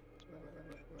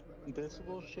 This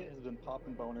bullshit has been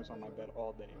popping boners on my bed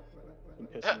all day. Been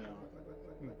pissing me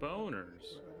off.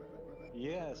 Boners.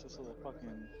 Yes, this little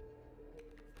fucking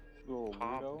little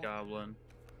weirdo. Hobgoblin.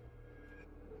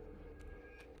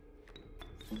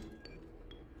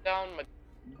 Down my.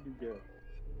 You do good.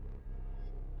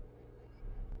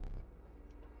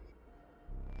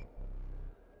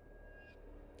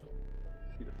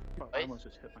 Dude, fuck, I Nice. almost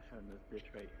just hit my head in this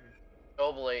bitch right here.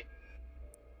 Globally,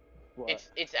 What?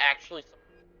 it's actually something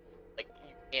like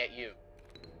you can't use.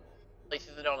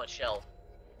 Places it on a shelf.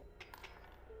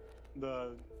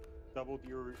 The double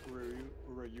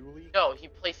Urayuli? No, he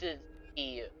places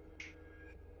the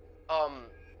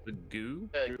The goo?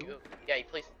 the Goo? goo. Yeah, he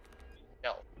places the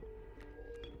shelf.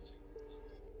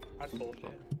 That's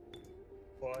bullshit.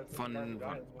 Well, it's Fun- might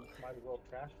fun. as well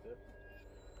trashed it.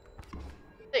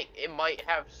 I think it might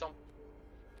have some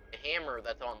hammer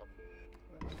that's on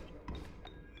the.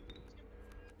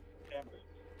 Damn.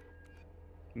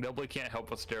 Nobody can't help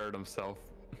but stare at himself.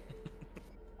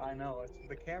 I know.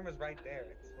 The camera's right there.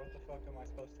 What the fuck am I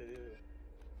supposed to do?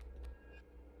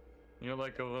 You're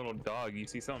like a little dog. You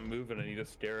see something moving and you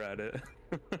just stare at it.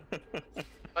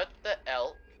 What the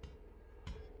L?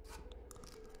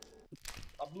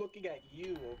 I'm looking at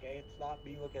you, okay? It's not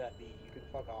me looking at me. You can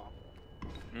fuck off.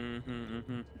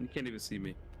 You can't even see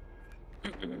me.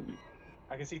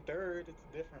 I can see third. It's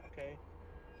different, okay?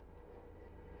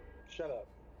 Shut up.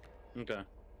 Okay.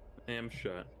 I am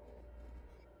shut.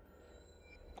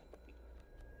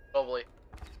 Probably.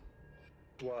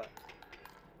 What?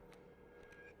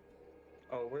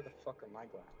 Oh, where the fuck are my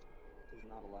glasses? This is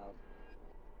not allowed.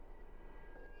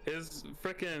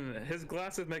 His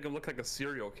glasses make him look like a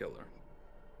serial killer.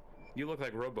 You look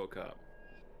like RoboCop.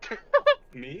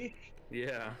 Me?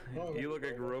 Yeah, Oh, you look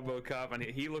like RoboCop. RoboCop, and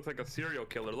he looks like a serial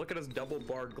killer. Look at his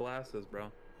double-barred glasses,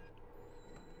 bro.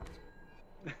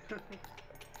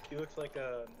 He looks like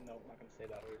a... No, I'm not gonna say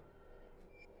that word.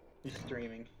 He's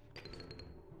streaming.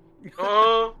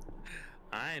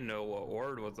 I know what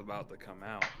word was about to come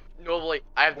out. Nobly,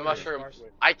 I have the What is mushrooms. smart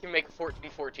with? I can make a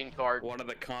 14-14 card. One of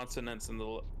the consonants in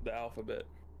the alphabet.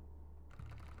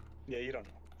 Yeah, you don't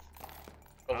know.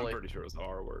 Nobly, I'm pretty sure it's the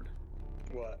R word.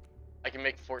 What? I can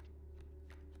make 14.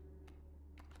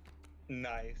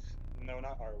 Nice. No,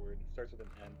 not R word. It starts with an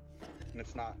N. And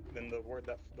it's not. Then the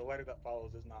letter that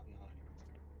follows is not 9.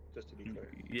 Just to be clear.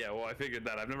 Yeah, well, I figured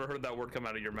that. I've never heard that word come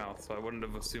out of your mouth, so I wouldn't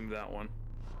have assumed that one.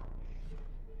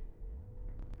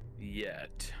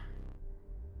 Yet.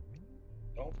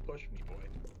 Don't push me,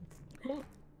 boy.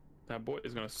 That boy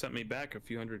is gonna set me back a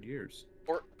few hundred years.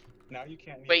 Or Now you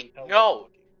can't Wait, even tell no!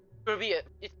 what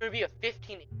it's gonna be a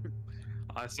 15.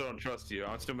 I still don't trust you.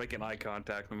 I'm still making eye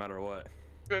contact no matter what.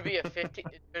 It's gonna be a 15.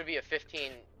 It's gonna be a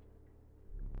 15.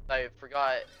 I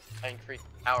forgot. I increased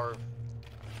the power.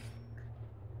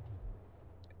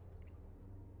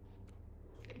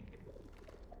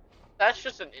 That's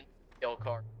just an skill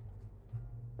card.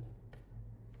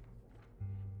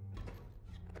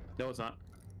 No, it's not.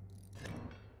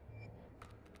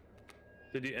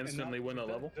 Did you instantly win a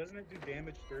level? Doesn't it do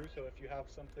damage through? So if you have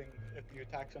something, if you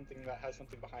attack something that has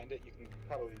something behind it, you can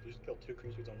probably just kill 2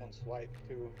 creatures on one swipe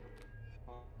too.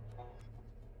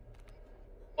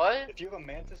 What? If you have a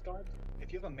mantis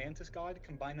god,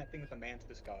 combine that thing with a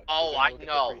mantis god. Oh, then I you'll get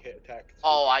the know. free hit attack.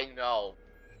 Oh, I know.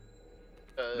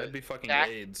 That'd be fucking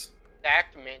stacked- AIDS.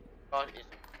 Stacked Mantis God is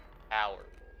power.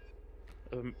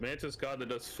 A Mantis God that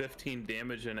does 15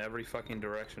 damage in every fucking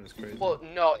direction is crazy. Well,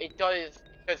 no, it does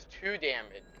 2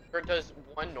 damage. Or it does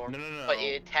 1 normal, no. but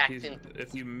it attacks in.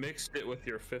 If you mixed it with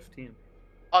your 15.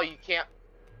 Oh, you can't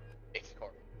mix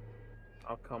card.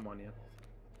 I'll come on you.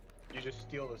 You just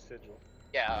steal the sigil.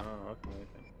 Yeah. Oh, okay.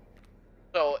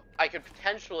 So I could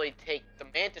potentially take the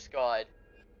Mantis God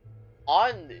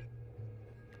on the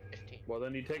 15. Well,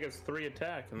 then you take his 3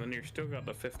 attack, and then you're still got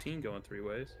the 15 going 3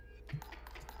 ways.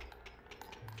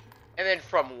 And then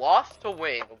from loss to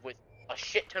win with a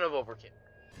shit ton of overkill.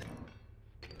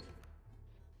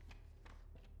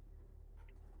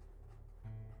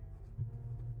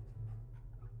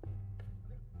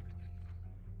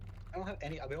 I don't have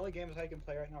any. The only games I can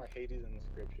play right now are Hades and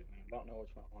Inscryption. I don't know which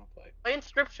one I want to play. Play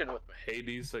Inscryption with me.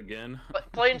 Hades again.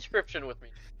 Play Inscryption with me.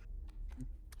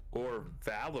 Or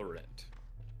Valorant.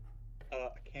 I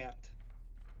can't.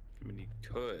 I mean, you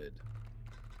could.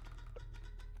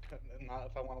 Not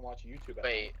if I want to watch YouTube.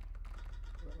 Wait.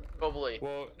 Probably.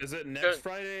 Well, is it next Good.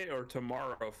 Friday or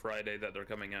tomorrow Friday that they're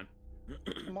coming in?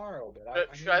 Tomorrow, but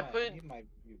Should need I my- put- need my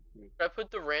YouTube. Should I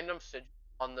put the random sigil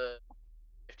on the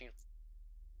 15?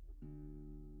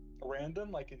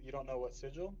 Random, like you don't know what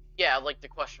sigil. Yeah, like the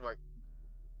question mark.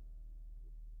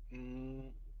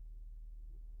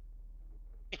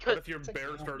 Because What if your It's a bear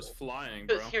gamble. starts flying,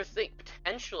 bro? here's the thing,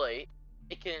 potentially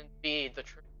it can be the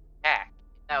true attack.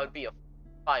 That would be a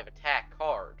 5 attack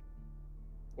card.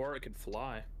 Or it could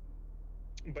fly.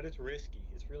 But it's risky.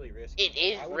 It's really risky. It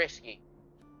is I would- risky.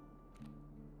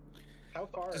 How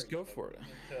far? Just are you go for it.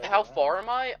 into How that? far am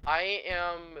I? I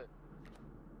am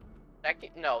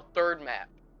third map.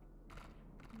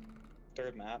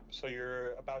 Third map. So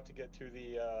you're about to get to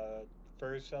the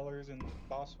furs sellers and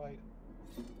boss fight.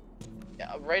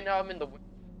 Yeah, right now I'm in the.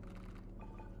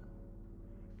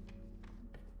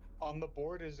 On the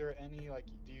board, is there any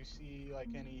do you see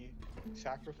any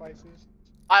sacrifices?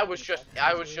 I was just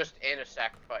in a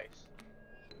sacrifice.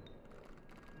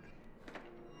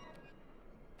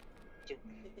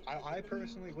 I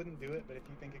personally wouldn't do it, but if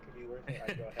you think it could be worth it,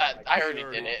 I'd go ahead. I already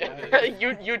did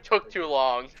it. you took too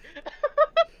long.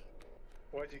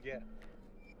 What'd you get?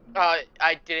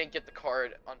 I didn't get the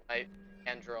card on my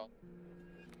hand draw.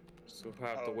 So we'll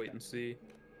have to Oh, wait okay. and see.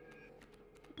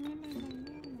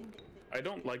 I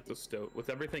don't like the stoat. With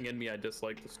everything in me, I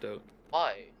dislike the stoat.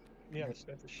 Why? Yeah,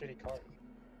 that's a shitty card.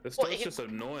 The Well, stoat's he- just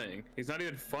annoying. He's not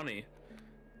even funny.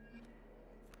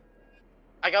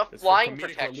 I got It's flying for comedic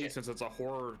protection, relief since it's a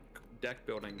horror deck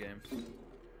building game.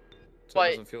 So But it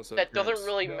doesn't feel so that doesn't cringe.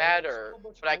 really No, matter. it's so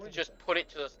much But I more can than just that. put it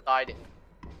to the side. And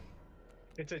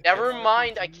It's a Never JRPG,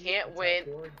 mind, I can't it's win.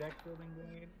 A horror deck building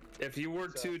game. If you were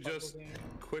It's a to puzzle just game.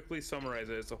 quickly summarize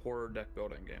it, it's a horror deck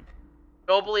building game.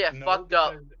 nobly, I No, fucked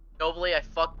up. because Nobly, I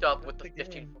fucked up with that's the the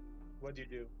 15. game. What'd you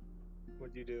do?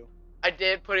 What'd you do? I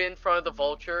did put it in front of the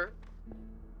vulture,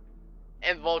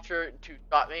 and Vulture to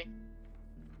shot me.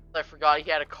 I forgot he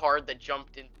had a card that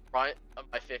jumped in front of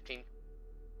my 15.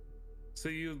 So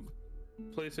you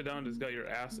place it down, just got your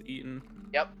ass eaten.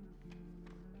 Yep.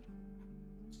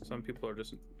 Some people are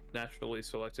just naturally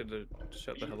selected to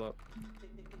shut the hell up.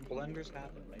 Blunders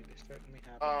happen, like they certainly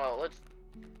happen. Let's.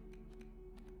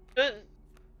 Does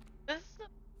the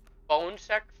bone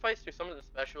sacrifice do some of the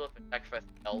special if it sacrifices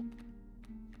health?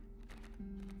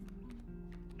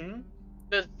 Hmm?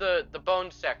 Does the bone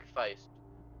sacrifice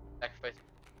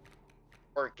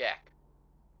or Gek?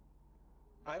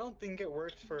 I don't think it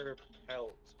works for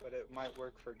elves, but it might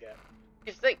work for Get.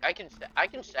 You think I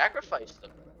can sacrifice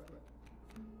them?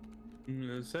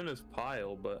 It's in his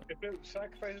pile, but If it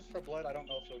sacrifices for blood, I don't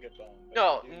know if you'll get bone. but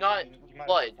No, if you do, not you might have to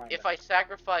blood. find If out. I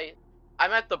sacrifice,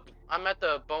 I'm at the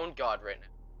bone god right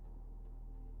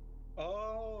now.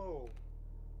 Oh.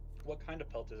 What kind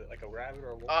of pelt is it? Like a rabbit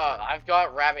or a wolf? I've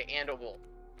got rabbit and a wolf.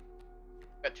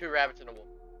 Got 2 rabbits and a wolf.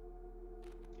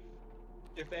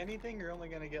 If anything, you're only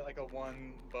gonna get like a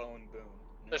 1 bone boon.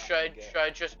 So should I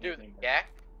just do the Gek?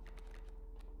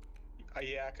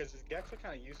 Yeah, because Geks are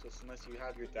kind of useless unless you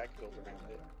have your deck built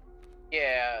around it.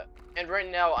 Yeah, and right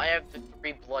now I have the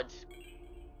 3 bloods.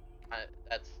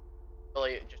 That's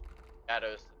really just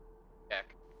shadows. Gek.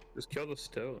 just kill the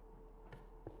stoat.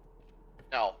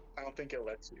 No, I don't think it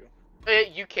lets you.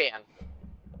 you can.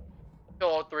 Kill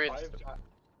all 3 of I've, them.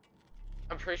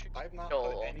 I'm pretty sure. I've not kill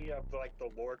put all. any of like the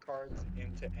lore cards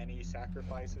into any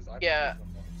sacrifices. I've Yeah. used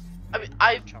them once. I mean,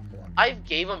 Like, chump block. I've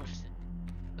gave them.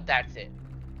 But that's it.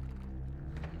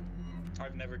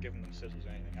 I've never given them scissors or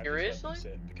anything. I've Seriously? just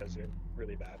let them sit because they're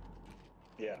really bad.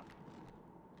 Yeah.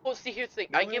 Well, see, here's the thing.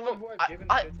 The I only give one them. who I've given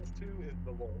scissors to is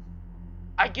the wolf.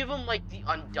 I give them like the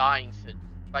undying fit.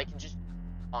 I can just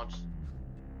launch.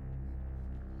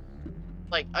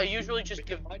 Like I usually just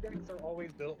Because give. my decks are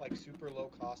always built like super low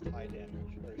cost, high damage.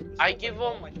 Or I like, give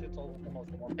all them- my shit's almost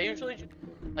one. I usually just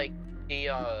like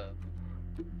the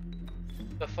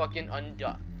fucking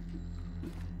undying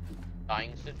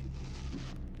fit.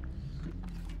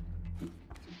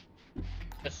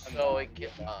 Just so it can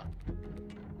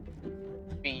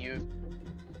be used.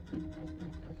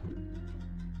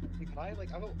 By the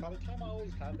time I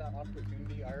always have that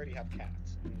opportunity, I already have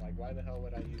cats. And like, why the hell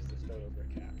would I use the stoat over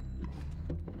a cat?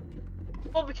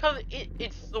 Well, because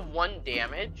it's the 1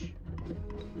 damage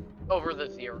over the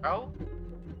 0.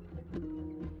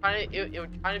 It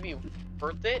would kind of be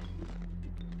worth it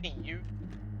to use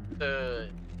to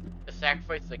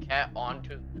sacrifice the cat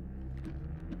onto.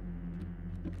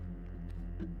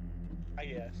 I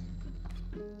guess.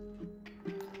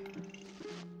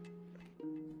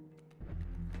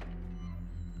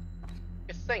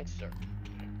 Yes, thanks, sir.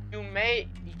 You may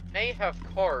have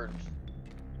cards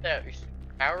that are super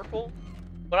powerful,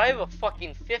 but I have a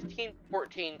fucking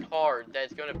 15-14 card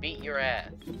that's gonna beat your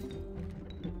ass.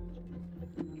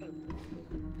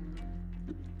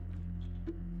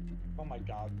 Oh my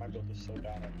god, my build is so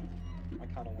bad right now. I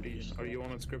kind of want to use. Are you on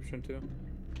Inscryption too?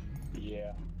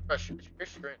 Yeah. Rush your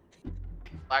screen.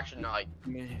 Actually, no, I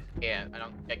can't.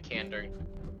 I can during.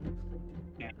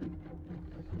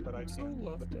 But I So can't.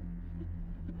 loved it.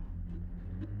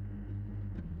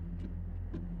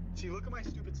 See, look at my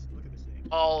stupid. Look at this thing.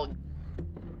 Oh,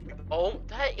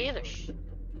 that is a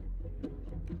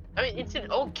I mean, it's an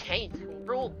okay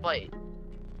tool, but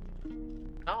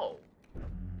no.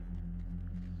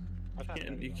 I've had many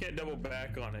You of them. can't double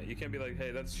back on it. You can't be like,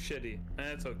 hey, that's shitty.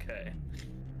 That's okay.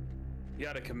 You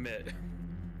gotta commit.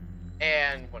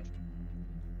 And one.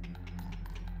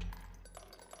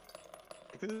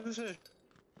 This is a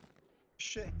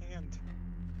shit hand.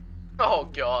 Oh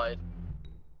god.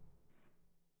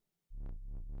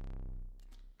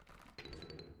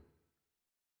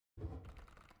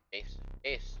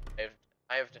 Ace.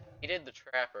 I have defeated the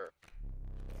trapper.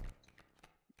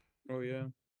 Oh yeah.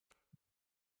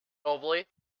 Nobly.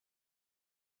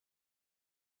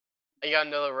 I got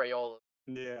another Rayola.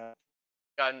 Yeah.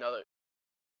 Got another.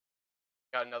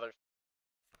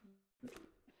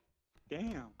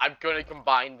 Damn. I'm gonna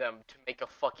combine them to make a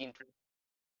fucking.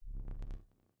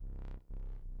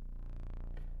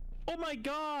 Oh my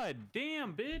god!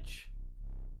 Damn, bitch!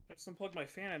 I just unplugged my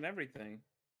fan and everything.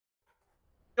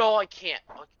 No, I can't.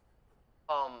 Okay.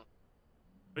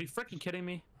 Are you freaking kidding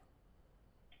me?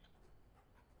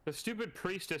 The stupid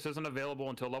priestess isn't available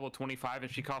until level 25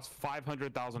 and she costs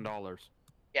 $500,000.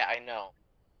 Yeah, I know.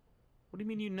 What do you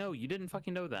mean you know? You didn't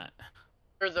fucking know that.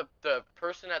 Or the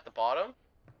person at the bottom?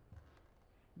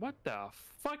 What the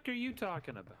fuck are you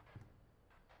talking about?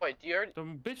 Wait, do you already... The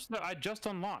bitch that I just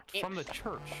unlocked from the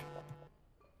church.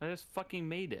 I just fucking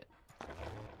made it.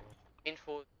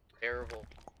 Painful, terrible.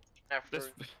 After...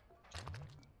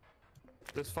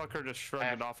 This fucker just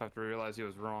shrugged it off after he realized he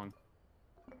was wrong.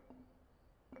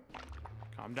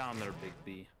 Calm down there, Big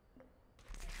B.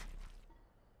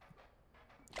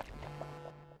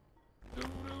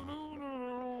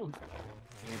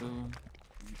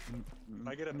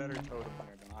 I get a better totem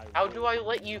here than I. How do I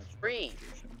let you free?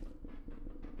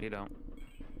 You don't.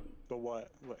 The what?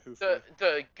 What? Who?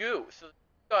 The goo. So it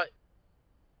got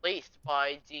laced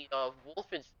by the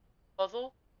Wolfen's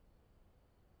puzzle.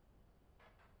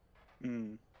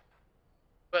 Hmm.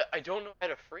 But I don't know how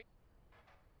to free.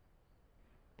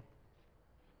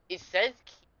 It says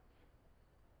keep.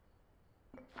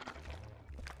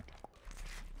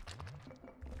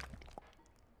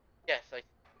 Yes,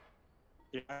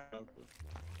 Yeah.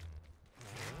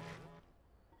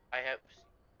 I have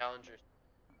challengers.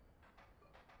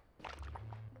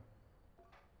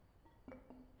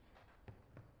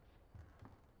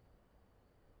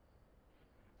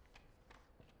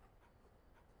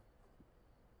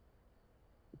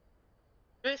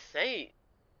 Just say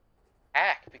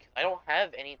hack because I don't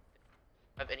have any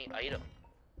item.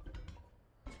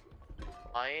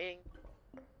 Buying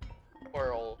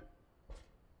squirrel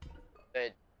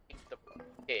that eats the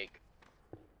pig.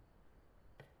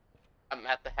 I'm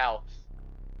at the house.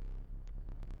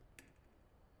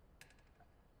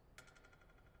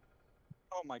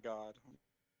 Oh my god.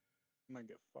 I'm gonna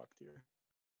get fucked here.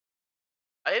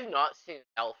 I have not seen an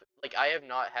alpha. Like I have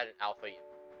not had an alpha yet.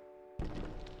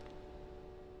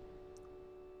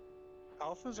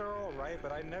 Alphas are alright,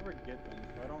 but I never get them,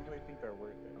 so I don't really think they're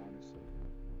worth it, honestly.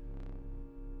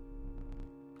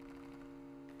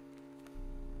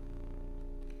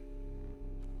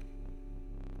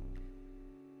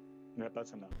 Yep,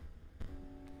 that's enough.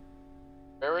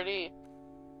 Rarity.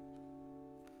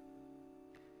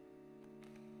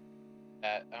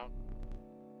 That I don't.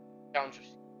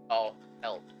 Challengers. Oh,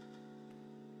 help.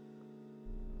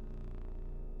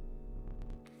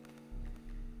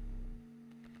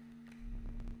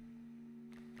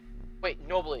 Wait,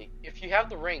 Nobly, if you have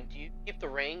the ring, do you keep the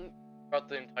ring throughout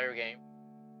the entire game?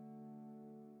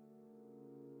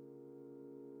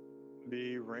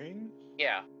 The ring?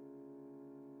 Yeah.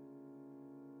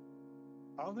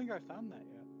 I don't think I found that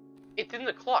yet. It's in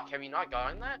the clock. Have you not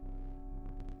gotten that?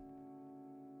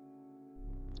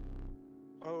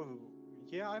 Oh,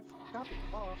 yeah, I've got the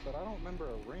clock, but I don't remember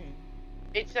a ring.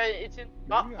 It's in the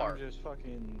top Maybe part. I'm just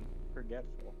fucking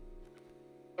forgetful.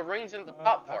 The ring's in the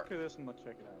top part. After this, I'm gonna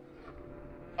check it out.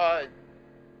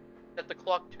 Set the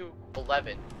clock to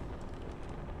 11.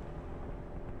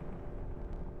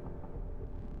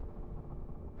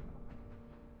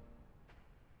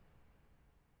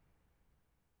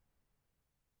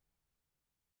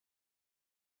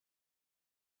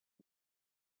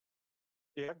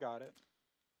 Yeah, I've got it.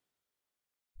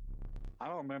 I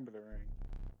don't remember the ring.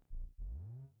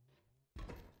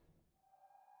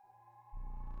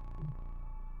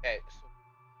 Okay, so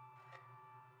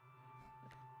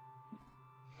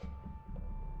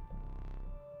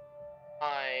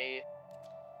my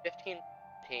 15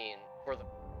 for the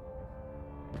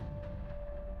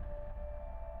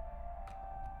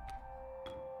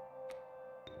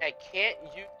I can't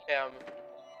use them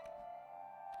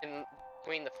in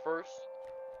between the first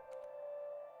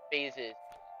phases in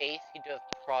case he does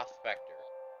Prospector.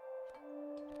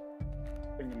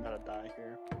 I think I'm gonna die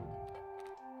here.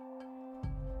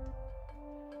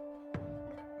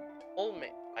 Oh man,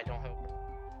 I don't have.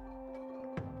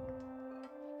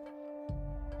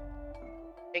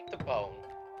 Take the bone.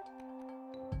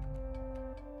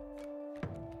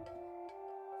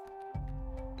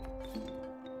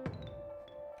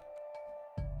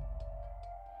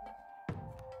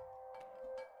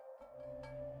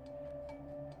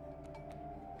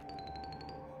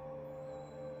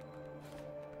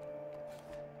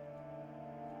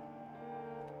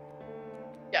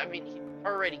 Yeah, I mean, he's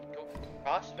already going to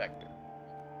Prospector.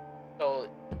 So...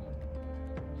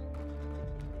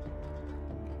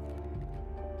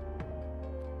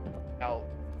 Now...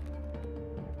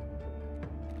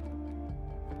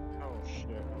 Oh shit,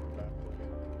 that way.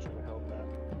 Should have held that.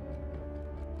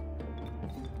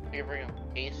 I can bring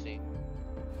up Casey.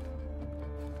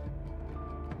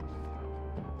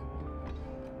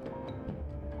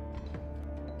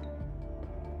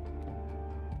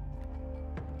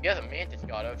 Yeah, the mantis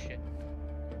god. Oh shit.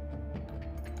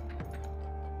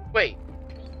 Wait.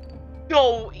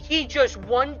 No, he just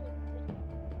won.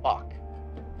 Fuck.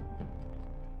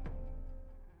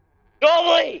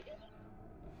 Nobly!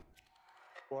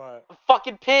 What? I'm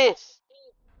fucking pissed.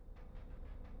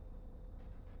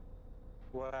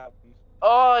 What happened?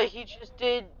 Oh, he just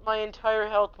did my entire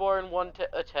health bar in one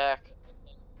attack.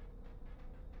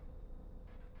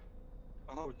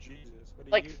 Oh Jesus! What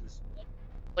do Like, you use?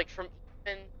 like from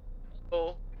even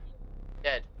to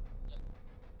dead.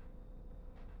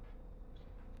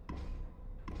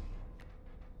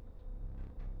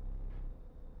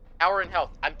 Hour in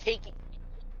health. I'm taking.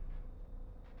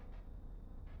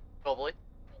 Probably.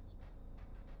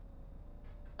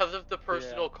 Because of the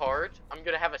personal card, I'm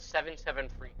gonna have a 7/7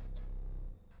 free.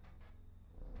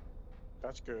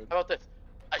 That's good. How about this?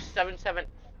 A 7/7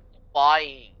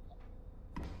 flying.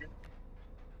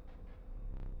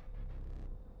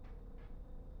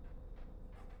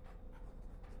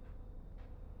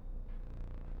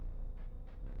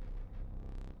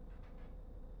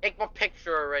 Take my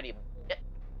picture already.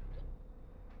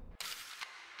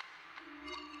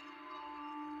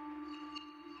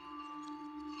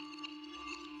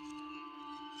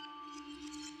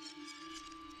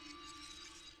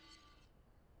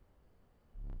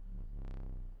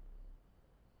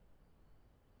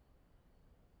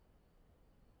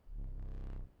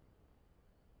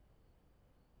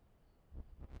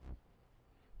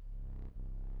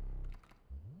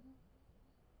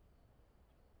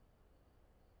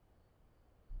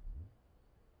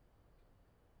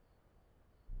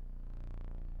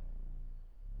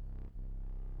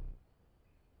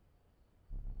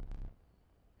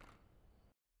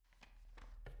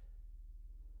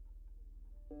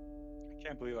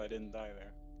 I can't believe I didn't die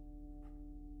there.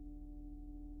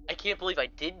 I can't believe I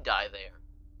did die there.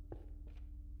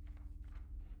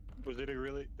 Was it a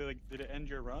really? Did it end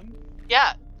your run?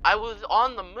 Yeah, I was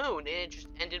on the moon and it just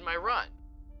ended my run.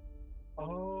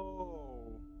 Oh.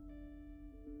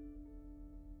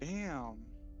 Damn.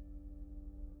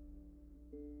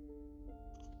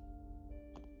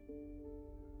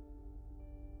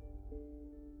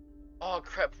 Oh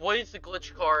crap, what is the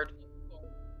glitch card?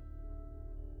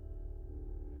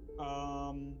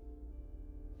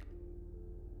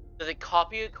 Does it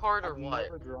copy a card or I've what?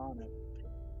 never drawn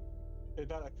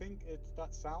it. I think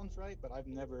that sounds right, but I've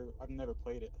never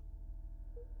played it.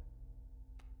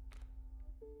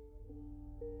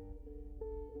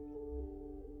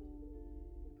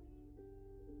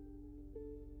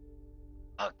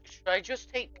 Should I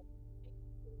just take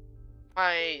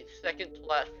my second to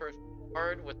last first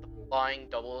card with the flying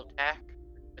double attack?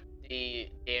 With the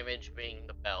damage being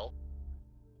the bell?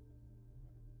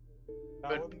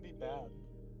 That wouldn't be bad.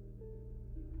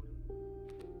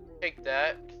 Take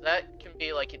that, 'cause that can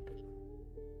be like an...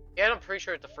 Yeah, I'm pretty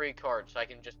sure it's a free card, so I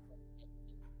can just...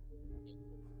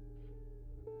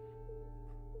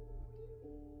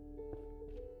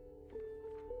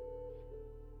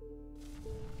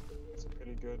 It's a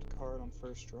pretty good card on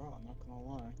first draw, I'm not gonna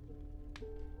lie.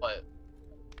 What?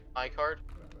 My card?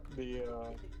 The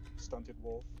stunted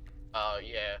wolf.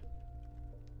 Yeah.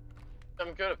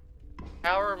 I'm gonna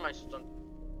power my stunt.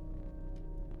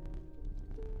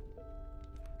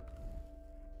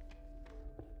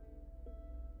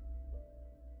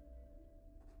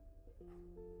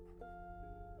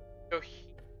 Go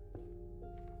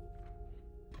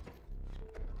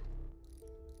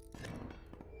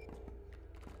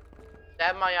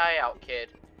stab my eye out, kid.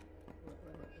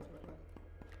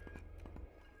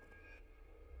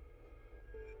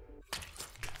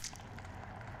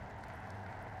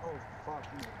 Oh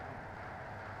fuck me.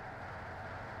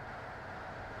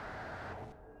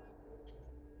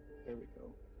 There we go.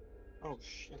 Oh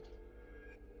shit.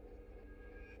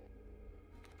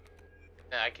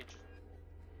 And I could just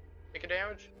take a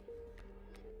damage.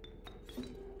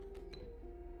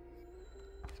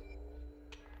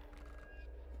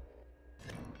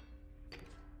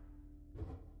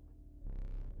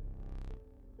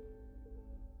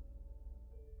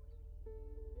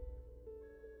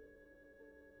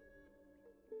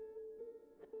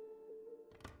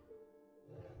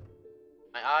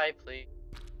 My eye, please.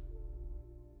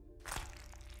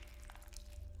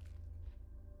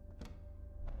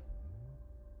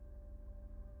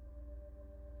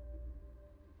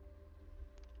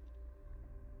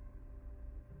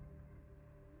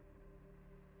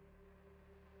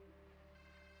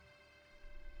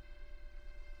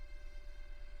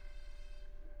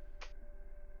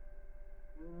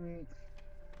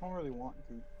 I don't really want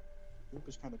goop. Goop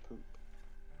is kind of poop.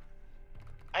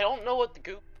 I don't know what the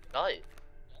goop does.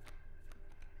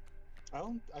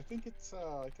 I think it's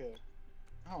like a.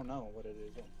 I don't know what it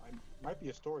is. It might be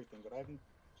a story thing, but I haven't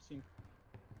seen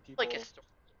people Like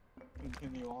a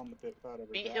continue on with it without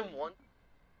ever beat him grabbing it. once.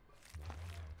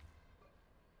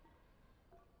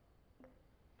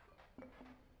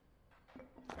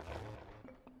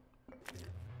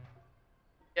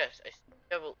 Yes, I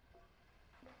have a.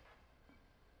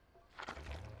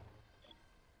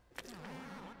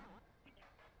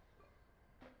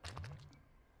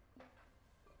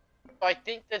 I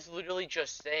think that's literally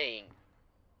just saying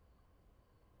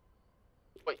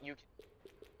what you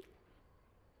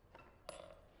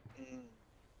can. Mm.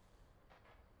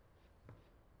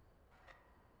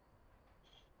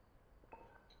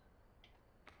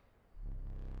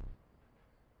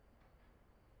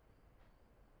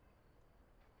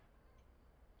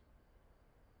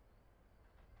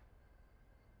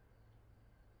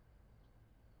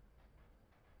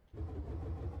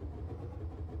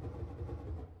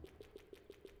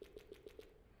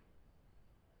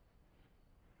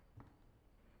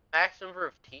 Max number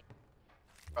of teeth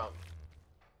from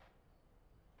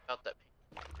out that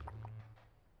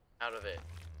out of it.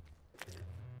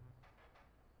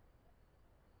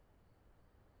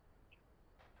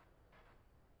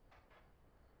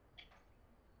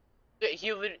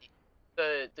 He literally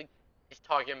the he's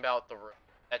talking about the room.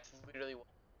 That's literally what.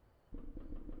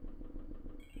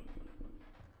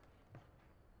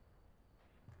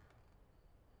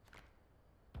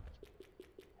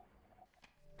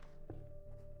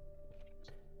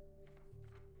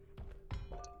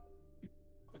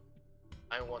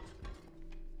 I want.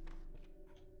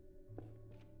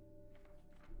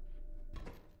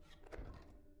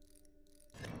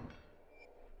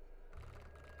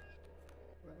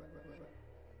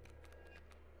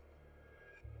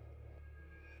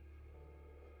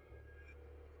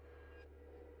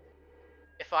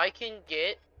 If I can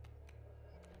get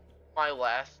my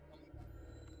last,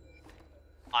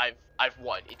 I've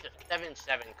won. It's a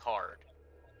 7/7 card.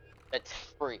 That's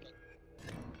free.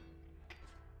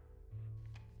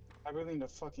 I really need a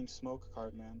fucking smoke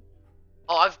card, man.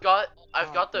 Oh, I've got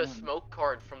God the damn. smoke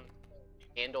card from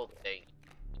the handle thing.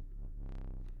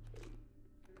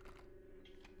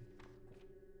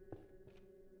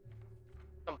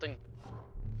 Something.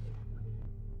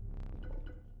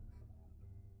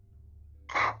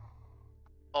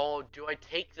 Oh, do I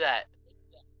take that?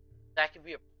 That could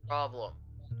be a problem.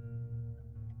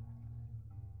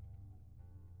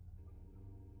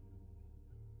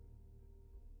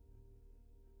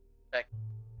 That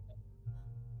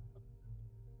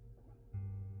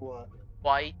What?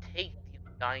 why take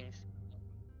the dying?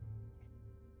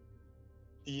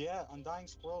 Yeah, Undying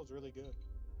Squirrel is really good.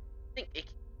 Thing it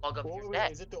can plug up your Wait,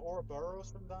 deck. is it the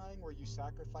Ouroboros Undying where you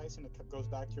sacrifice and it goes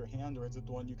back to your hand, or is it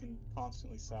the one you can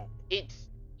constantly sack? It's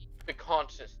the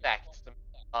constant stack. It's the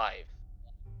 5.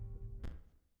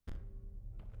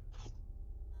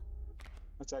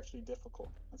 That's actually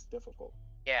difficult. That's difficult.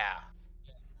 Yeah.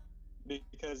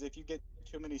 Because if you get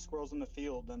too many squirrels in the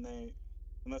field, then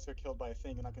unless they're killed by a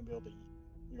thing, you're not gonna be able to eat.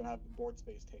 You're gonna have the board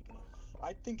space taken up.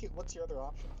 I think what's your other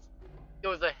options? It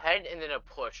was a head and then a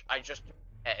push. I just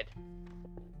head.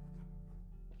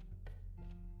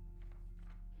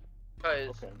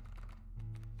 Because Okay.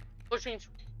 pushing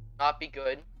not be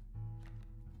good.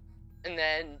 And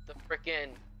then the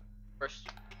frickin' first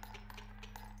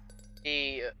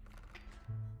the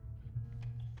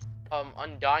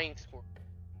Undying Squirrel.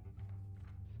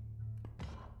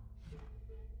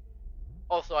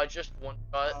 Also, I just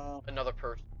one-shot another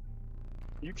person.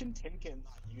 You can take it and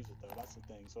not use it though. That's the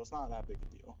thing. So it's not that big a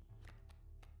deal.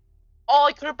 Oh,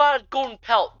 I could have bought a golden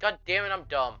pelt. God damn it, I'm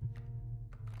dumb.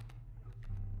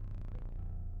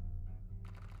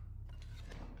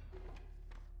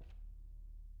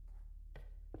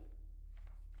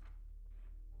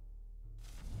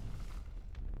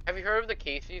 Have you heard of the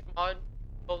Casey's mod?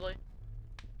 Totally.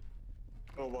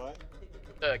 Oh what?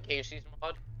 The Casey's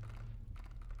mod.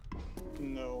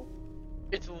 No.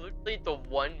 It's literally the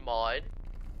one mod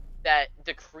that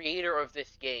the creator of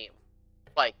this game,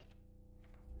 like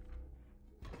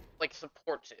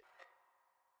supports it.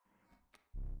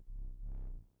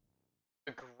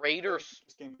 The greater.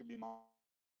 This game could be mine.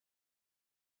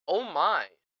 Oh my,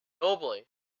 nobly.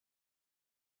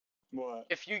 What?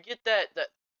 If you get that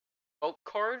smoke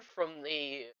card from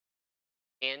the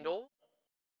handle,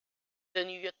 then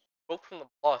you get smoke from the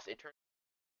boss. It turns.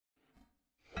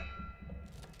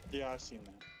 Yeah, I've seen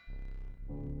that.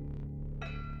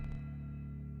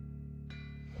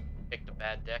 Picked a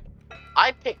bad deck.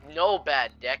 I picked no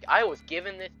bad deck. I was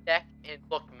given this deck, and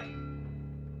look, man.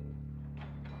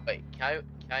 Wait, can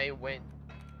I win?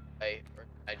 Or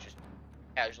can I just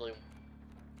casually?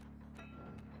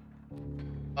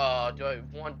 Do I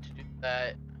want to do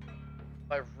that?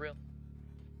 I really?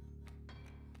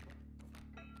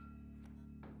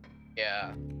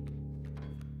 Yeah.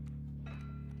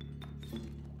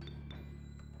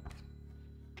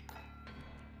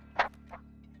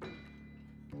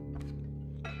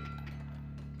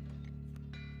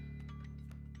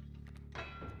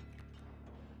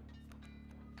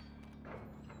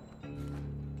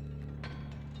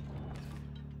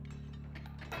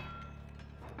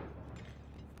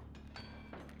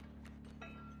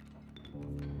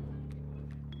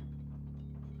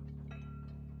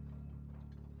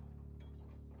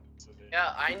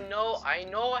 Yeah, I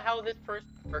know how this person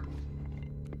works.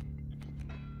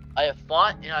 I have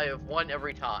fought and I have won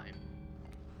every time.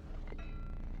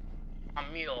 A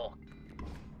mule.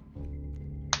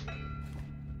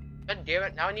 God damn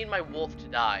it, now I need my wolf to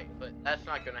die, but that's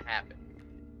not gonna happen.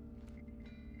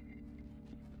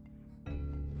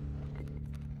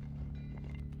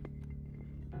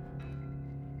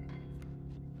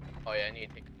 Oh yeah, I need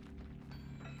to take.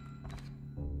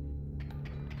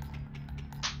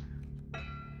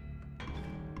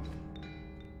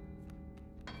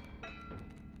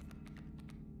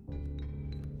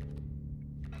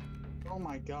 Oh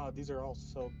my god, these are all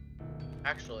so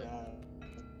Actually, bad.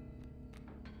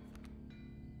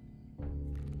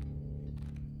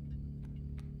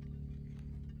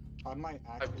 I might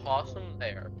I actually. toss them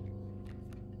there.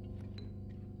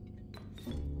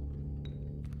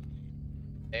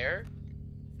 There.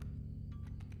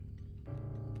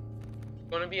 It's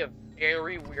gonna be a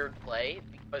very weird play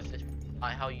because this is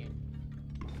not how you.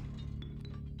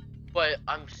 But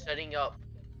I'm setting up.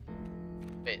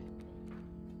 It.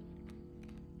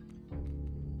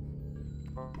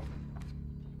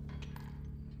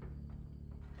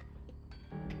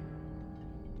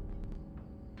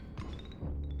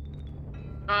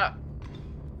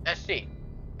 SC.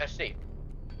 SC.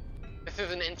 This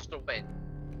is an instant win.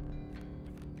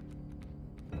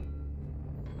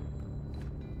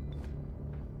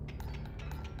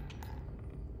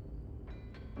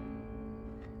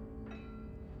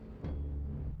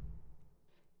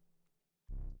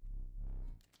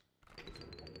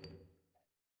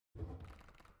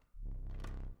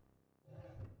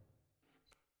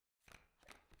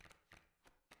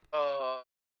 Uh.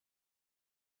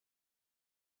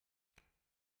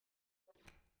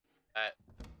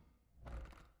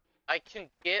 I can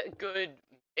get good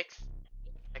mix.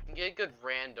 I can get a good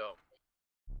random.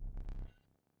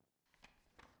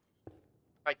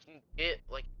 I can get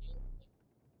like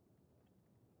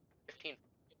 15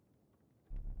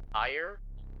 higher.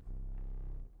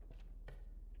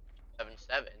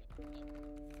 7-7.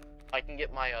 I can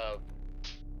get my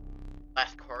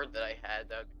last card that I had.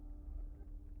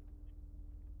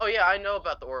 Oh yeah, I know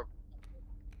about the orb.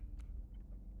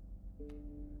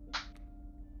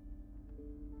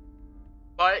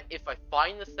 But if I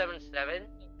find the 7-7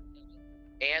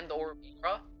 and the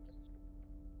Aurora,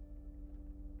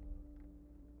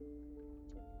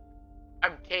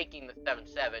 I'm taking the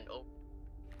 7-7 over.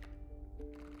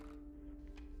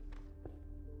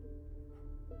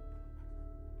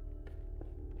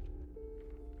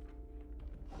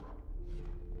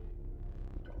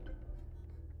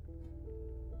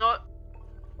 Not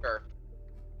sure.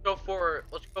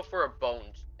 Let's go for a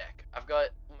bones deck. I've got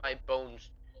my bones.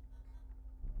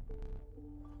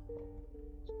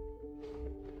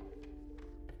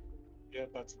 Yeah,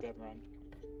 that's dead run.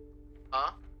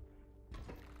 Huh?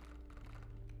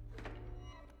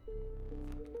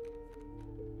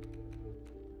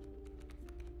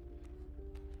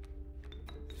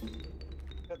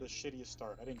 I had the shittiest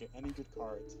start. I didn't get any good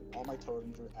cards. All my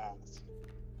totems were ass.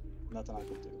 Nothing I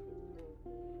could do.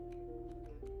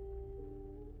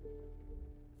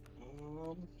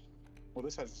 Well,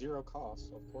 this has 0 cost,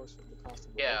 so of course the cost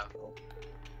of the Yeah. both go.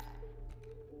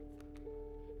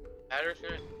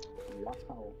 Patterson.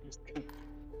 Wow, this could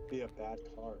be a bad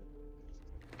card.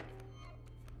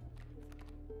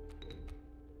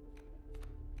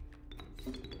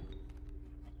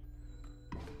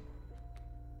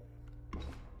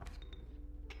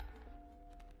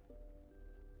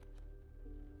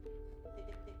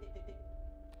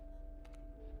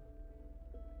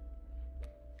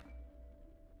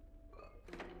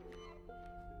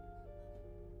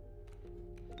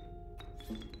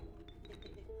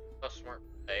 A smart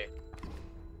play.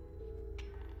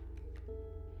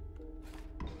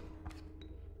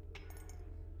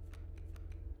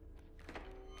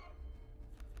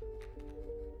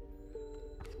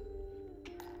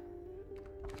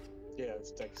 Yeah,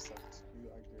 its deck sucks. I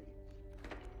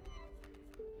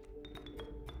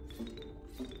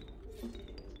agree.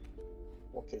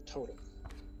 Okay, totem.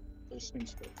 There's swing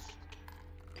space.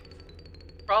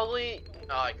 Probably.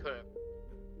 No, I couldn't.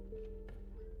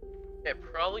 Yeah,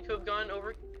 probably could have gone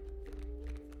over.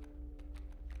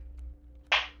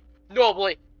 No,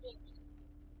 boy.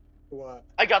 What?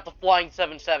 I got the flying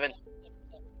 7/7.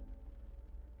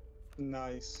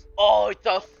 Nice. Oh, it's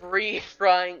a free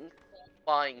flying,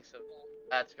 so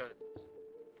that's gonna.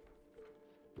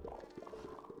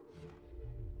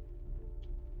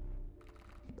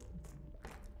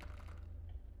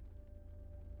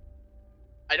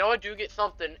 I know I do get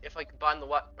something if I combine the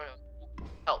what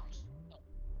helps.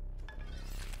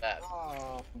 That.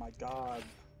 Oh my god.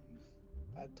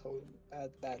 Bad totem.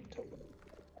 Bad totem.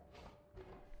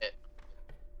 It.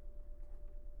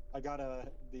 I got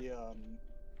the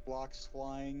blocks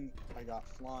flying, I got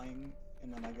flying,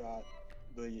 and then I got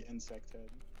the insect head.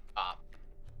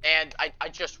 And I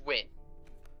just win.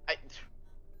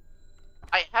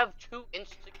 I have 2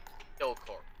 instant kill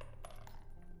core.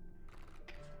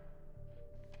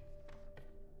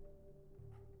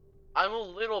 I'm a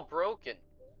little broken.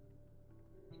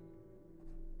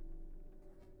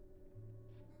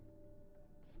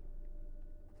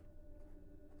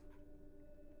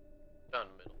 Down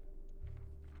the middle.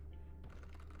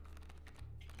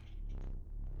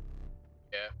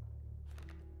 Yeah.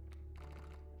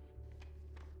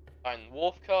 Find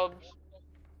wolf cubs.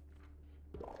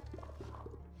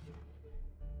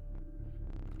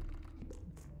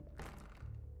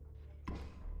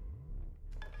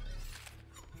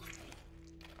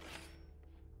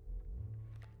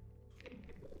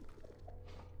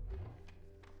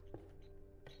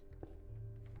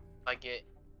 I get.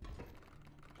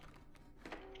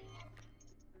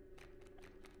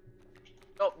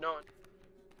 Oh, no.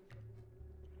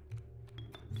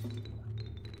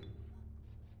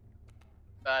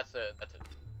 That's it. That's it.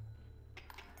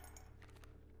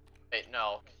 Wait,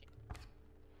 no.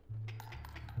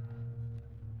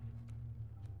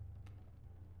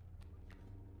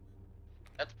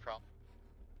 That's a problem.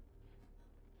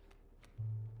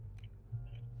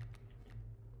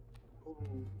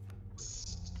 Ooh.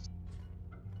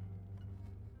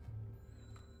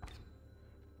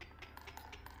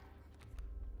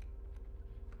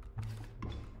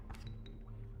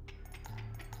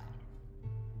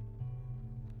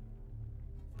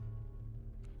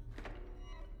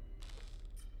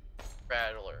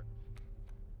 Rattler.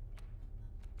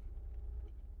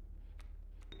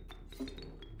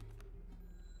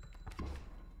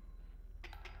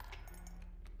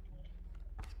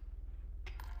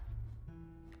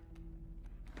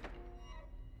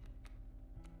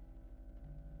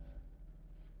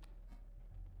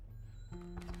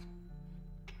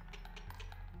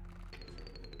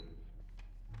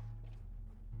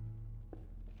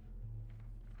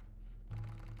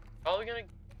 Probably gonna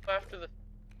go after the.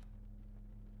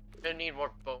 I need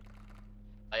more bow.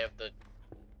 I have the.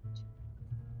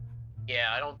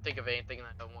 Yeah, I don't think of anything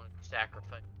that I want to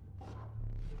sacrifice.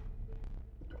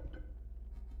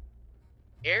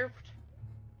 Air.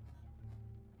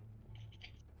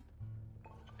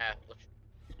 Let's.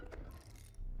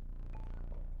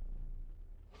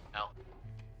 No.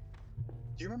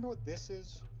 Do you remember what this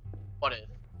is? What is?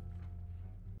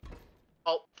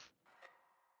 Oh.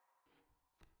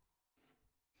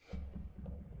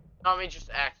 No, I mean just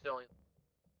accidentally.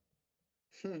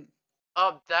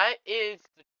 That is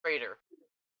the traitor.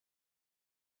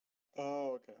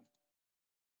 Oh, okay.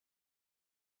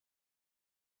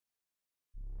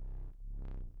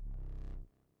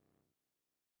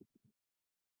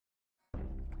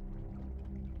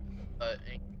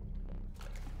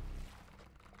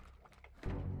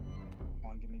 Come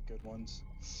on, give me good ones.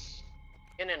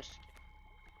 An instant.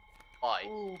 Why?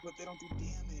 Oh, but they don't do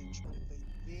damage. What if they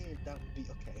did? That would be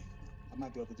okay. I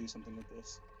might be able to do something with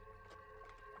this.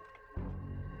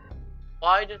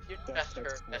 Why did you That's test her,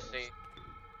 worse. SC?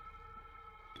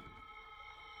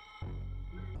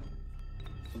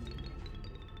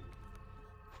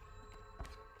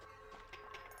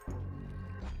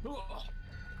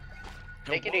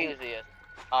 Take it easy.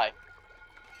 Hi.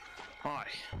 Hi.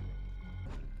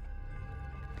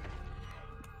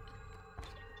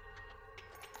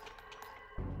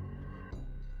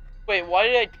 Wait, why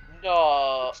did I?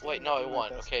 No. Actually, Wait, no, I not my won.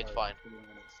 best Okay, it's fine. card, to be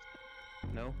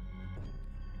honest. No?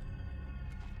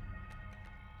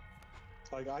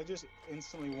 Like, I just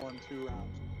instantly won 2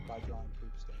 rounds by drawing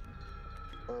Poop Stain.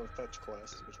 Or Fetch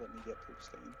Quest, which let me get Poop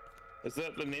Stain. Is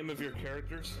that the name of your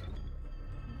characters?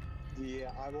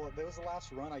 Yeah, that was the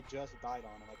last run I just died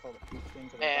on, and I called it Poop Stain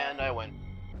because And I win.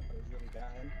 it was really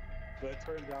bad. But it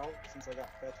turns out, since I got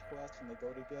fetch quests and they go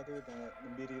together, then it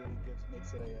immediately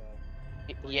makes it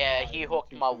a 3-5, Yeah, he and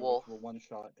hooked 2-2, my which wolf. will one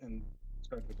shot and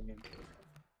start the game.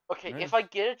 Okay, Nice. if I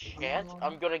get a chance, Um,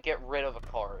 I'm gonna get rid of a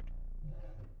card.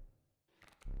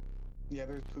 Yeah,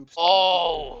 there's poop stain.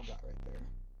 Oh! That right there.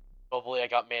 Hopefully I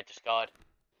got Mantis God.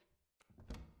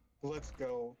 Let's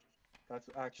go. That's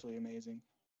actually amazing.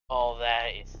 Oh, that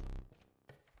is...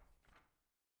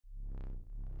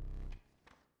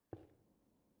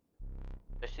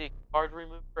 I see card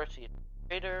remove, press the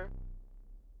trader.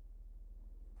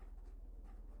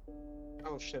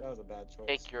 Oh shit, that was a bad choice.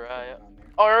 Take your Put eye that out. on there.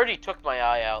 Oh, I already took my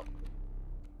eye out.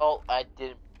 Oh, I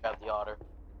didn't grab the otter.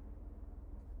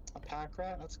 A pack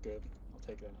rat? That's good. I'll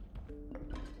take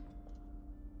that.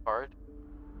 Card.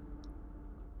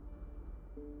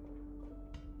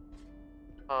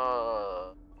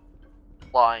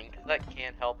 Flying, because that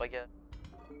can't help, I guess.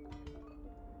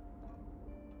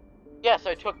 Yes,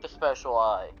 I took the special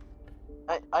eye.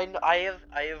 I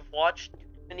have watched too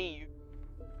many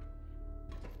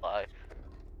fly.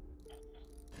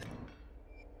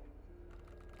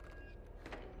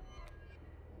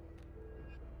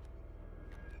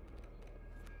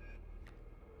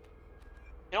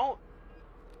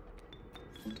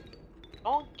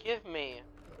 Don't give me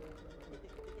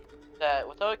that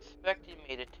without expecting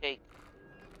me to take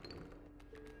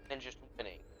and just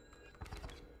winning.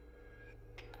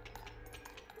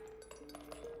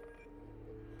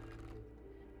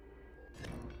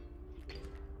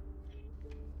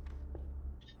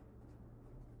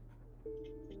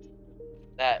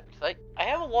 That, because I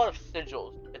have a lot of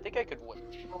sigils. I think I could win.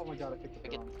 Oh my god, I picked the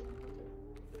I get- wrong thing.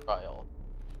 Okay. Trial.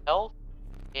 Health,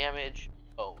 damage,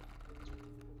 bone.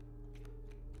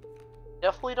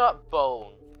 Definitely not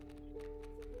bone.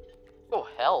 Oh,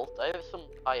 health. I have some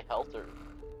high health or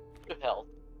good health.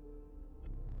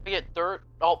 I get dirt.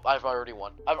 Oh, I've already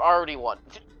won. I've already won.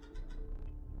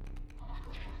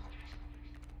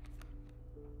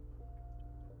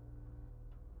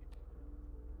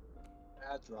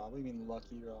 Bad draw. What do you mean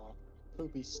lucky draw?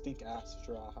 Poopy stink ass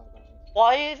draw. How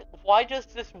about it? Why does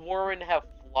this Warren have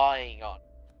flying on?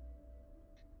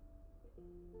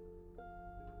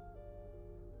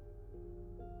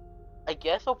 I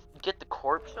guess I'll get the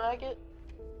corpse maggot?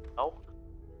 No.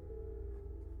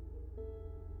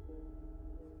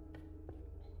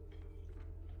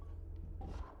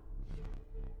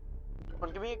 Come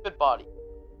on, give me a good body.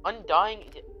 Undying.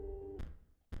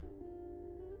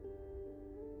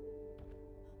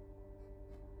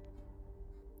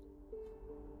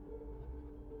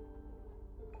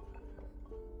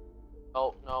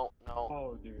 Oh, no, no.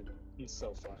 Oh, dude. He's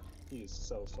so fucked. He's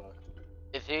so fucked.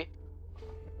 Is he?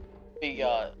 He Yeah.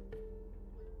 got.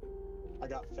 I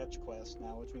got fetch quest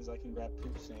now, which means I can grab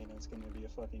poop stain, and it's gonna be a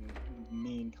fucking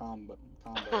mean combo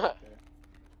right there.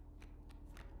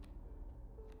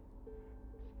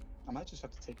 I might just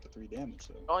have to take the 3 damage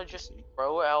though. I We'll just see.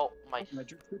 throw out my. And I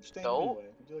drew poop stain No? anyway.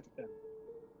 Would you look at that?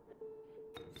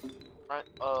 Right,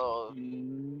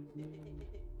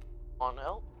 on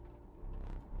out.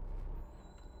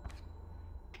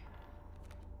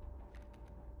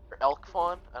 Or elk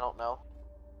fawn? I don't know.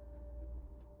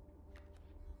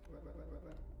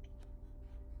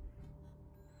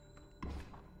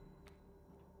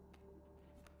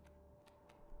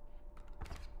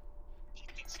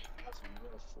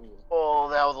 What a fool. Oh,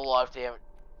 that was a lot of damage.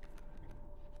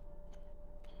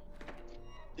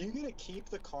 Do you get to keep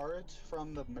the cards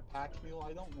from the pack mule?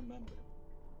 I don't remember.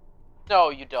 No,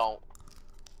 you don't.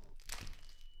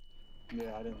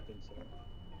 Yeah, I didn't think so.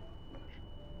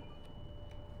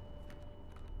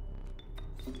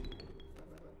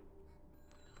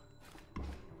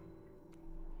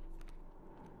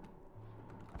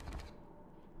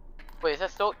 Wait, is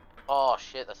that still? Oh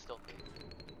shit, that's still.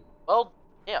 Well,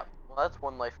 yeah. Well, that's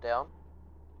one life down.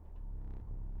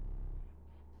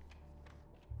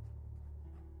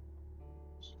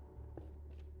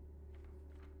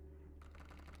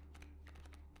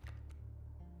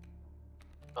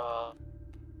 Oh,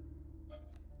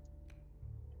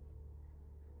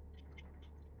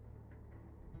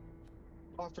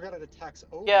 I forgot it attacks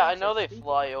over. Yeah, I I'm so know they stupid.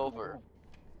 fly Oh my over. God.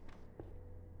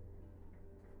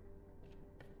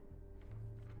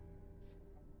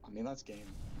 I mean, that's game.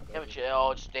 Damage.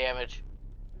 Oh, it's damage.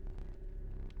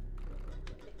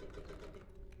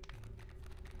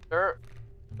 Sure.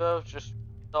 Does just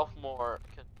self more.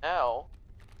 Cause now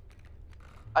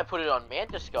I put it on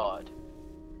Mantis God.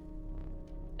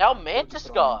 Now Mantis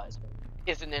God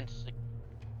is an insect.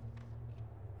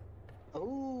 Oh,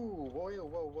 whoa,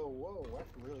 whoa, whoa, whoa. That's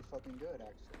really fucking good,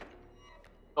 actually.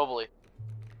 Probably.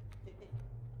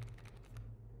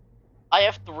 I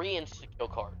have 3 insta-kill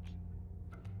cards.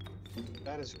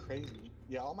 That is crazy.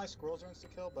 Yeah, all my squirrels are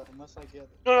insta-kill, but unless I get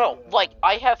No, the, like,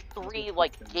 I have 3,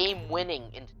 like, Inscryption.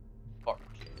 game-winning cards.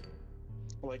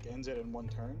 like, ends it in one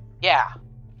turn? Yeah.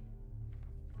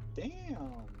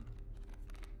 Damn!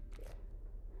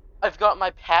 I've got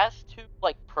my past 2,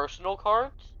 like, personal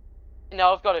cards, and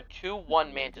now I've got a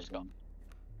 2/1 Mantis God.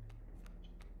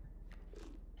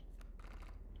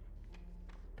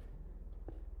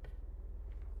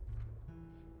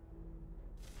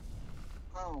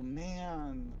 Oh,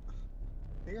 man.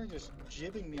 They are just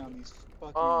jibbing me on these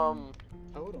fucking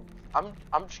totems.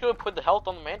 I'm just gonna put the health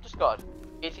on the Mantis God.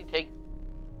 In case he take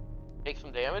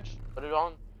some damage, put it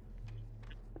on.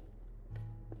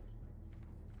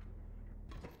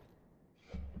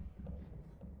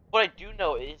 What I do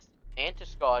know is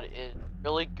Mantis God is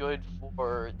really good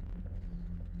for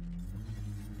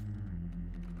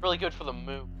the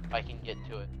move. I can get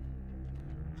to it.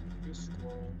 2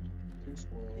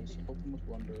 squirrels, open with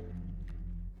wonder.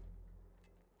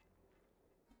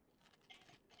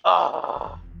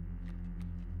 Ah.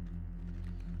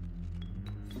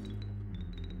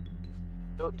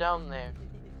 Go down there.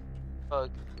 Bug.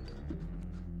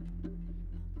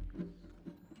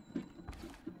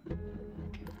 Oh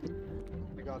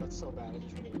my god, that's so bad. I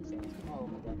just realized that. Oh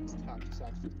my god, it's tapped. It's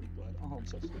actually 3 blood. Oh, I'm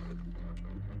so stupid.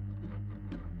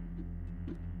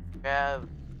 Grab.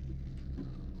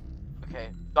 Okay,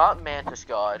 got Mantis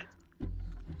God.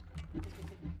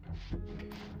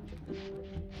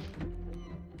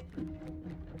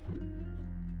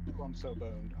 Oh, I'm so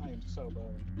boned. I am so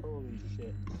boned. Holy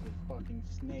shit. This is fucking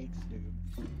snakes, dude.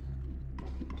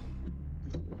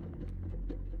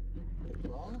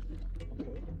 Raw?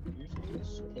 Okay. Use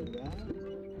this. Play that.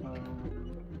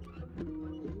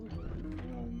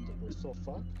 And we're still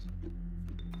fucked.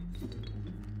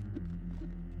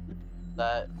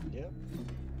 That. Yep.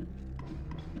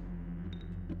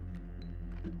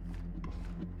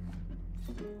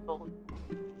 Oh,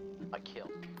 I kill.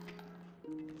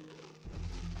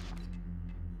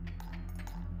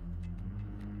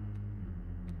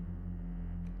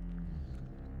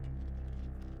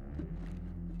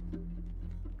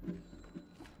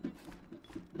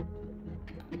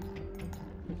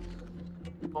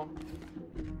 Oh.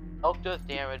 Elk does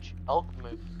damage. Elk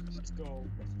moves. Let's go.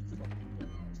 Let's fucking go.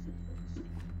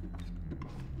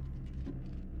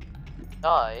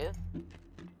 Dies.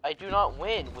 I do not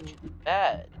win, which is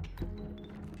bad.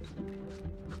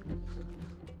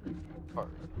 Card.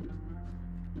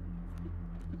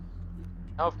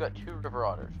 Now I've got 2 River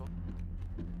Otters.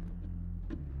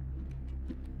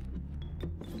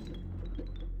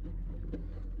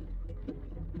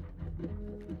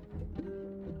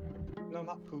 No,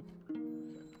 not poop.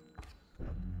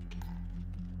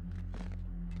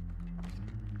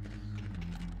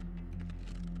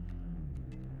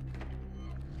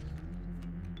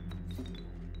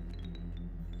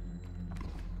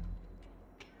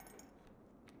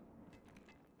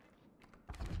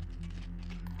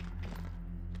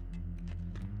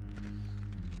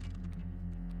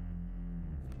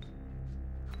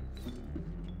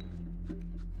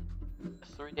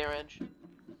 That's 3 damage.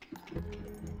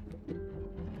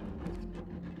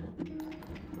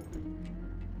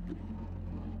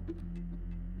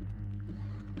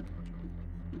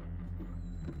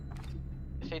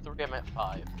 I say 3, I'm at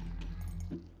 5.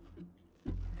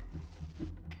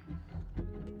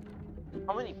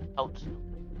 How many pelts?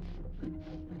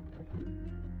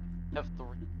 I have 3.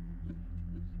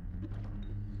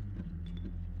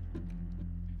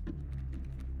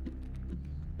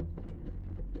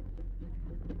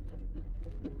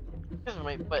 Excuse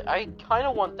me, but I kind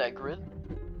of want that grid.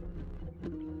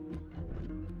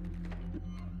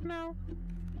 No.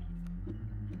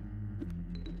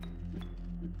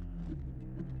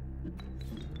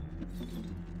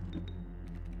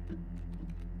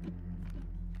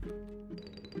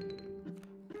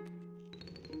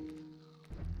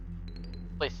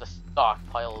 Place a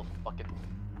stockpile of fucking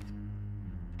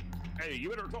Hey, you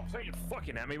better stop saying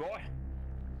fucking at me, boy.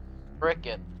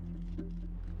 frickin'.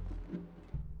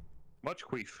 Much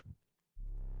queef.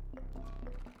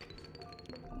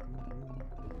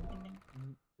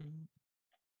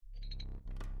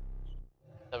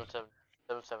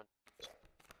 Seven.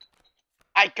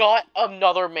 I got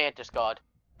another Mantis God.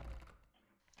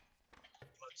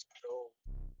 Let's go.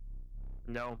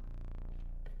 No.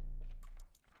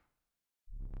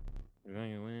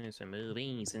 Some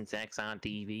movies and sex on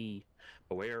TV,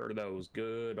 but where are those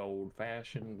good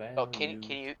old-fashioned values? Oh, can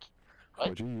you? What?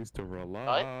 Would you used to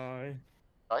rely?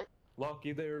 What?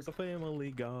 Lucky there's a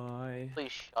Family Guy.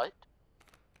 Please shut.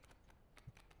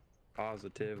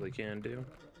 Positively can do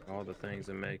all the things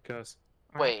that make us.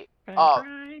 Wait.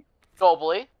 Cry.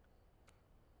 Globally,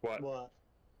 What? What?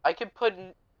 I could put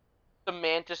the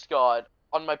Mantis God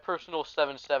on my personal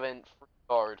 7/7 free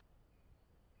card.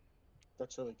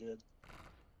 That's really good.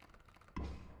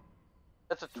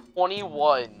 That's a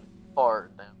 21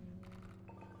 card now.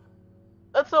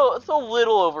 That's a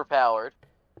little overpowered.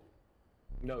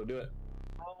 No, do it.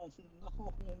 Oh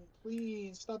no!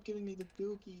 Please stop giving me the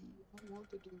dookie. I don't want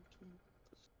the dookie.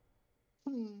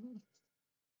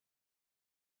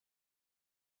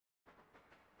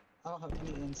 I don't have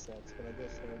any insects, but I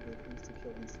guess I would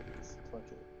insta-kill insects. Fuck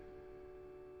it.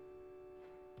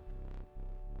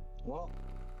 Well,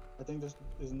 I think this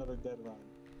is another dead run.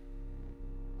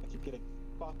 I keep getting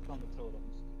fucked on the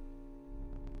totems.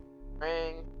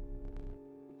 Ring.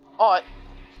 Oh, I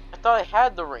thought I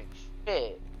had the ring.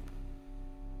 Shit.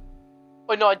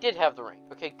 Oh, no, I did have the ring.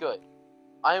 Okay, good.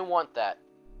 I want that.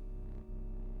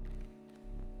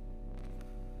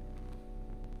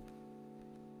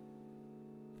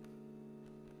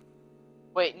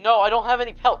 Wait, no, I don't have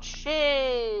any pelt.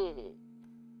 Shit!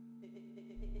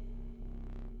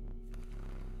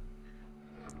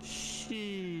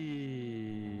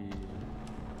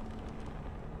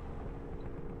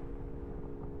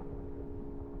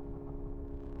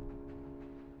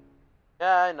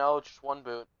 Yeah, I know, just one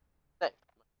boot. Thanks.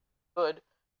 Good.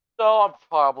 So I'm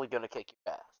probably gonna kick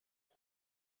your ass.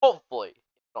 Hopefully, if you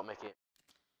don't make it.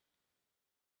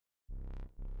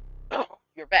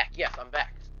 You're back. Yes, I'm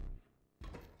back.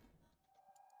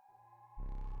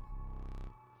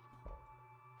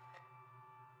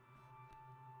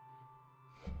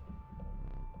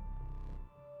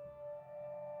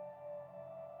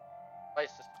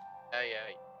 Yeah,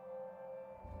 yeah.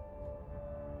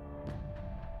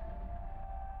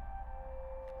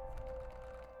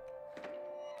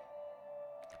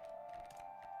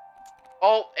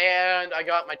 Oh, and I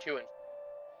got my 2-inch.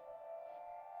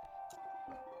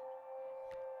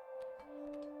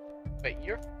 Wait,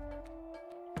 you're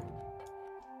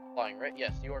flying, right?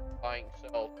 Yes, you are flying,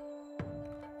 so...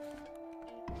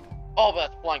 Oh, but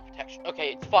that's flying protection.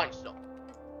 Okay, it's fine still.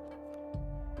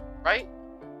 Right?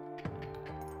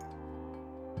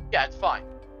 Yeah, it's fine.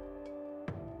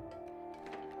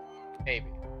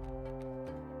 Maybe.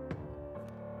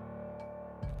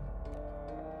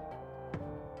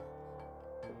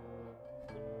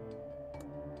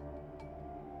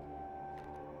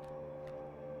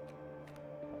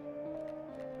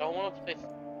 I don't want to place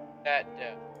that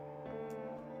down.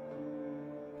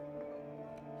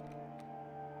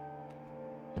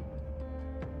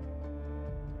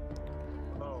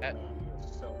 Oh That man, you're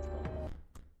so fun.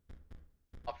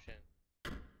 option.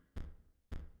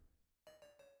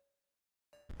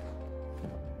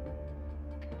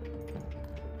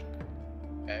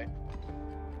 Okay.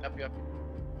 Yep.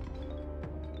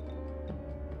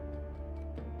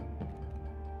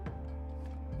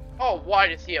 Oh, why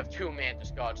does he have 2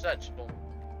 Mantis Gods? That's bull.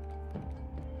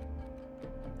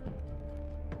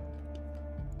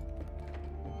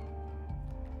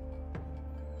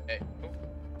 Okay.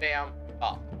 Bam.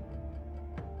 Up.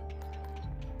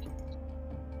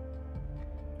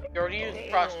 You already used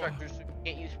Prospector, so you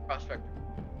can't use Prospector.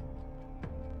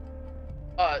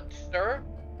 Sir?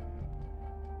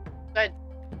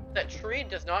 That tree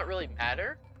does not really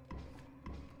matter.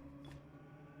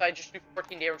 I just do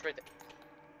 14 damage right there.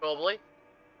 Probably.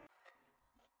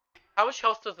 How much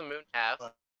health does the moon have?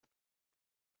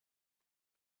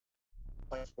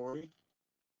 Like 40?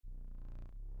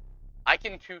 I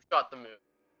can 2-shot the moon.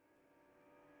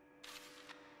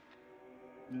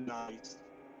 Nice.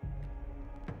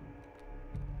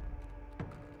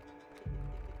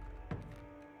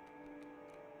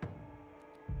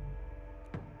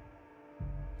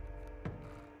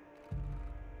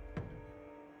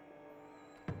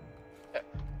 Okay.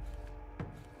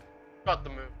 Shot the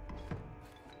moon.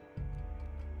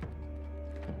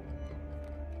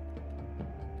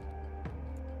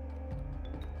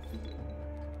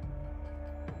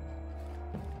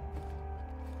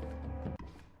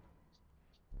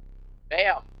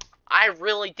 Bam! I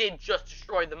really did just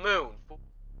destroy the moon.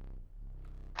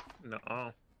 No.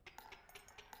 I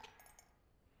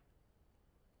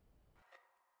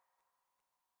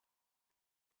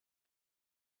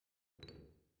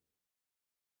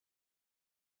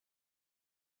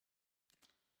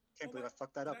can't believe I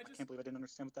fucked that up. I can't believe I didn't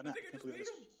understand what that meant. I can't believe I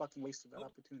just fucking wasted that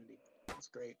opportunity. That's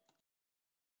great.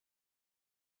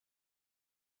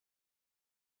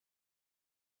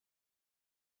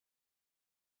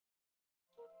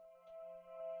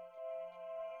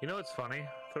 You know what's funny,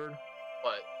 Third?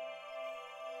 What?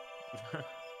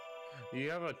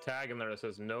 You have a tag in there that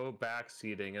says no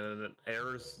backseating, and then it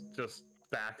errors just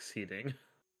backseating.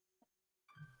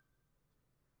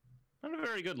 None of a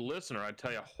very good listener, I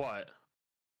tell you what.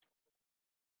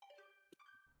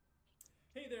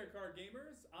 Hey there, card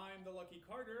gamers. I'm the Lucky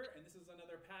Carter, and this is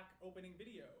another pack opening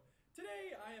video.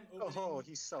 Today, I am opening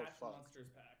he's so Patch fucked. Monsters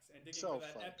packs and digging So for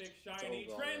that fucked. epic, It's shiny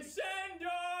over already. Transcend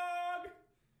Dog!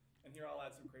 And here I'll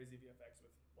add some crazy VFX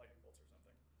with lightning bolts or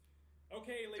something.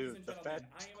 Okay, ladies and gentlemen,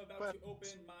 I am about to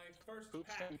open my first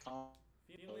pack.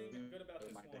 Feeling good about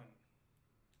this one.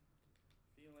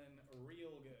 Feeling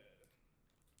real good.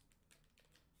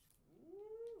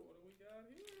 Ooh, what do we got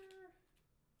here?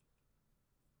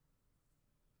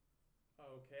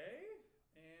 Okay,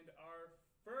 and our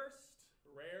first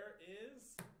rare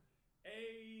is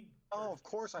a... Oh, of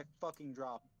course I fucking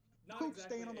dropped. Not Poop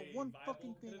exactly staying on the a one viable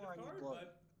fucking thing where I competitive need card, blood.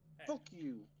 but hey, Fuck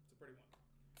you. it's a pretty one.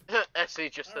 SC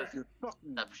just says Alright. You're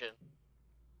fucking. exception.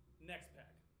 Next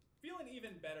pack. Feeling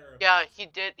even better. Yeah, he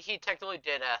did. He technically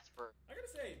did ask for. I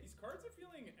gotta say, these cards are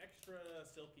feeling extra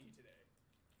silky today.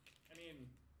 I mean,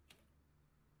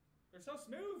 they're so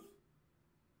smooth.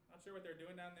 Not sure what they're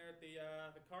doing down there at the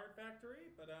card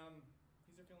factory, but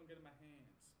these are feeling good in my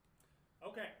hands.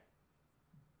 Okay,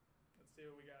 let's see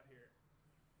what we got here.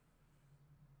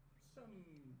 Some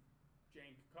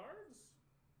jank cards.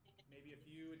 Maybe a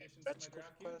few additions to my Vegetable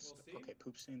draft queue. quest. We'll see. Okay,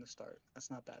 poop staying the start. That's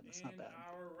not bad. That's not And bad.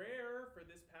 our rare for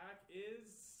this pack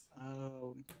is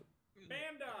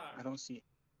Bandai. I don't see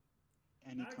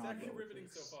any Not exactly combo with riveting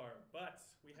so this. far, but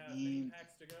we have many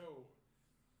packs to go.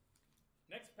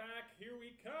 Next pack, here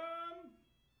we come.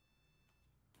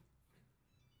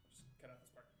 Just cut out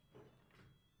this part.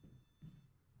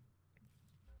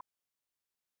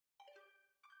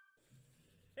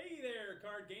 Hey there,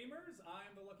 card gamers.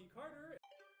 I'm the Lucky Carter.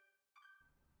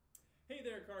 Hey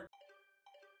there, card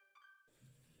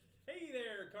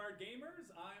gamers.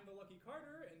 I'm the Lucky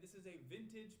Carter, and this is a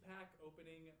vintage pack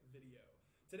opening video.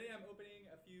 Today I'm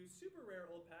opening a few super rare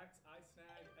old packs I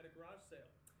snagged at a garage sale.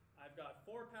 I've got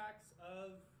 4 packs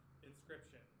of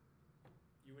Inscryption.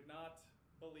 You would not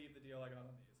believe the deal I got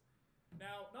on these.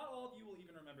 Now, not all of you will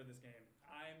even remember this game.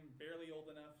 I'm barely old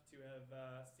enough to have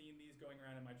seen these going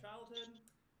around in my childhood.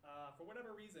 For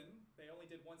whatever reason, they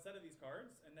only did 1 set of these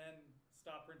cards and then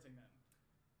stopped printing them.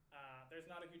 There's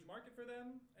not a huge market for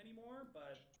them anymore,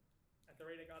 but at the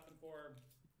rate I got them for,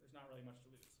 there's not really much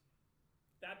to lose.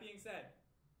 That being said,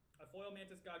 a foil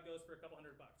Mantis God goes for a couple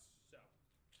 $100, so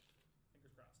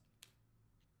fingers crossed.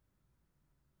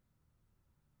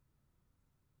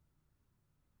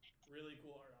 Really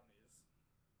cool art on these.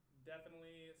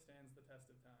 Definitely stands the test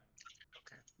of time.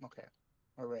 Okay.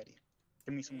 Already.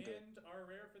 Give me some good. And our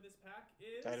rare for this pack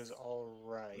is... That is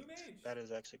alright. Blue Mage. That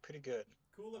is actually pretty good.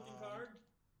 Cool looking card,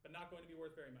 but not going to be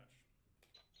worth very much.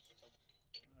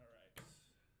 Alright.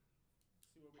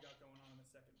 Let's see what we got going on in the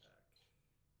second pack.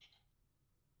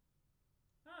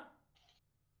 Huh.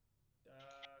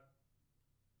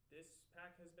 This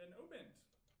pack has been opened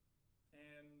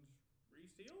and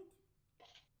resealed.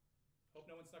 Hope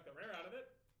no one snuck the rare out of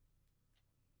it.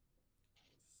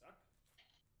 That would suck.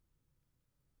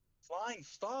 Flying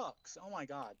fox! Oh my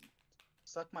god.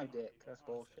 Suck my dick. That's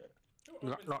bullshit. Who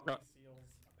opens and reseals a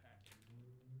pack?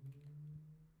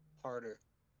 Harder.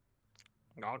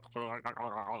 Huh.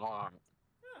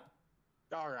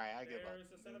 Alright, I give up.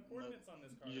 There's a set of coordinates on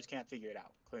this card. You just can't figure it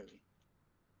out, clearly.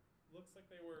 Looks like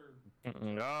they were...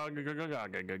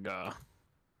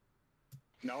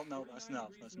 No, that's enough.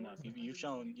 That's enough.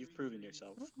 You've proven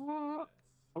yourself.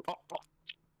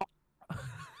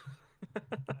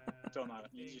 Still not.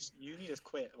 You need to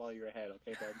quit while you're ahead,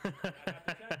 okay, bud? I have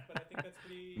to check, but I think that's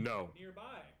pretty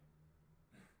nearby.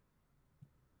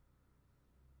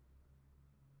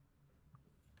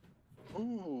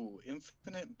 Ooh,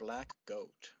 infinite black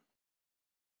goat.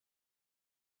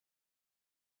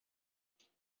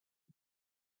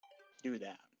 Do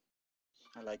that.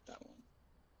 I like that one.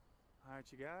 Alright,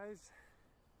 you guys.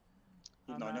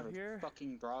 Even I'm though I out never here,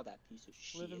 fucking brought that piece of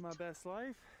shit. living my best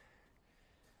life.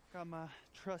 Got my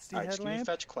trusty Alright, just give me a headlamp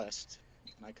fetch quest.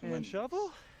 And I can and win.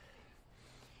 shovel.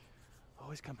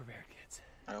 Always come prepared, kids.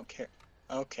 I don't care.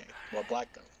 Okay, well,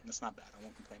 black goat. That's not bad. I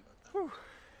won't complain about that. Whew.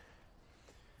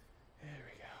 There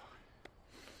we go.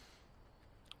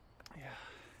 Yeah.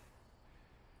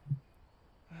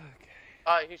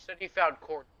 Okay. He said he found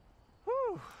cord.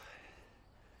 Whew.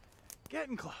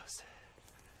 Getting close.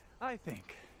 I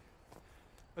think.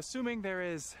 Assuming there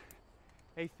is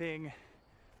a thing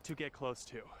to get close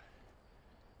to.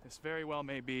 This very well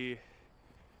may be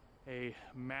a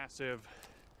massive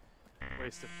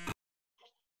waste of...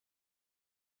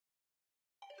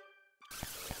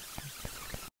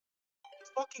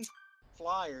 Fucking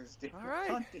flyers, dude. All right.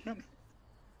 God damn it.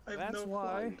 I have That's no why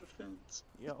flying defense.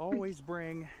 you always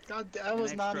bring God, that an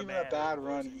was not extra even a man bad with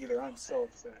run those either. I'm girls. so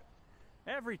upset.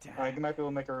 every time. Alright, you might be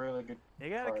able to make a really good You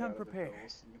gotta card come out of it, prepared. though. We'll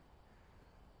see.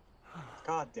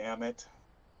 God damn it.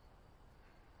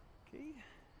 Okay.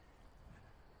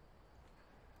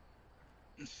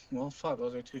 Well, fuck,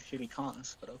 those are two shitty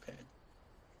cons, but okay.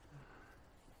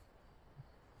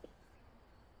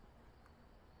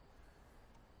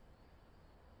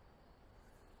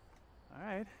 All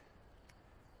right.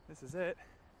 This is it.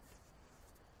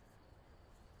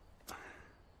 Yeah,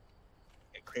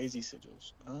 crazy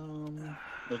sigils.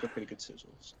 Those are pretty good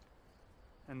sigils.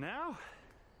 And now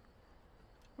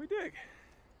we dig.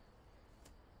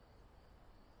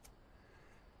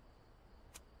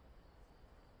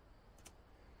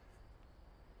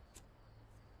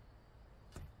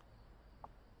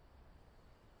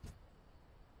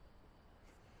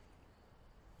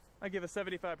 I give a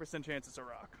 75% chance it's a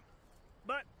rock.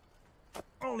 But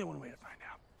only one way to find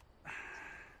out.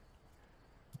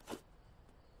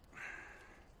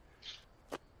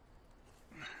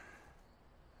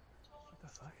 What the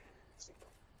fuck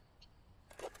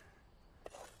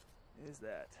is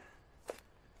that?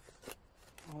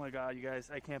 Oh my god, you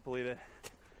guys, I can't believe it.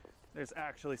 There's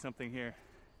actually something here.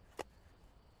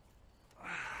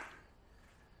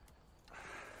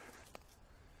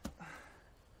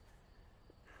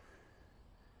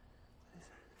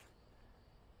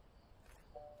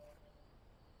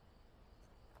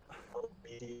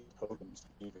 Totems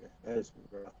either. That is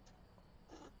rough.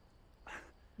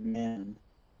 Man.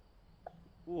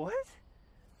 What?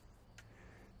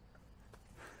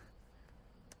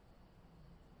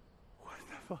 What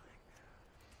the fuck?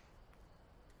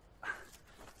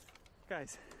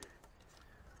 Guys,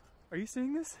 are you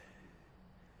seeing this?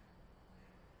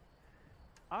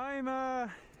 I'm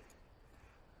a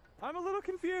little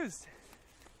confused.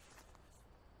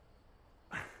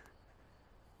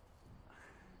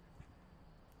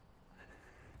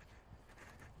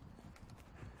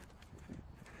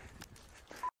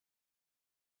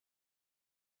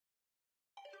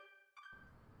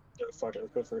 Yeah, fuck it,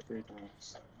 let's go for 3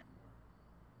 times.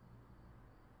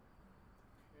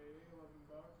 Okay,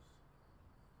 $11.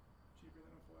 Cheaper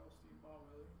than a foil steam ball,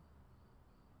 really.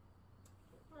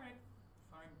 Alright,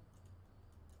 fine.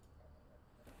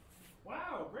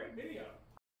 Wow, great video.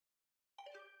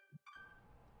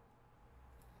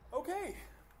 Okay,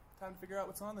 time to figure out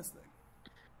what's on this thing.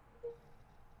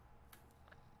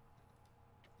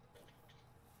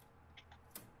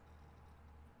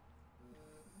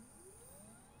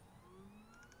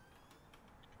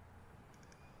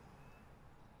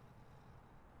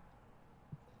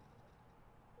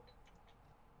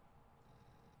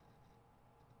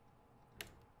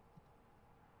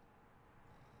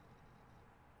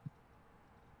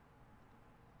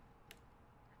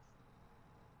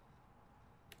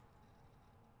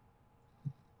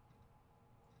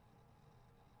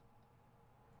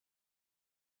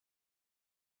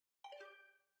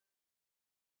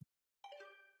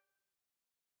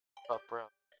 Up, bro.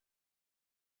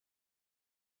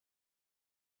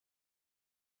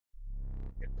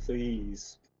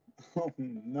 Please. Oh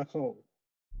no.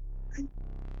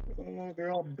 Oh,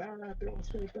 they're all bad. They're all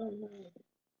so bad.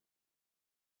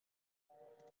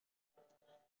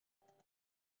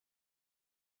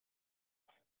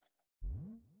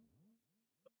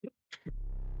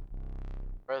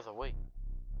 Where's the weight?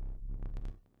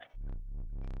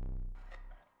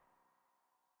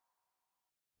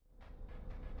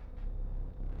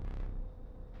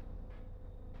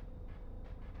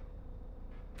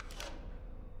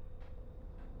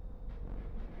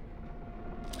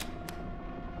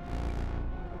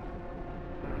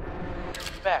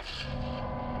 Back.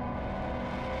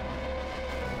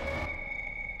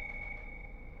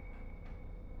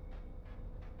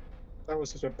 That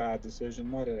was such a bad decision.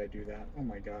 Why did I do that? Oh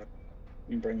my god.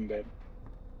 I'm brain dead.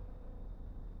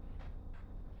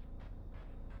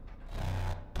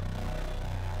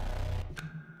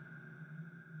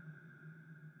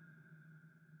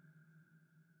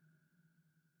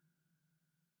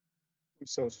 I'm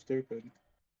so stupid.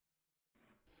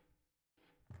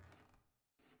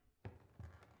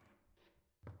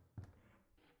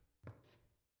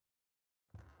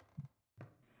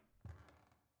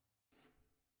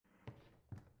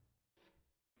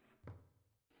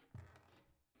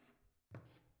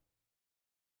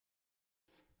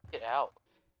 Get out.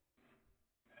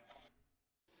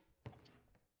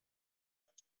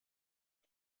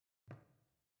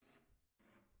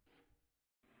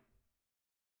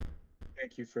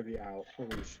 Thank you for the out. Holy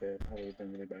shit. That would have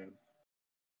been really bad.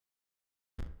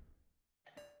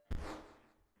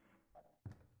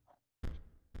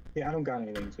 Yeah, I don't got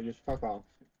anything, so just fuck off.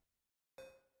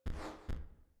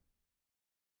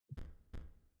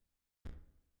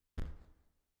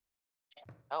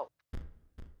 Help.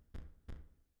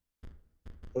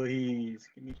 Please,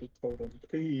 give me the totem.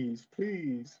 Please,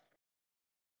 please.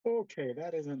 Okay,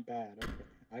 that isn't bad. Okay,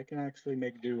 I can actually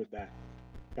make do with that.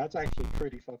 That's actually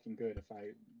pretty fucking good if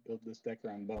I build this deck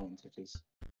around bones, which is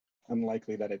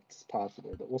unlikely that it's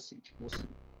possible, but we'll see. We'll see.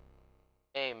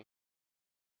 Aim.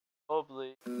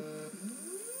 Hopefully.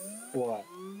 What?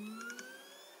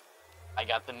 I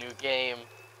got the new game.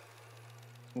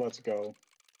 Let's go.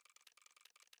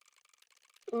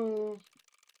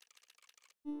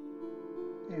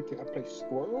 Okay, I play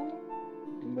Squirrel,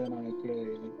 and then I play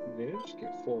this,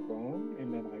 get 4 bone,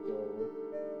 and then I go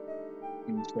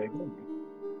Inscryption.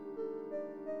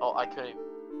 Oh, I couldn't.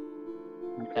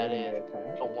 Okay, That then they is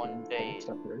attack. a Okay, one-day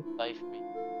separate. life me.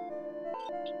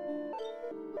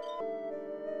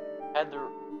 Had the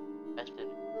method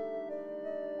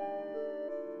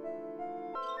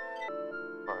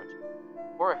card.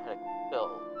 Or had a kill.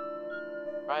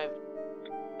 Drive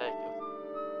that it was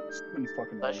It's been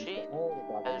fucking bones fleshy. for all the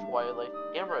Had his goddamn wildlife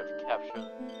camera to capture.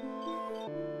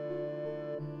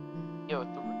 Yo,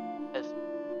 has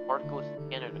particle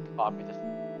scanner to copy this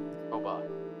robot.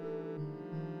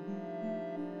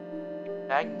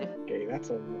 Magnificent Okay, that's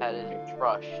a had his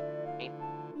brush. Paint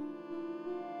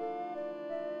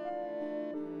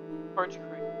cards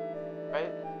create,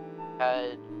 right?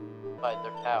 Had by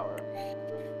their power.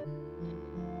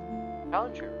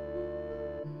 Challenger.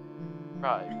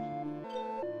 Right.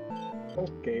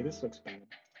 Okay, this looks bad.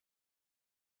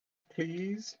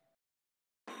 Please.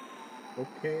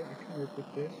 Okay, I can work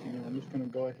with this. You know, I'm just gonna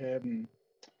go ahead and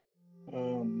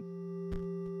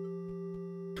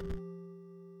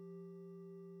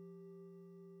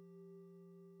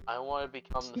I want to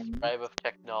become the scribe of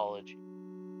technology.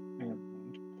 and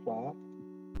plot.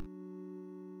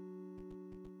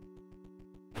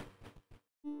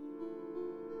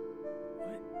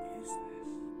 What is this?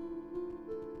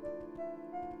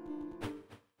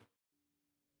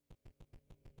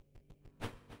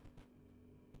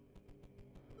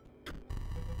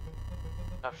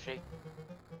 Now shake.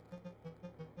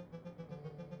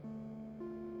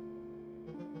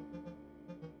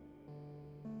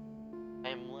 I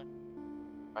am left.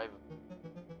 Scribe of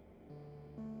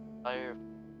fire.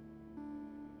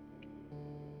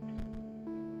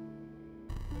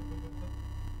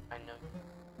 I know.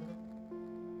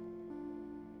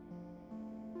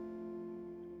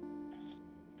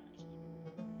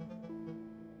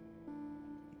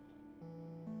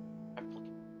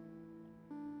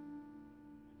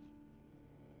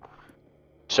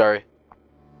 Sorry.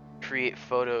 Create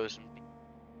photos.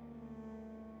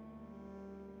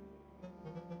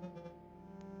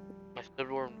 My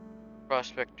subdwarf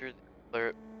prospector, the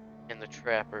cleric, and the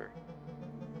trapper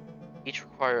each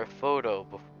require a photo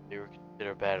before they were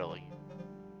considered battling.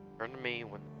 Turn to me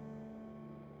when.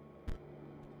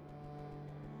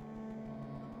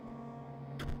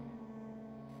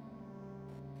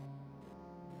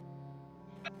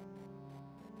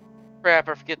 Crap,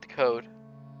 I forget the code.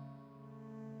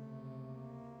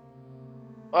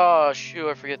 Oh, shoot,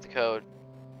 I forget the code.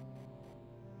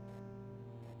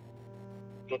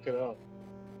 Look it up.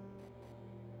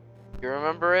 You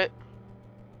remember it?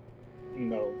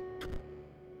 No.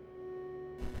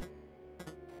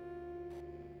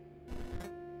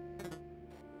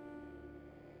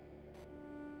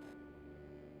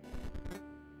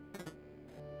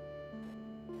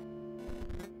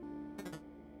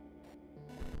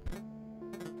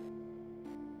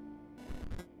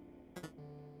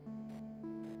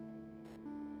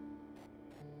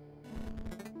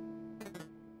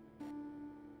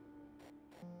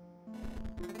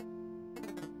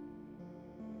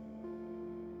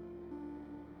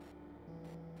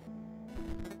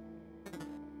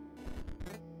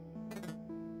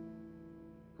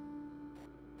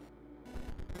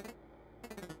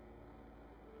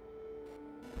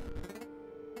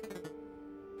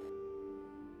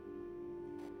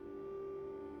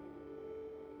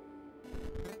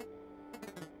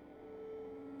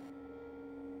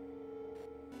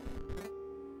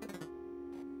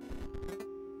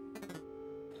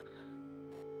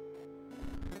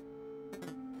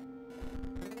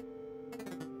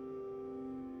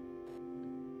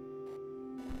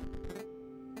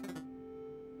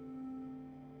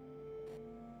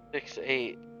 Six,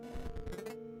 8.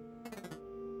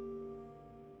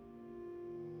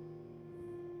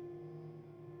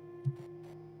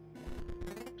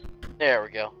 There we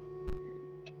go.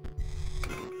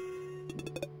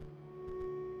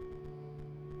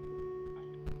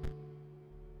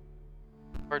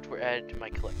 Cards were added to my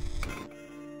collection.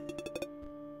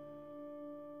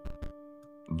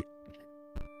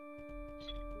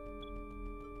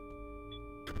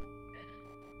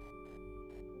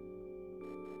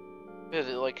 Is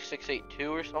it like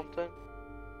 682 or something?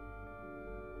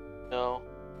 No.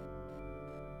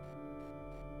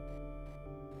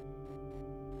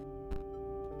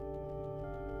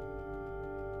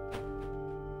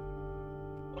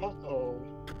 Uh-oh.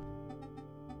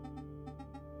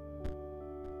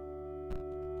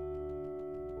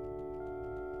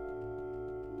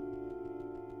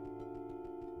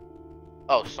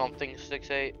 Oh, something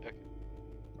 68? Okay.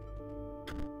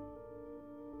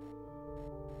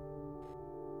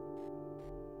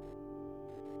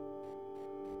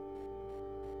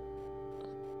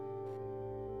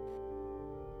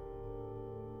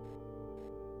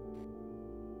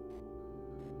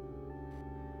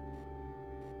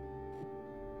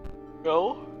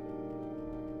 No?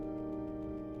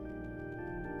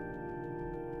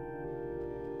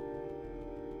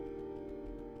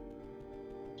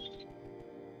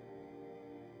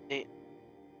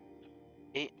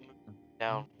 Eight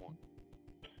down one.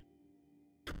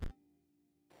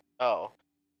 Oh.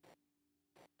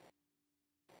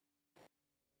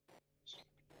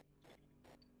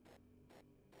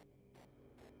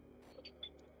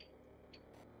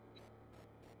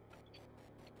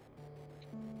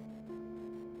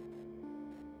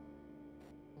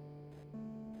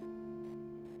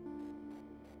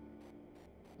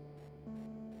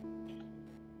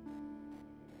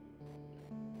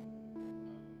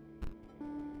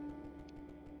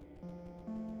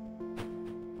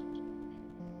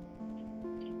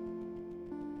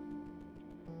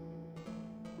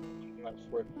 That's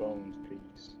worth bones,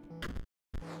 please.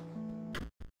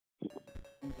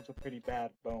 It's a pretty bad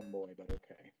bone boy, but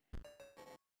okay.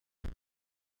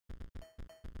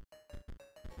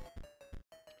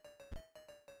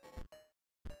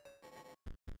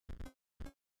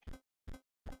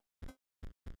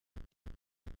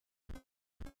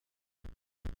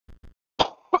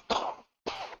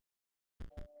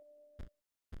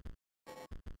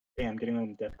 Damn, getting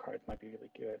them death cards might be really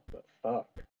good, but fuck.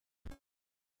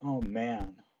 Oh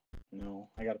man. No,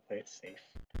 I gotta play it safe.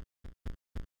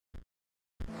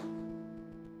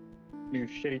 Your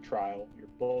shitty trial, your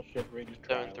bullshit rigged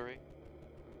trial. 7-3.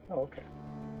 Oh, okay.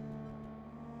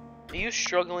 Are you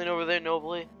struggling over there,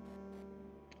 Nobly?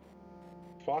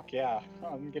 Fuck yeah.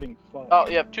 I'm getting fucked. Oh,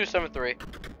 yep, 273.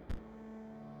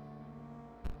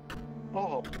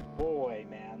 Oh boy,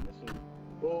 man, this is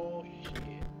bullshit.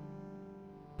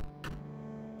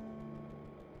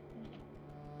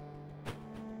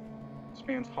 This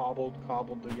man's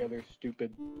cobbled together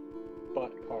stupid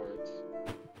butt cards.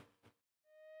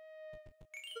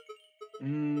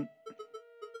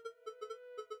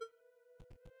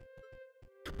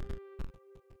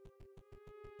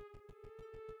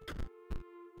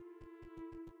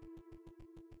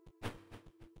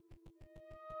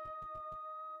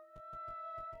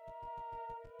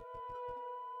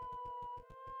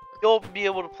 You'll be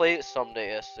able to play it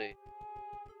someday, SC.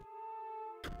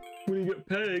 When you get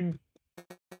pegged.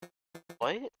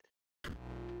 What?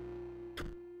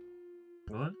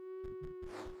 What?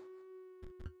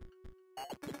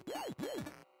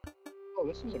 Oh,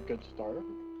 this is a good start.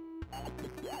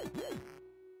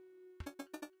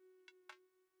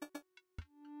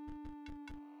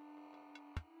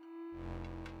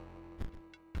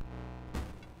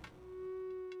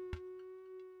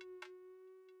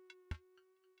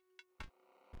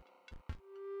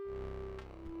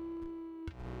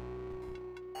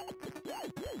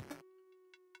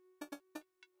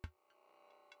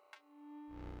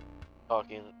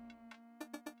 Talking.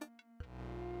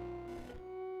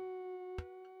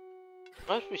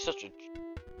 Must be such a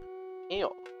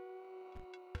deal.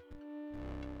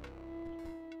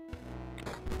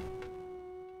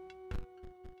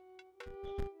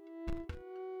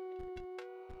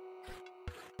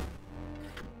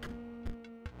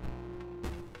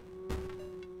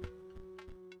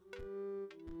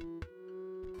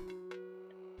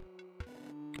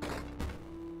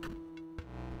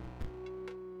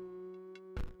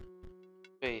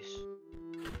 Face.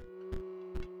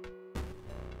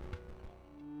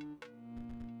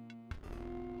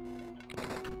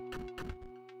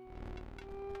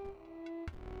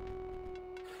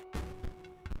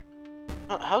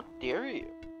 How dare you?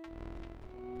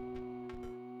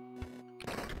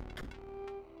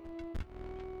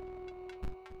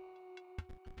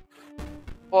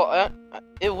 Well,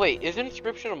 wait, is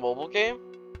Inscryption a mobile game?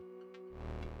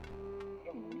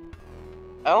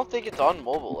 I don't think it's on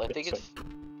mobile. I think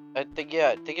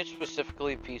it's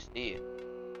specifically PC.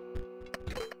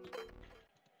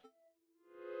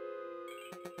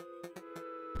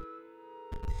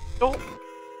 No.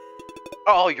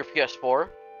 Oh, your PS4?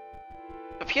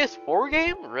 A PS4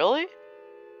 game? Really?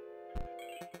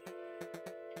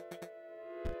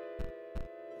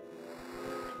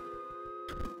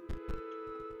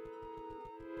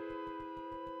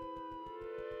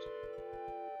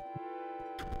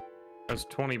 That's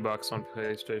 $20 on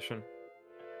PlayStation.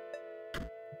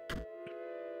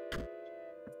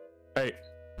 Hey,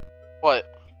 What?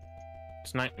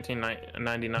 it's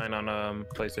 $19.99 on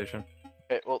PlayStation.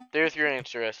 Okay, well, there's your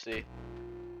answer, SC.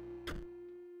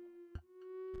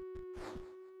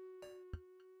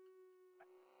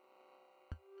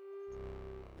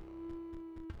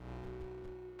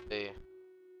 See.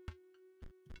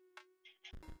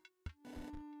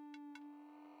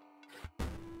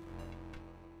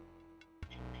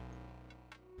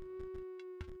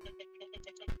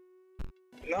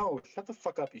 No, shut the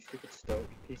fuck up, you stupid stoat,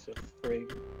 you piece of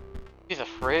frig. He's a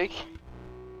frig?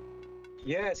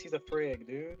 Yes, he's a frig,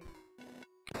 dude.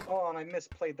 Oh, and I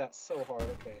misplayed that so hard.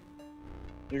 Okay.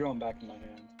 You're going back in my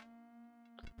hand.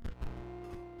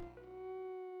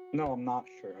 No, I'm not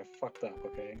sure. I fucked up,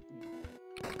 okay?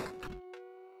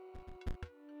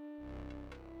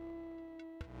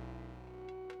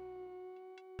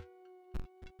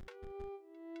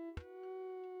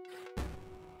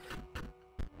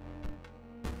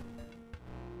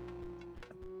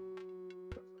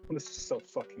 This is so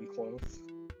fucking close.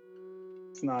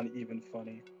 It's not even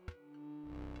funny.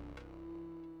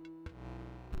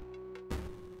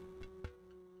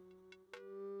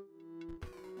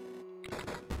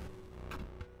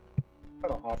 Try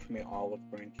to offer me olive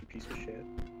branch, you piece of shit.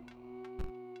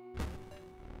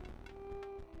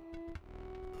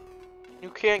 You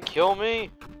can't kill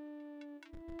me?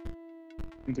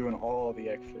 I'm doing all the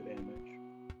extra damage.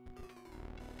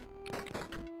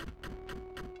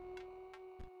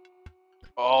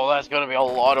 Oh, that's gonna be a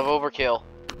lot of overkill.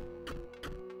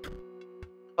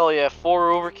 Hell yeah, 4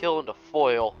 overkill into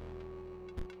foil.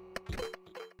 It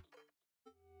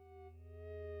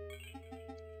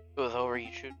was over,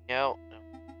 you shoot me out? No.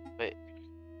 Wait.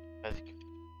 That's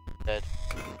dead.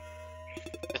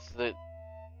 It's the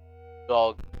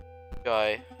dog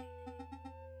guy.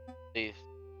 Please,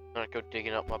 I'm not go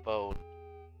digging up my bone.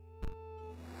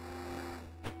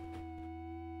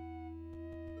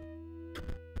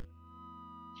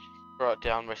 Brought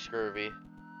down my scurvy.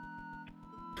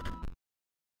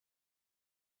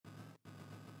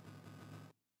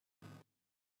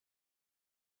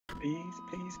 Please,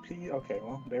 please, please. Okay,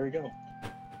 well, there we go.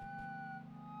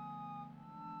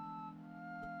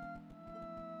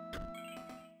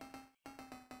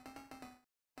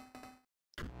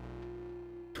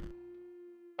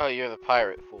 Oh, you're the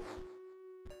pirate fool.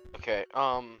 Okay,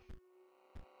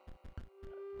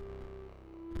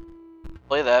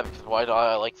 play that because why do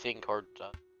I like seeing cards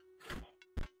done?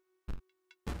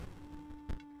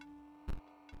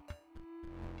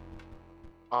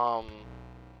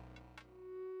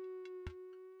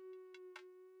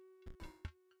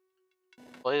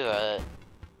 Play that.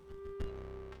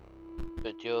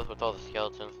 It deals with all the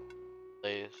skeletons.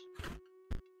 Plays.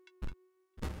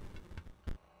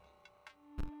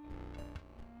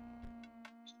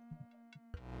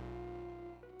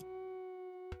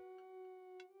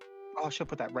 Oh, I should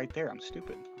put that right there. I'm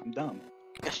stupid. I'm dumb.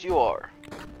 Yes, you are.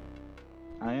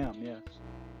 I am, yes.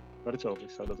 But it's over,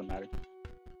 so it doesn't matter.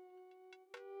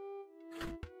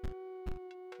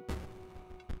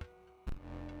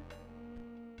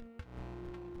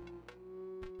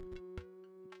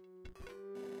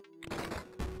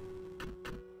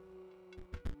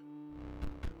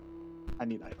 I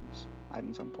need items.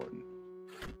 Items are important.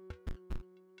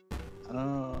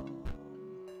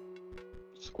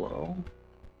 Squirrel.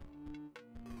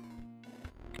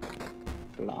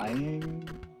 Flying.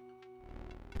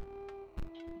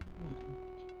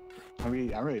 I really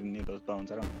didn't need those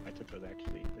bones. I don't know if I took those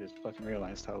actually. I just fucking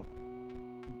realized how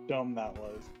dumb that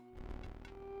was.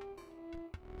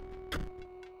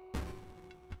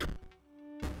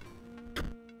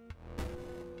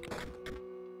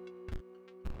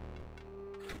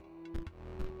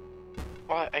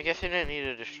 Well, I guess I didn't need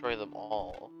to destroy them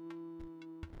all.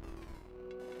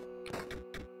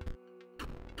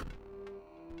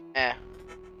 Eh.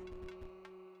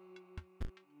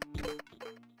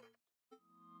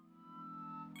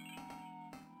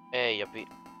 Hey, you beat.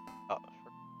 Oh,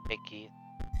 Mickey.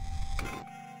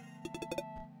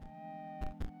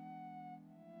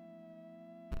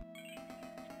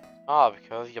 Ah,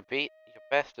 because you beat your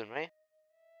best in me.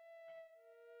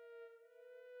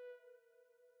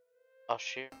 Oh,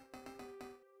 shit.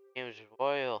 It was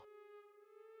royal.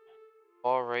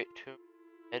 Alright, to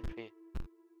NP.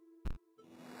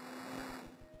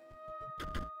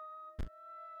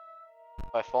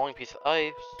 By falling piece of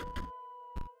ice.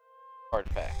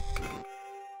 Artifact.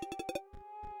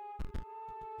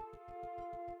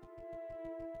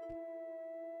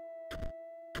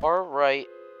 Our right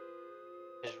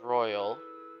is royal.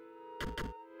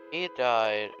 He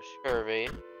died scurvy.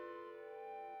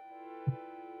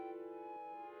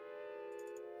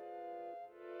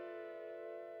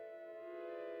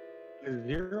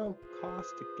 Zero cost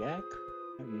to get?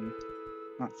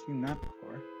 Not seen that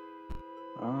before.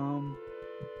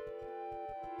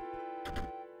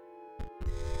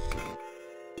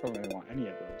 Probably don't want any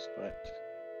of those, but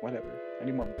whatever. I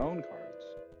need more bone cards.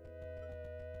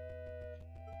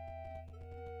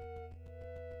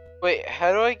 Wait,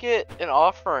 how do I get an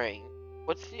offering?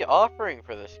 What's the offering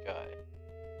for this guy?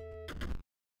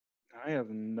 I have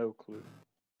no clue.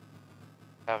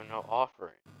 I have no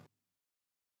offering.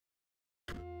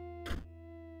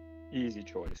 Easy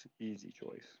choice. Easy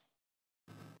choice.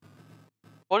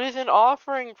 What is an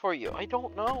offering for you? I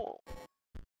don't know.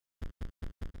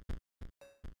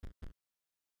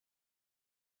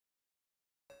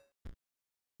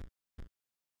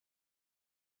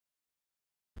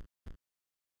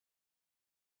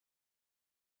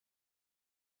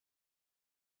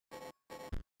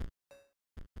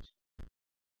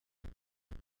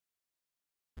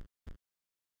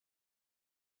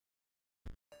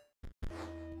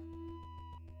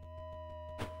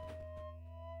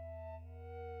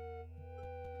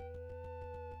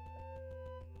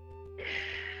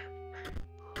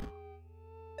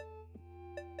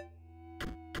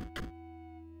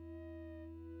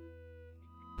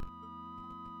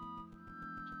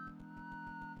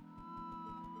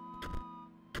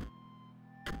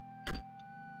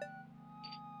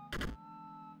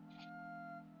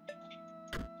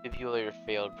 Simulator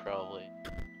failed probably.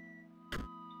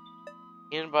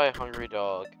 In by a hungry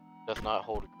dog does not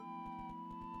hold.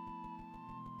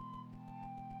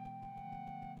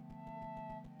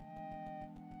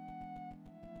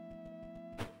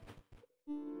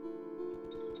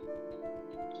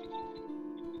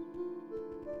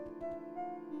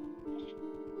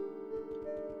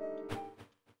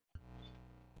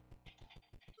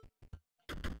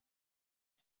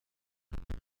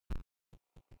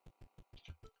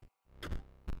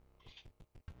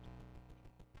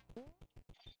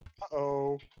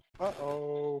 Uh-oh.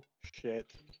 Uh-oh.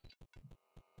 Shit.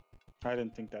 I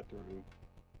didn't think that through.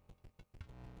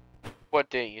 What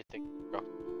didn't you think, bro?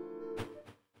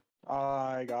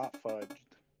 I got fudged.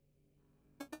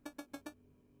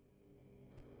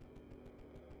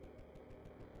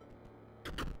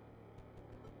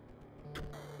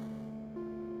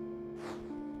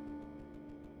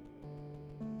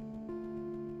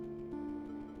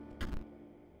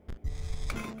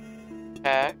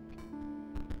 Pack.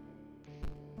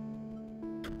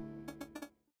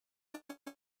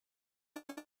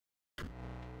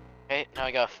 Okay, now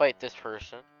I gotta fight this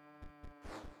person.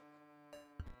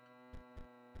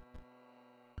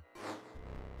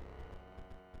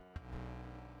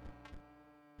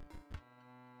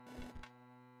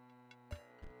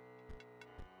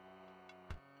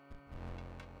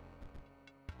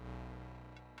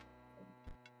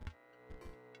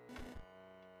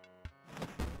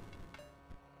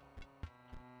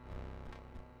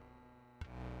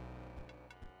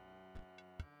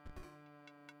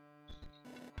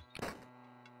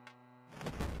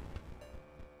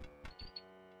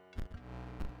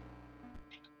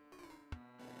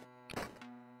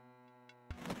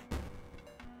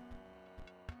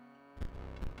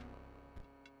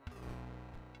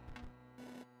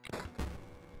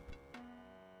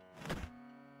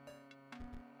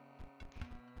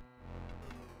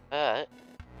 But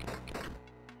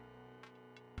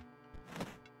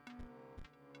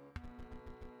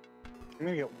I'm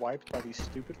gonna get wiped by these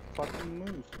stupid fucking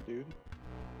moves, dude.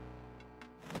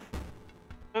 I'm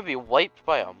gonna be wiped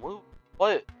by a move.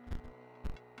 What?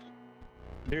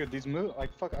 Dude, these moves,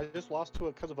 like, fuck, I just lost to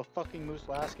it because of a fucking moose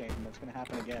last game, and that's gonna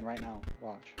happen again right now.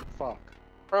 Watch. Fuck.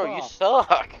 Bro, you Fuck.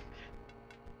 suck.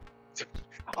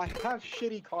 I have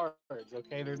shitty cards,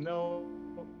 okay? There's no...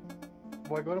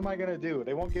 Like, what am I gonna do?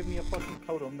 They won't give me a fucking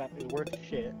totem that is worth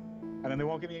shit, and then they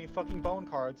won't give me any fucking bone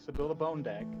cards to build a bone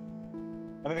deck,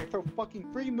 and then they throw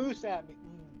fucking free moose at me.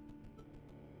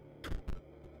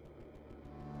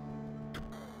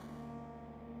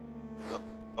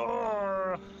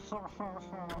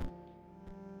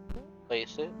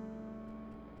 Place it.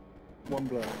 One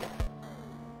blood.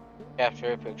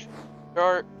 Capture a picture.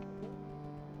 Start.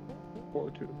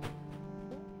 4-2.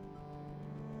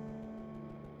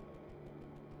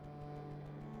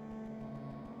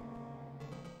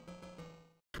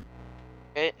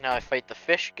 Okay, now I fight the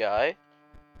fish guy.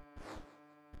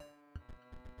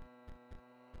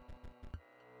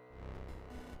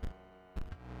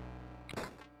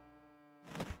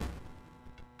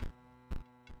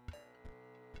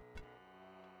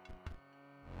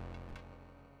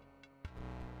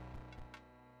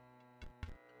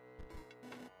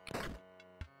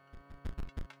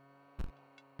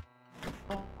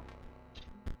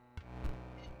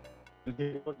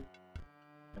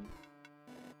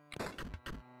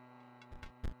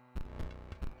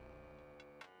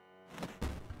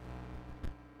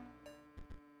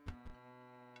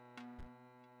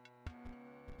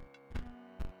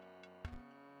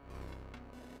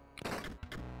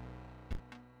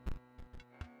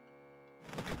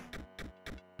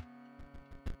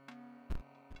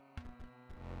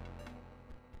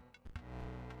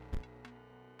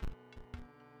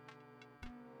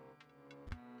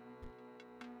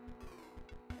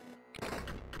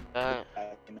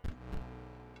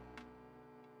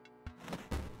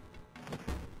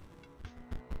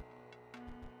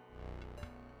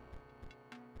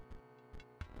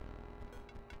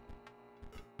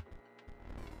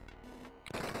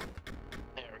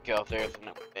 go. There's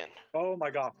no win. Oh my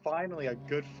god, finally a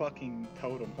good fucking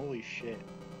totem. Holy shit.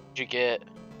 What'd you get?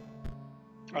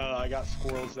 I got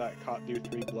squirrels that do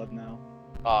 3 blood now.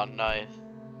 Oh, nice.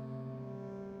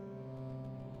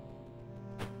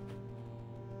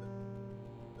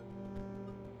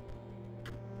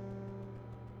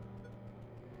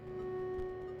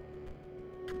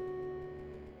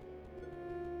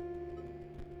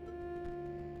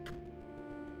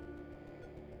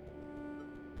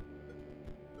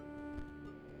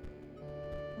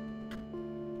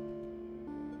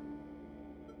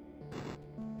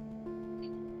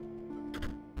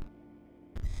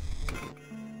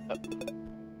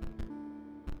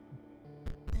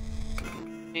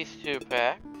 These 2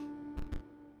 packs.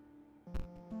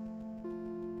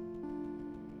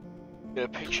 Get a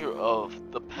picture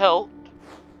of the pelt.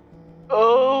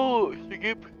 Oh, so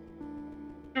get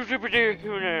super duper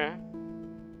tuna.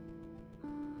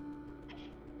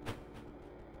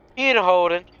 Ian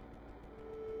Holden.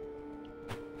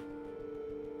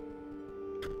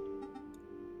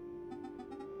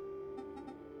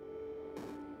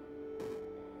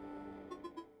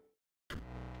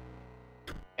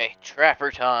 Hey,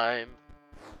 trapper time.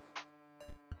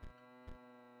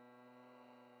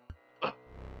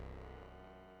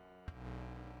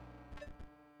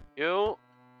 You.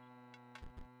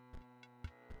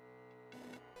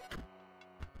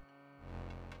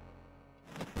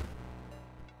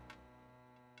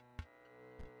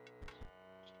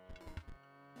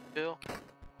 Bill.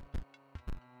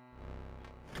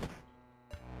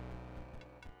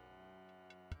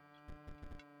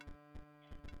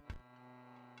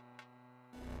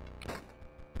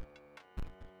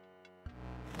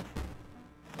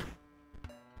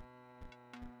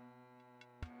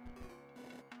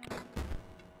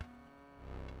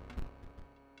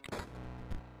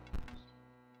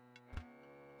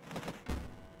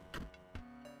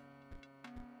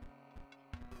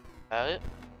 Got it.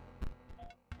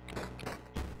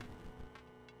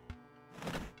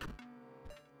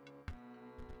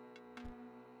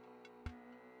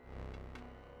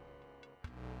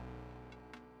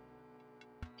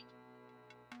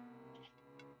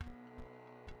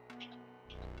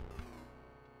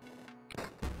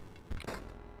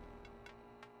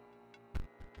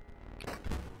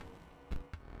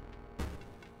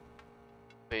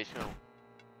 Wait, so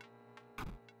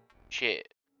shit.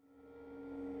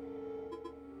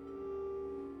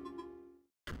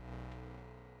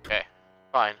 Okay,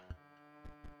 fine.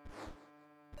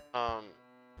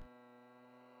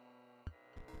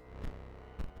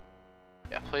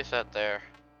 Yeah, place that there.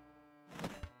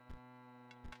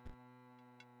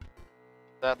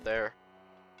 That there.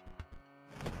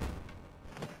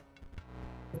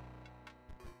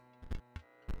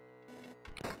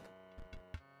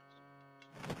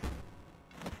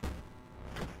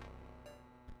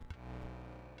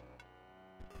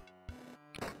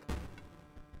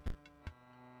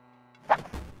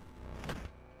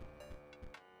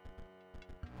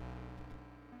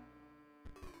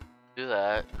 Do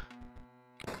that.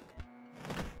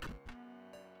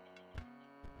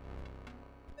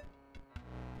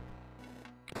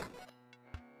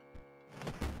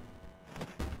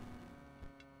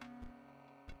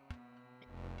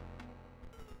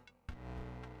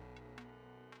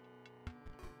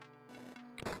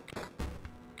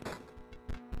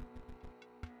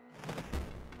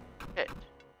 Okay.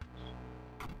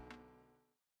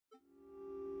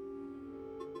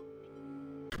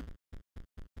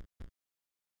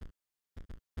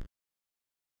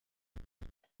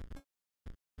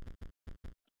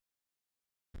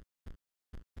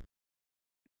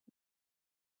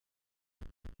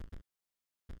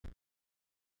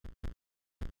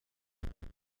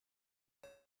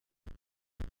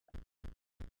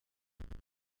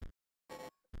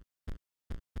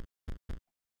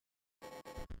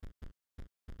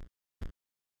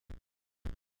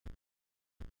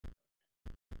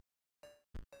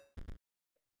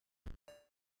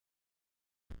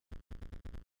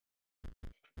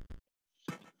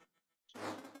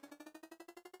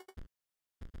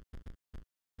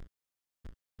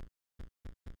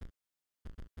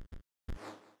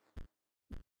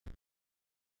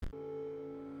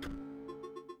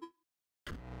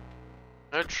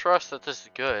 I trust that this is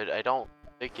good. I don't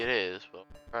think it is, but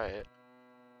try it.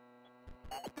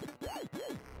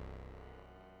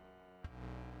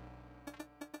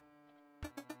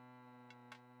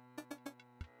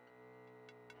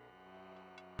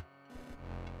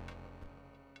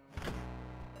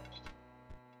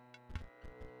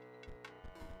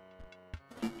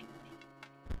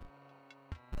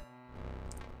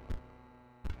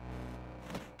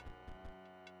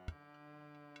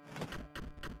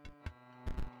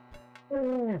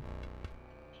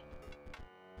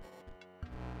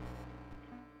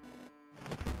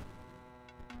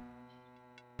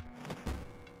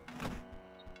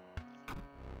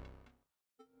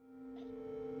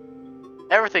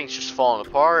 Everything's just falling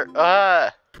apart.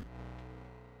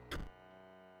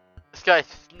 This guy's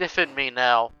sniffing me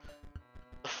now.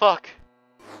 The fuck?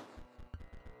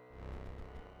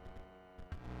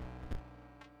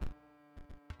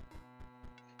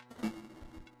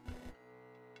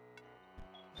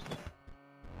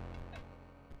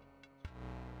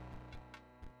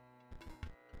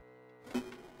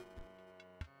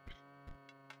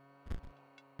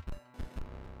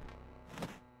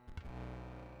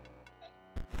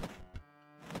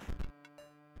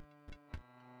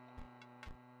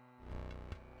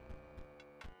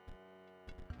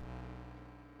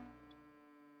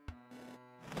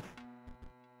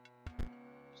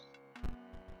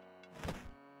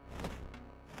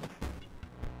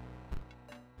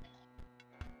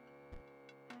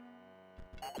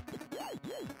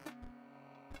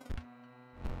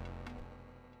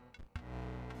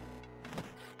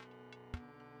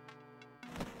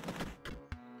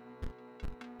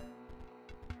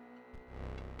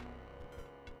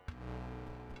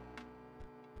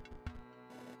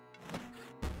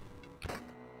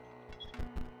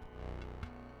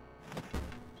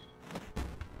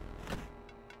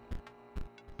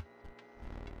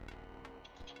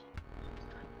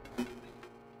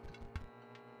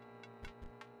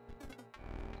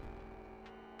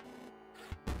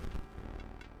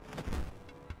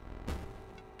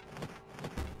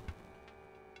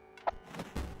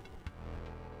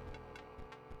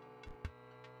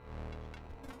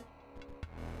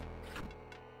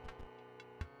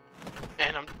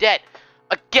 And I'm dead.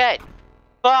 Again!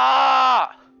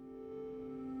 Ah!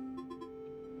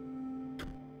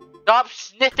 Stop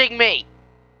sniffing me!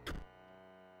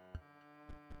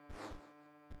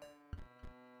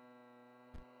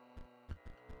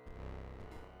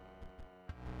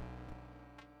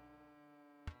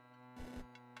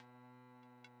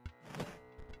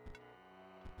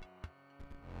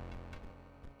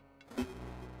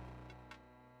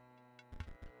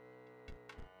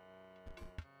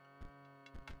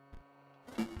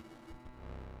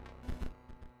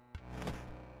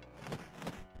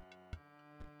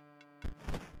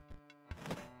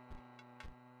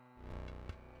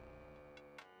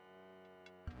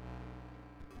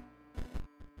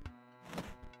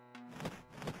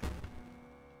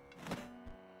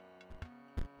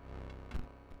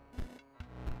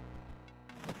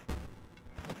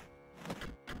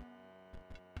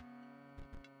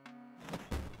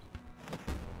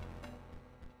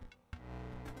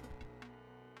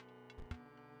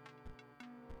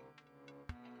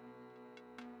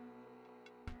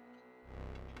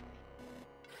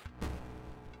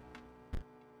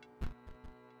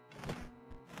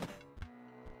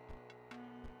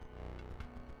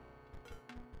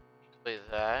 Play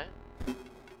that.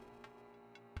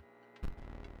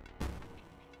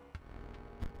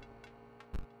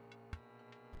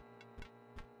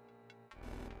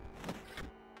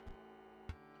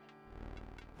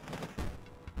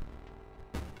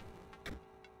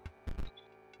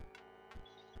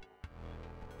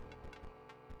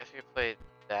 Guess we play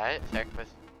that. Sacrifice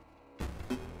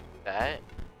that.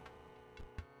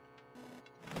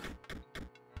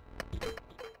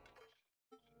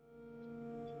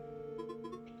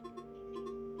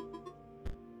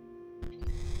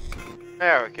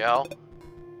 There we go.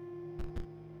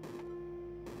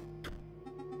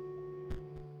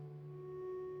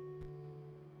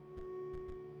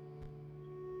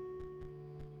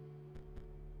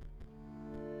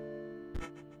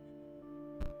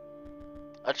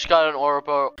 I just got an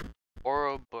Ouroboros.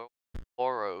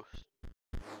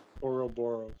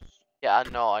 Ouroboros. Yeah, I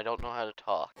know. I don't know how to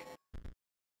talk.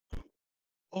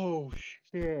 Oh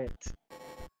shit.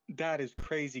 That is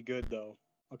crazy good though.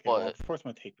 Okay, What? well, of course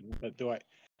I'm taking it, but do I?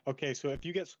 Okay, so if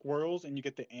you get squirrels and you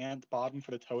get the ant bottom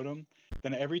for the totem,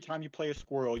 then every time you play a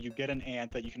squirrel, you get an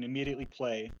ant that you can immediately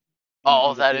play. And it Oh,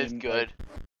 ends up that is being, good.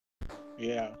 like,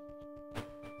 yeah.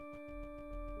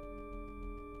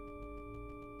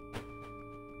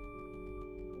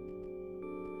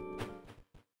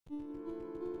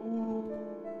 Ooh,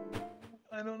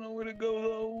 I don't know where to go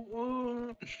though.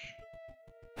 Ooh.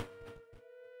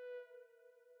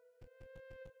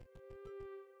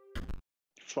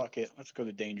 Fuck it, let's go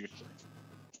to dangerous.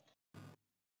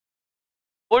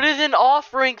 What is an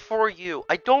offering for you?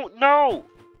 I don't know.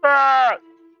 Ah!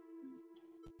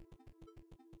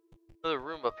 Another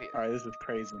room up here. Alright, this is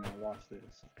crazy now. Watch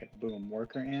this. Okay, boom,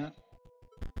 worker ant.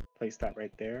 Place that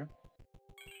right there.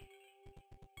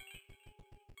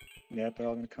 Yep, they're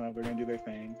all gonna come up. They're gonna do their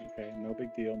thing. Okay, no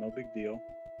big deal. No big deal.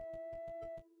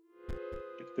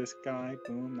 Get this guy.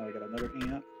 Boom. Now we got another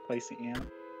ant. Place the ant.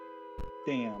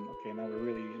 Damn. Okay, now we're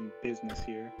really in business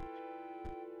here.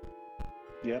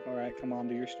 Yep. All right. Come on,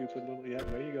 do your stupid little. Yep.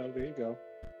 There you go. There you go.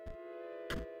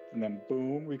 And then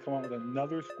boom, we come out with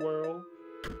another squirrel.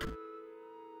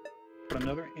 Put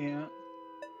another ant.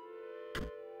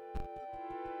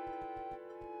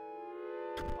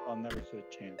 Oh, never stood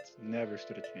a chance. Never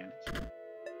stood a chance.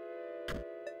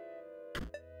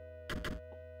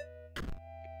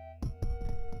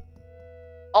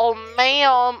 Oh,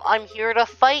 ma'am, I'm here to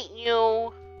fight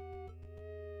you.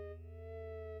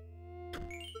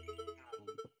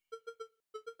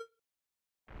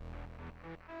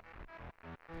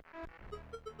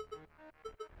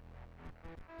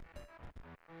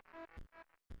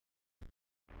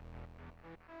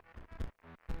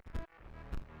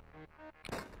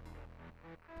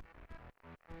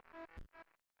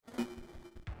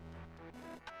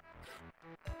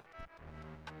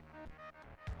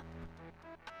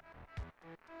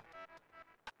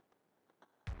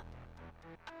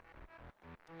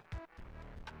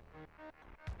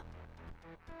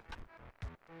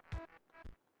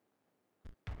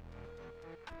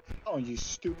 Oh, you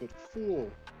stupid fool.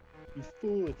 You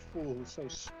foolish fool who's so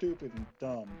stupid and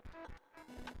dumb.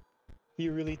 He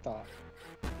really thought.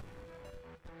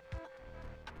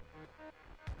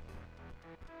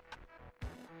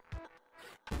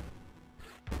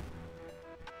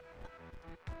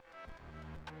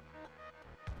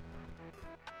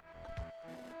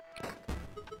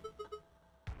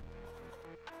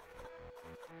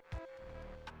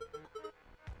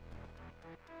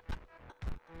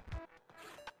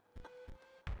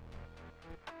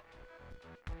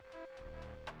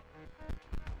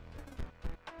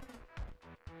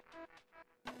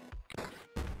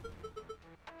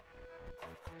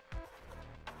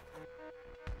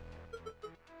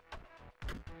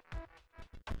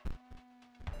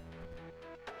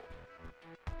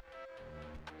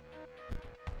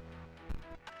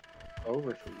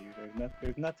 Over for you.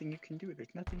 There's nothing you can do. There's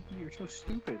nothing. You're so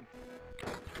stupid.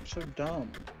 You're so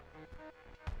dumb.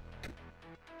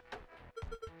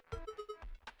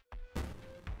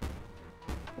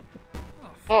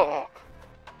 Oh.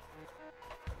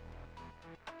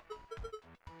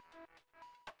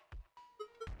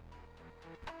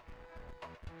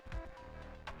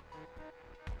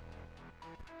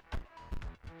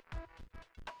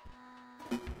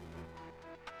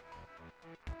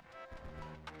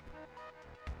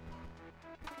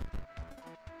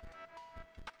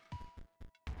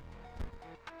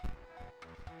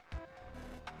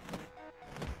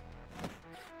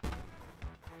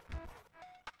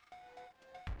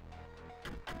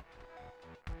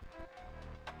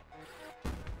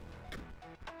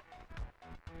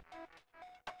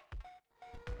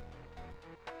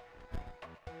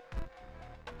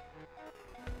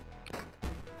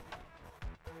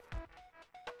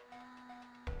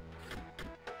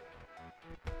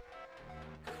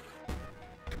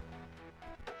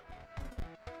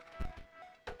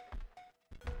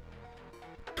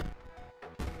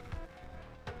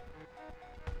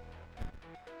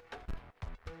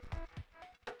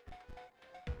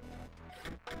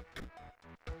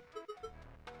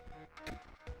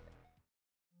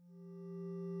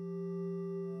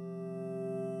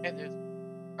 And there's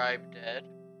Tribe dead.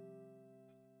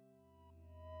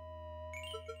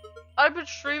 I've been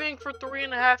streaming for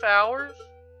 3.5 hours?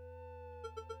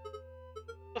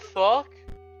 The fuck?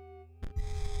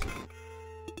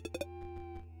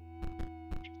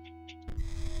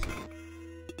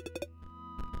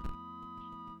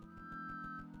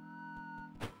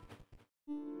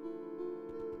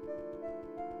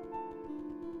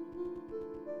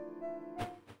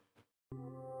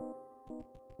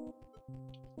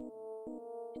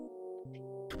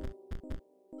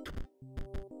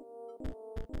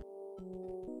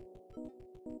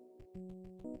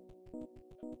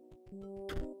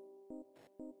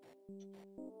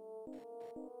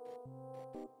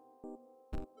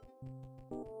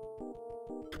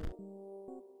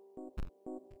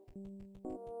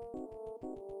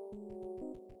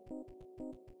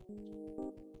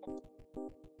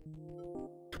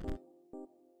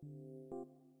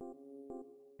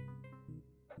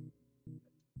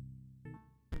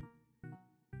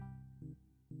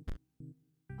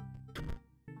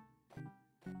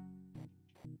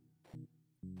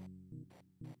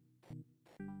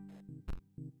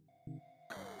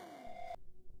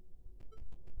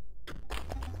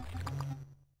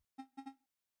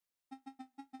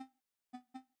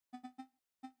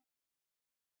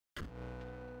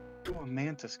 do a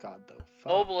Mantis God though?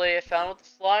 Fuck. Mobley, I found what the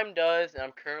slime does, and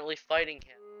I'm currently fighting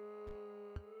him.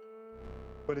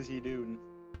 What does he do?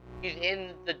 He's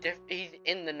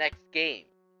in the next game.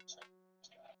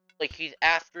 Like, he's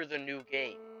after the new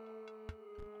game.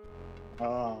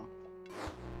 Oh.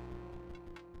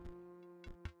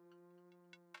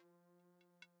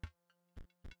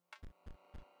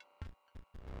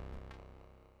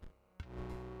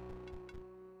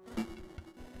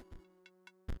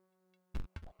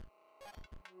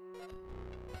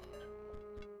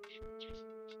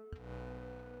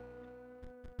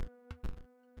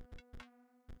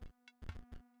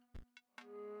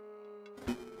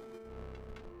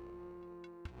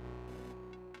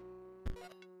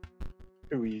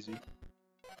 Too easy.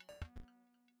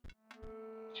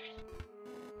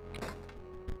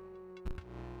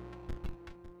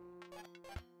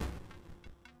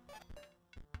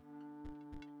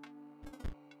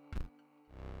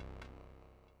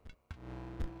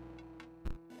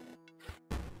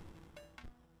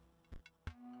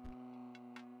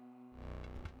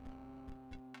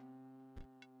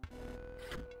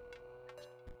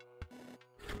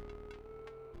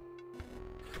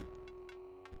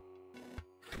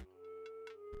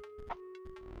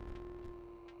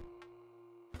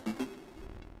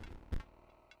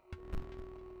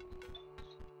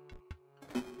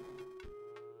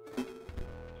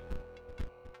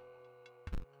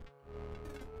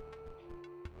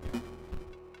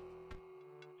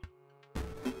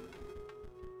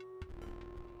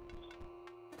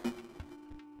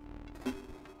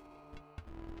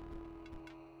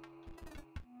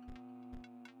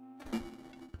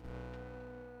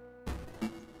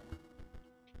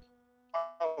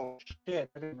 Oh shit!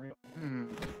 I didn't realize.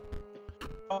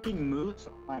 Fucking moose.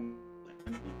 I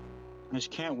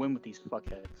just can't win with these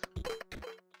fuckheads.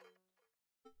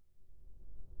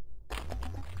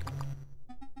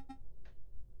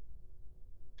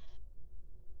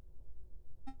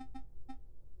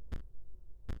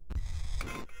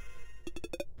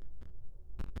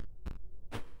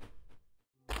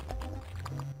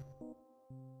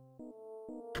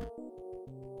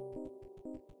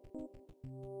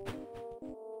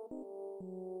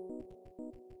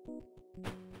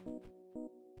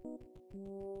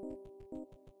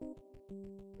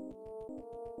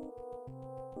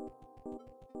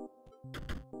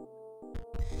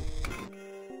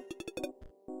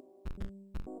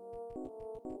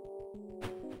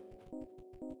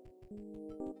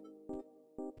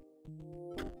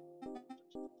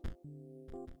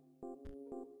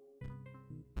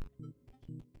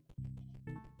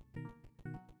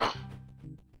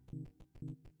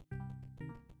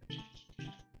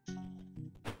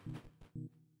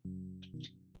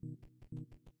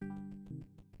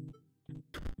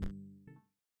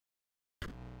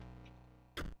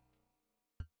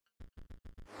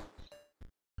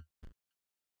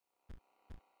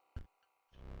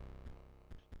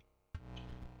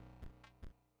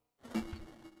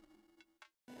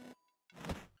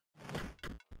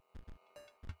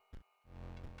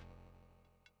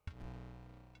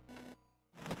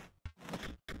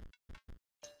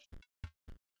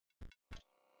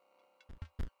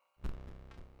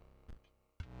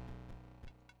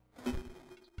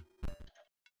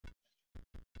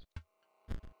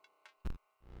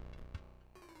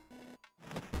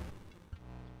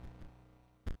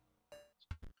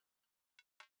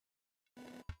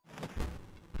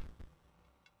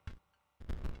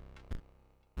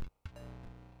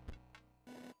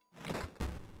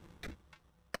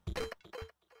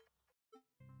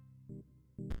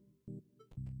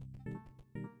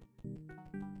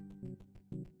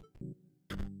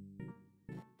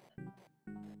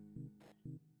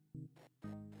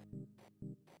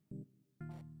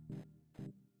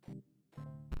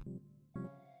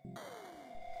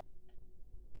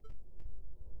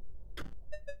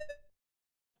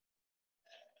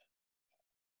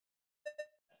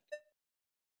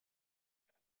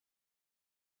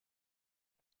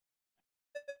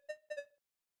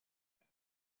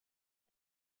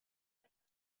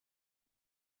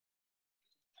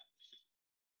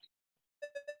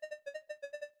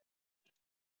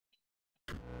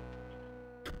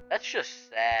 That's just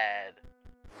sad.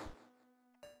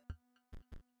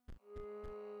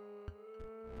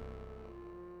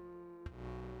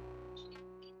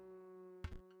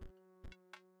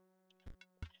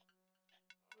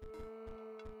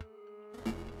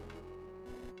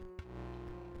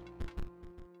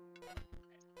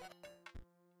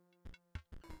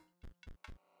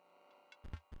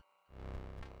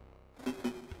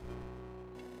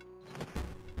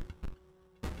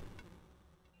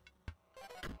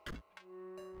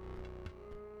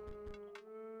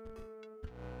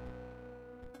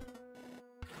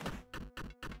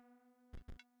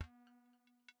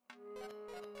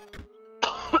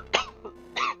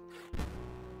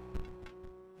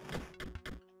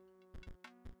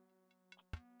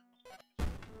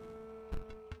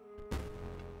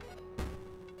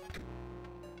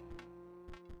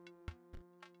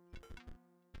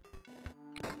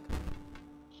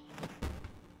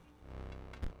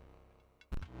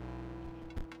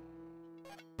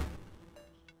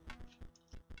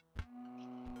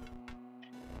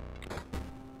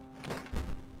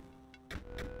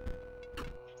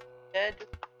 dead.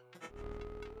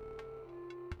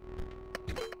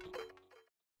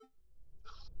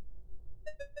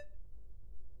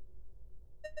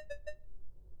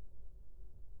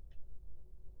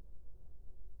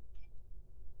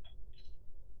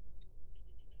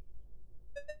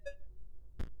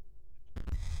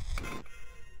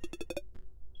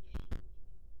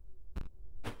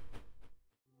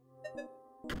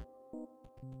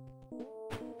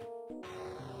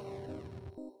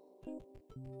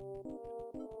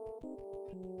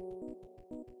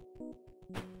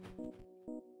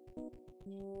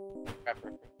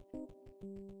 Trapper.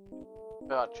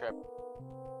 Oh, trip.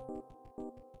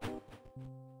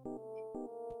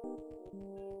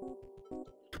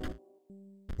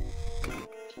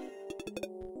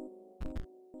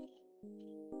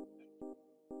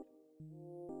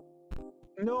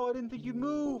 No, I didn't think you'd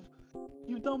move!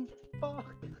 You dumb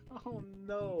fuck! Oh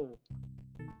no!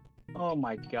 Oh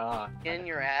my god. Getting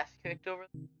your ass kicked over.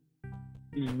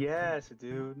 Yes,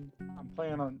 dude. I'm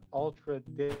playing on ultra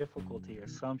difficulty or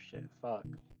some shit. Fuck.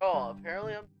 Oh,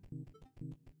 apparently I'm.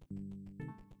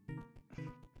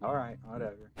 Alright,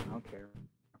 whatever. I don't care.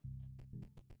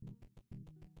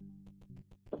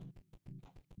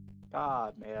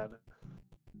 God, man.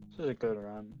 This is a good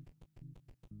run.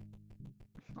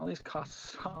 All these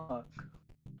costs suck.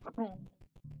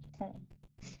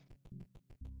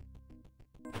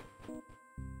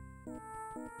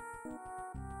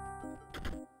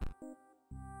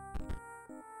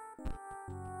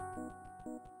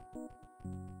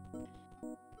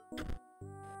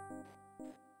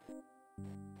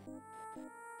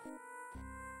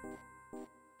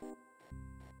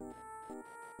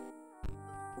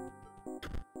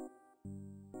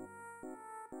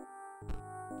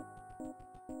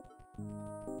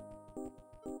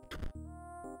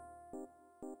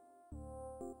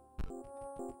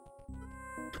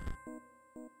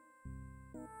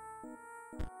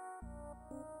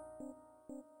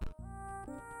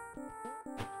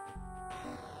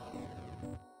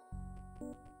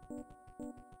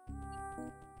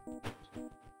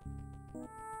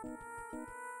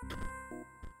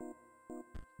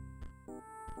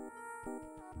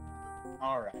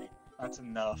 Alright, that's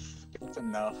enough. That's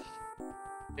enough.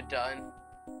 You're done.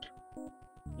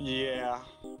 Yeah.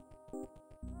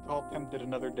 All tempted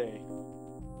another day.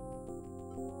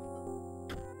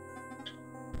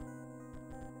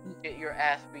 Get your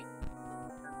ass beat.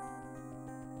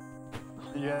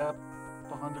 Yep,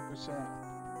 100%.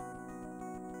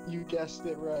 You guessed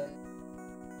it right.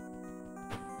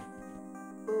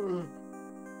 Ugh.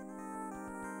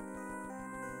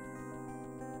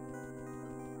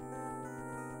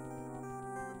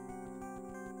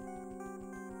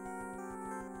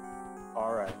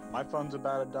 Alright, my phone's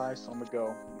about to die, so I'm gonna go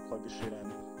and plug the shit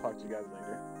in. Talk to you guys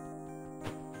later.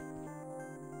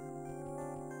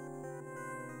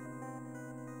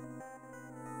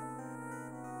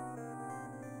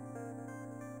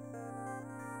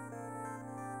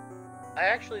 I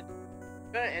actually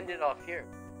gonna end it off here,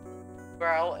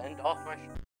 where I'll end off my.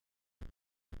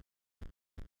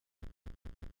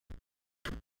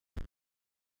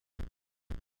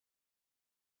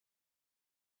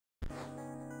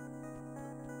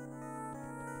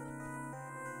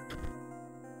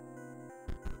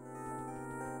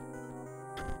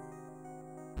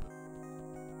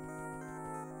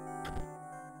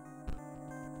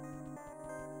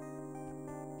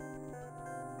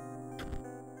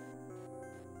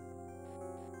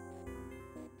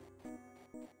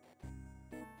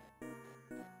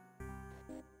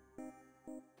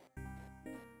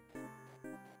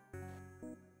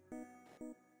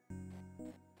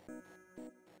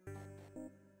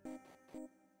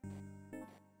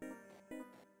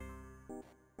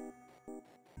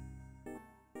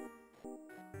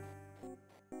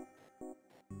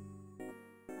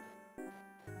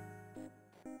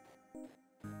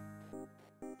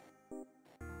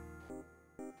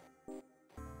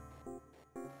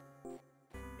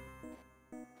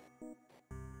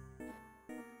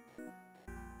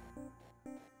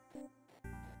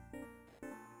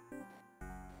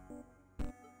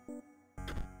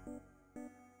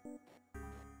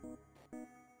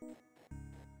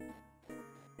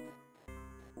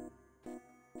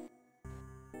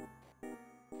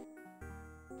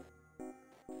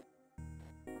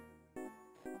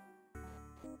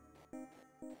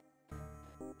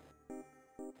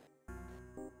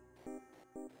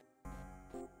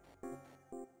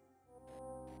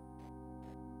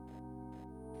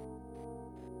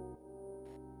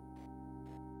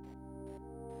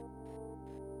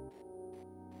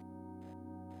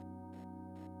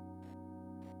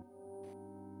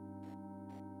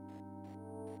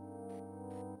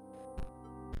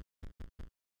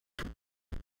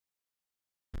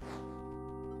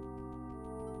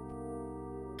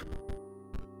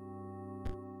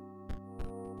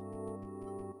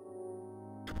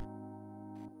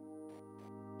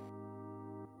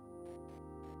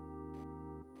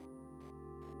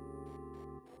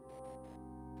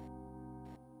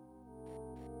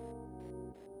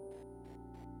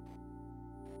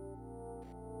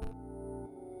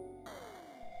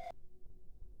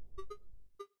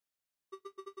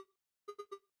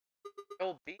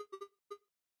 It'll be.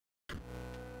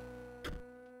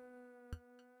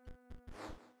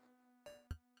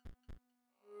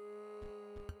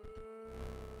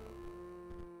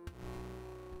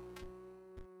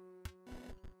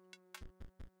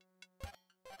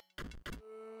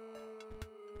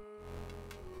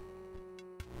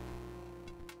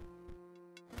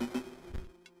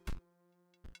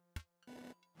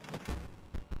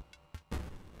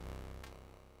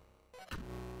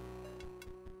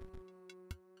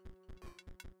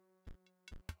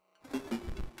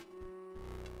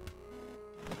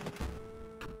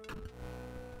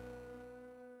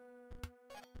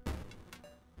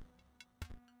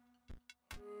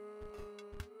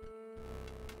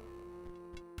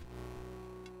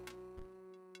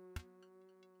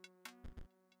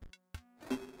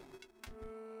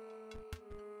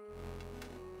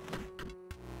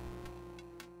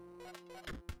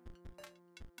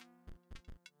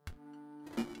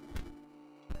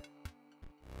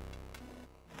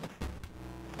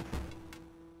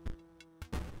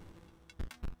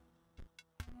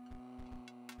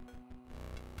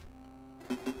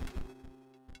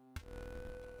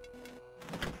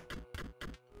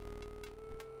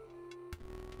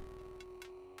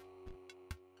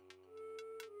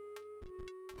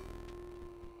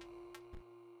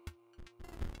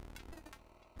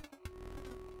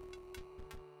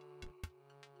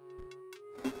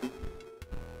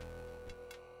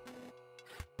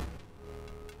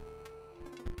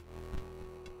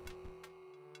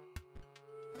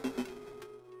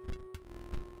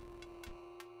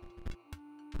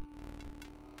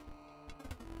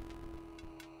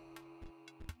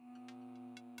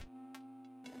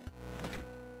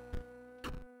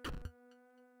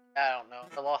 I don't know.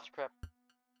 I lost prep.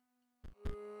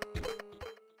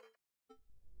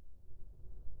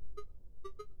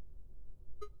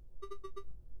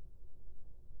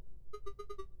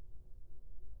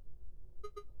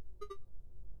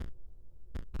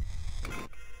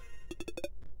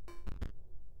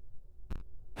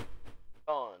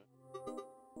 Gone.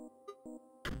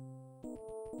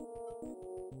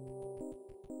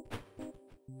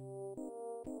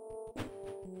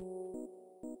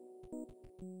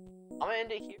 I'm gonna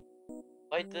end it here.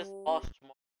 Fight this boss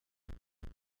tomorrow.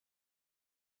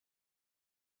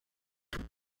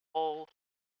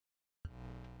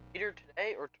 Either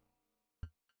today or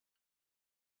tomorrow.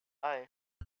 Bye.